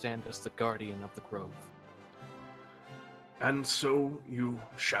will stand as the guardian of the grove. And so you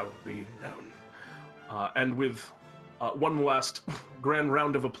shall be known. And with one last grand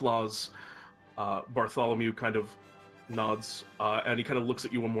round of applause, Bartholomew kind of nods, and he kind of looks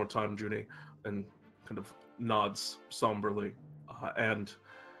at you one more time, Juni, and kind of nods somberly, and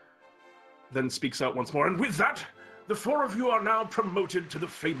then speaks out once more. And with that, the 4 of you are now promoted to the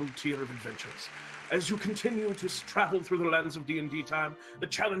Fabled tier of adventures. As you continue to travel through the lands of DnDTime, the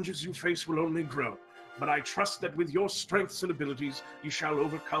challenges you face will only grow. But I trust that with your strengths and abilities, you shall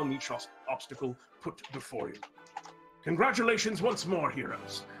overcome each obstacle put before you. Congratulations once more,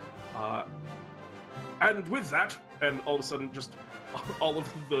 heroes. And with that, and all of a sudden, just all of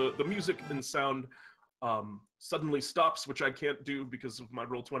the music and sound suddenly stops, which I can't do because of my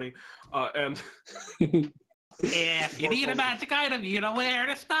Roll20. And if you need a magic item, you know where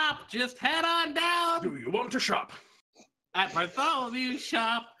to stop. Just head on down. Do you want to shop? At Bartholomew's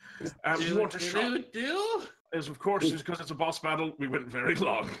shop. You want to shop? As of course, is because it's a boss battle, we went very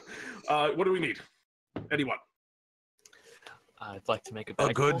long. What do we need? Anyone? I'd like to make a A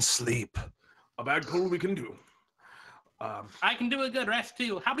bag good pull. sleep. A bag pull we can do. I can do a good rest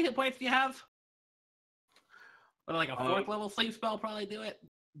too. How many hit points do you have? Like a 4th level sleep spell probably do it.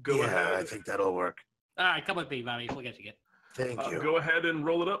 Go ahead. I think that'll work. All right, come with me, Bobby. We'll get you good. Thank you. Go ahead and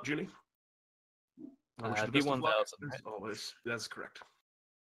roll it up, Juni. D1000. As always, that's correct.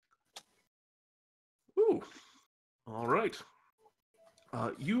 Ooh. All right.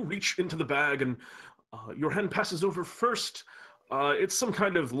 You reach into the bag, and your hand passes over first. It's some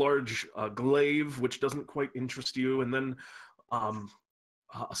kind of large glaive, which doesn't quite interest you, and then a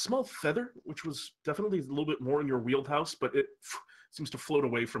small feather, which was definitely a little bit more in your wheelhouse, but it seems to float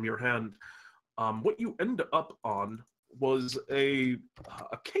away from your hand. What you end up on was a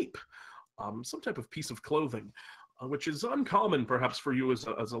cape, some type of piece of clothing, which is uncommon perhaps for you as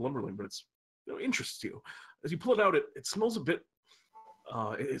a lumberling, but it's interests you. As you pull it out, it smells a bit.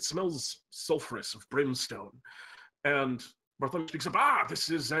 It smells sulphurous of brimstone, and Bartholomew speaks up. This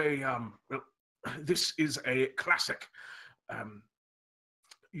is a classic.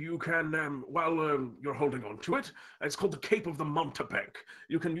 You can, while you're holding on to it, it's called the Cape of the Mountebank.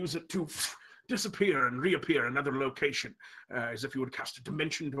 You can use it to disappear and reappear in another location, as if you would cast a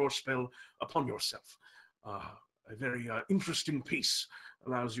dimension door spell upon yourself. A very interesting piece.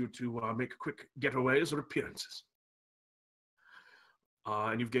 Allows you to make quick getaways or appearances.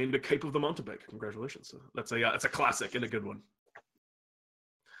 And you've gained a Cape of the Mountebank. Congratulations. That's a classic and a good one.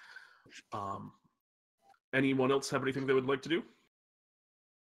 Anyone else have anything they would like to do?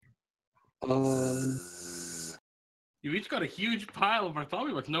 You each got a huge pile of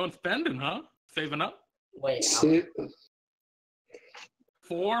Bartholomew with no one spending, huh? Saving up? Wait,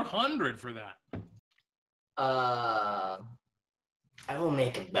 400 for that. I will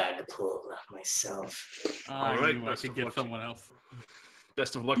make a bag pull myself. All right, I could get someone else.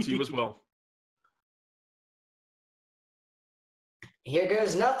 Best of luck to you as well. Here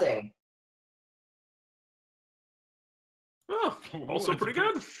goes nothing. Oh, also pretty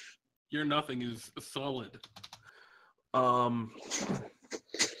good. Your nothing is solid. All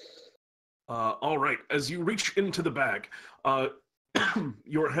right, as you reach into the bag,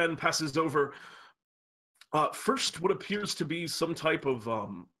 your hand passes over first what appears to be some type of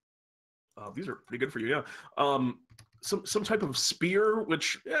these are pretty good for you, yeah. Some type of spear,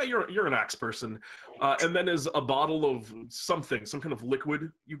 which you're an axe person, and then is a bottle of something, some kind of liquid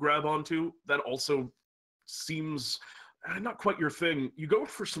you grab onto that also seems not quite your thing. You go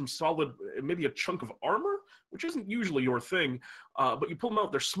for some solid, maybe a chunk of armor, which isn't usually your thing, but you pull them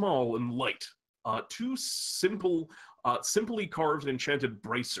out. They're small and light. Two simply carved enchanted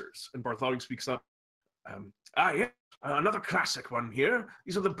bracers. And Bartholomew speaks up. Yeah, another classic one here.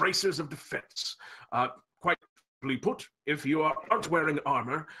 These are the bracers of defense. Quite simply put, if you aren't wearing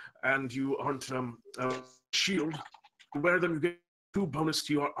armor and you aren't shield, you wear them, you get 2 bonus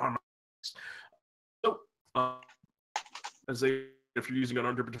to your armor. So, if you're using an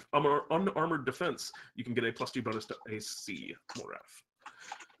unarmored defense, you can get a +2 bonus to AC, Moraath.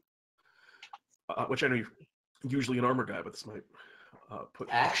 Which I know you're usually an armor guy, but this might put...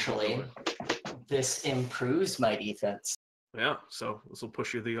 Actually, this improves my defense. Yeah, so this will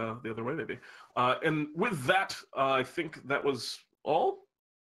push you the other way, maybe. And with that, I think that was all.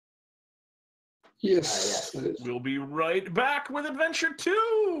 Yes. We'll be right back with Adventure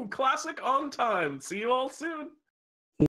 2! Classic on time. See you all soon.